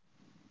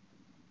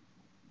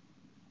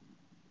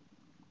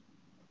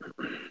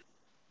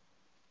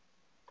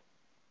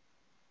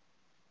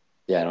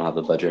 Yeah, I don't have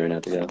the budget right now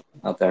to go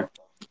out there.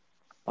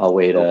 I'll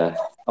wait.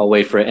 I'll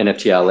wait for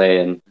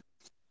NFTLA and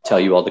tell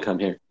you all to come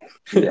here.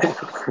 Yeah,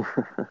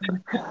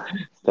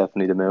 it's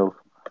definitely the move.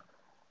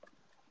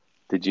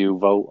 Did you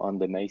vote on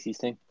the Macy's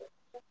thing?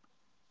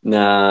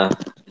 Nah,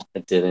 I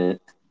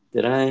didn't.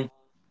 Did I?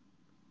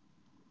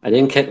 I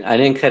didn't. I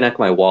didn't connect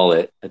my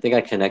wallet. I think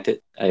I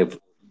connected. I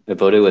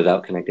voted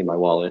without connecting my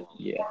wallet.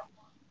 Yeah.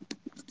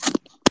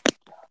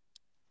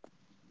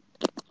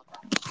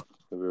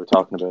 We were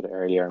talking about it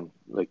earlier, and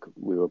like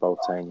we were both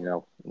saying,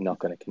 you're not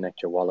going to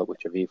connect your wallet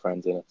with your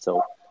VeeFriends in it.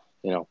 So,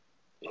 you know,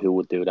 who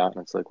would do that?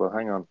 And it's like, well,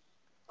 hang on.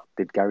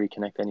 Did Gary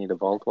connect any of the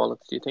Vault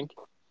wallets, do you think?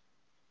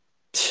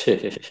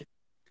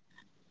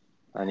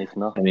 And if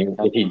not, I mean,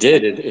 if he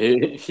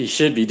did, he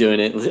should be doing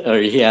it, or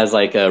he has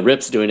like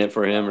Rips doing it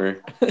for him, or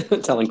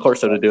telling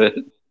Corso to do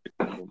it.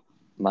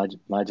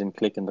 imagine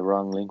clicking the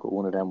wrong link with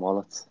one of them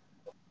wallets.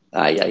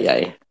 Ay, ay,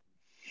 ay.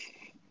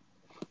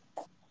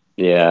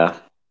 Yeah,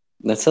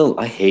 that's so.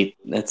 I hate.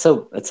 That's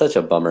so. That's such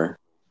a bummer.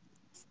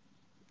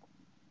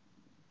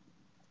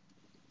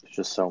 There's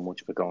just so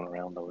much of it going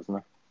around, though, isn't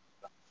there?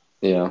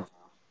 Yeah,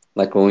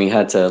 like when we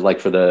had to like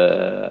for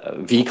the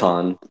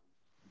VCon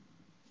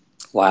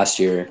last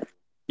year,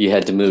 you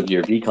had to move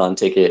your VCon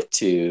ticket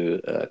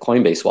to a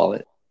Coinbase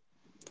wallet.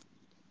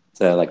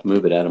 So I like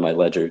move it out of my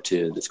ledger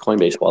to this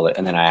Coinbase wallet,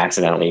 and then I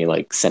accidentally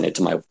like sent it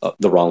to my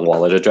the wrong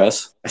wallet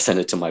address. I sent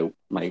it to my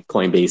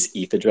Coinbase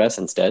ETH address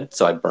instead,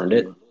 so I burned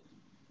it.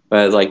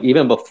 But like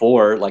even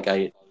before, like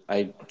I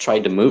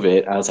tried to move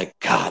it, I was like,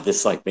 God,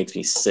 this like makes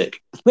me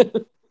sick.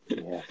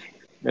 Yeah.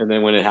 And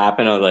then when it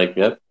happened, I was like,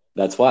 Yep,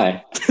 that's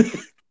why.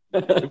 I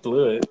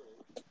blew it.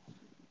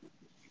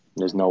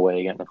 There's no way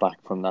of getting it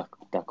back from that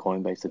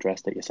Coinbase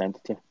address that you sent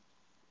it to.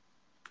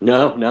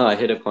 No, I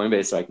hit a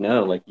Coinbase like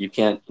no, like you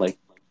can't like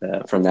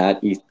from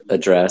that ETH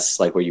address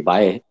like where you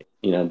buy it,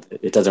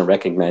 it doesn't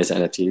recognize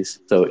NFTs.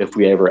 So if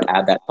we ever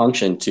add that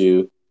function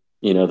to,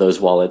 those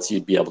wallets,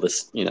 you'd be able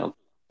to,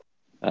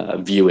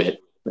 view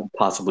it, and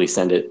possibly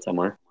send it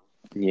somewhere.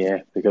 Yeah,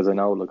 because I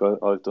know, like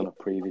I've done it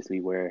previously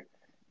where,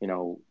 you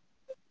know,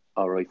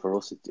 all right, for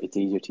us, it's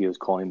easier to use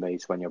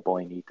Coinbase when you're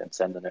buying ETH and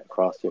sending it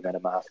across to your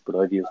MetaMask. But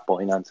I've used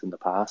Binance in the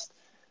past.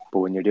 But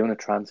when you're doing a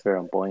transfer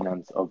on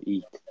Binance of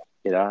ETH,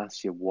 it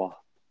asks you what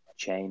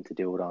chain to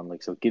do it on.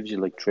 Like, so it gives you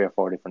like three or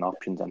four different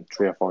options and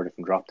three or four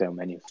different drop down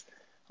menus.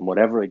 And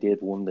whatever I did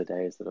one of the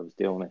days that I was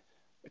doing it,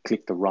 I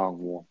clicked the wrong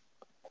one,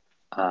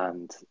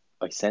 and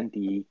I sent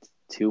the ETH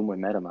to my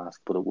MetaMask,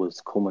 but it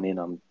was coming in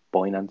on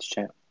Binance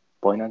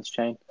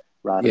chain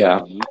rather than Yeah,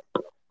 on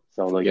ETH.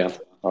 So like, yeah.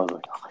 I was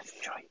like, oh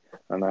shit.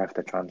 And I have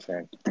to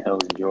transfer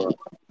 €1,000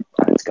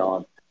 and it's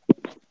gone.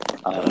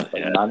 And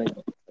Yeah. I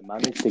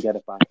managed to get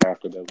it back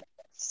after about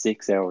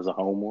 6 hours of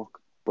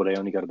homework, but I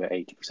only got about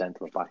 80%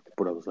 of it back.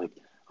 But I was like,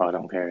 oh, I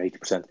don't care,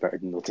 80% better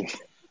than nothing.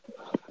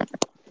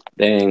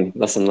 Dang,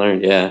 lesson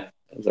learned. Yeah,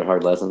 those are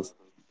hard lessons.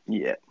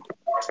 Yeah.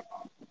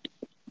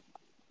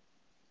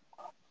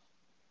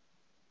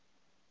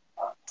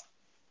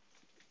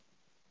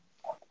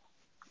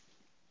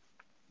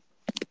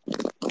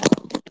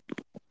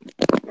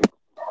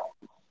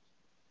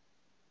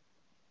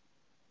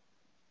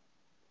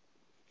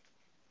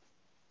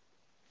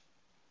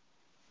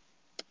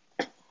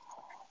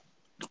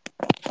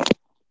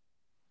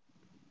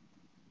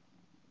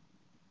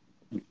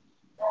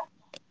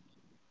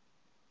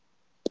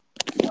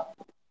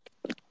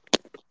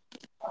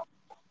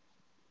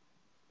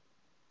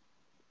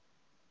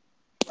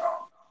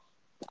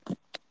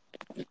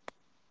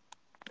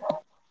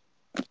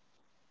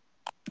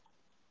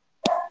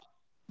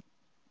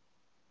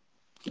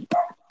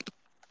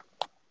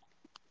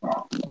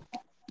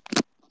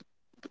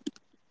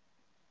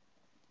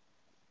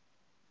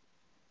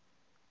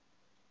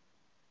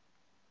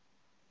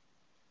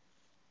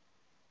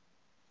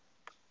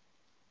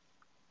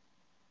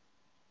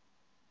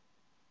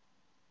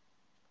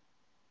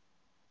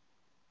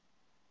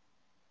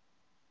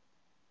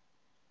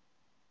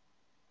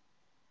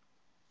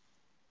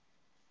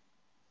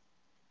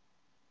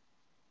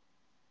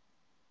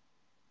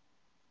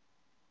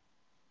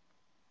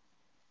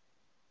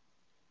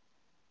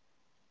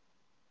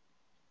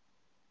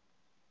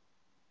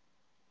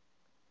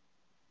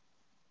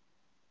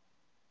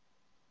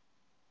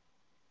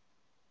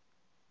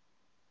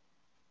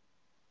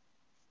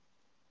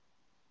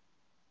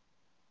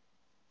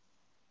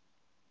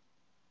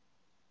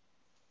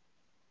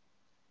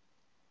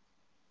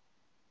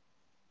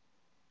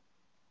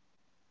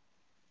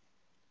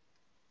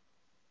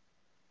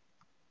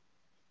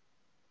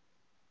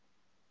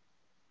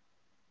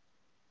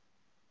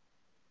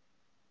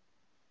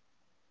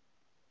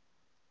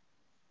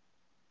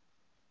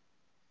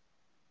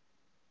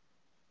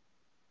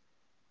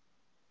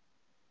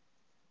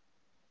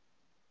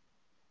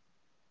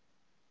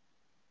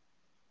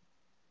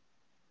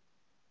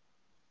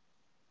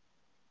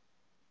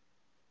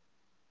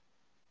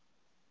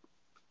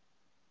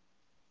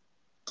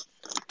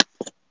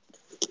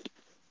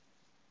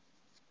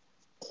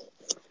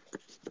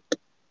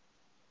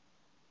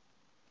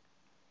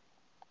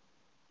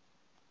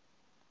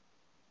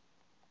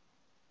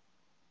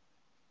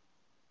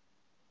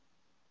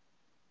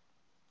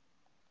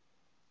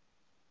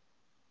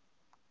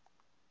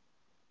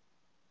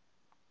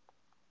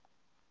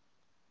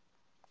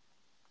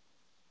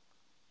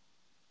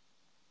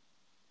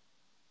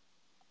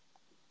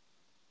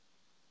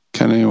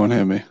 anyone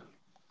hear me?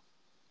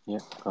 Yeah,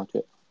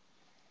 gotcha.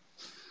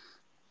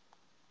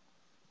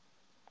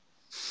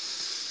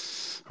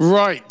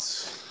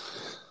 Right.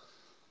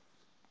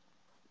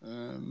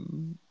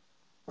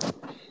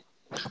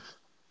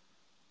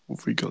 What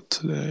have we got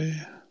today?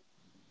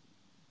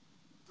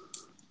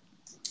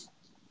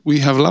 We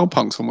have Loud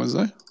Punks on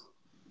Wednesday.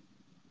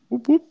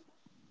 Whoop, whoop.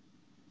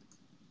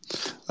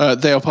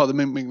 They are part of the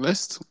Mint Mink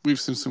list. We've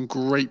seen some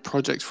great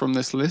projects from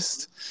this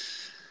list.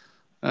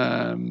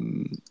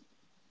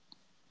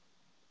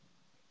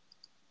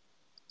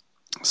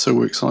 So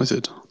we're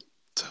excited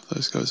to have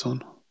those guys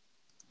on.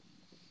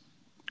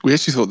 We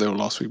actually thought they were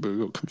last week, but we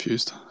got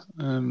confused.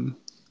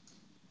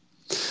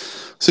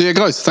 So yeah,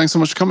 guys, thanks so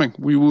much for coming.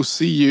 We will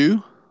see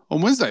you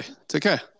on Wednesday. Take care.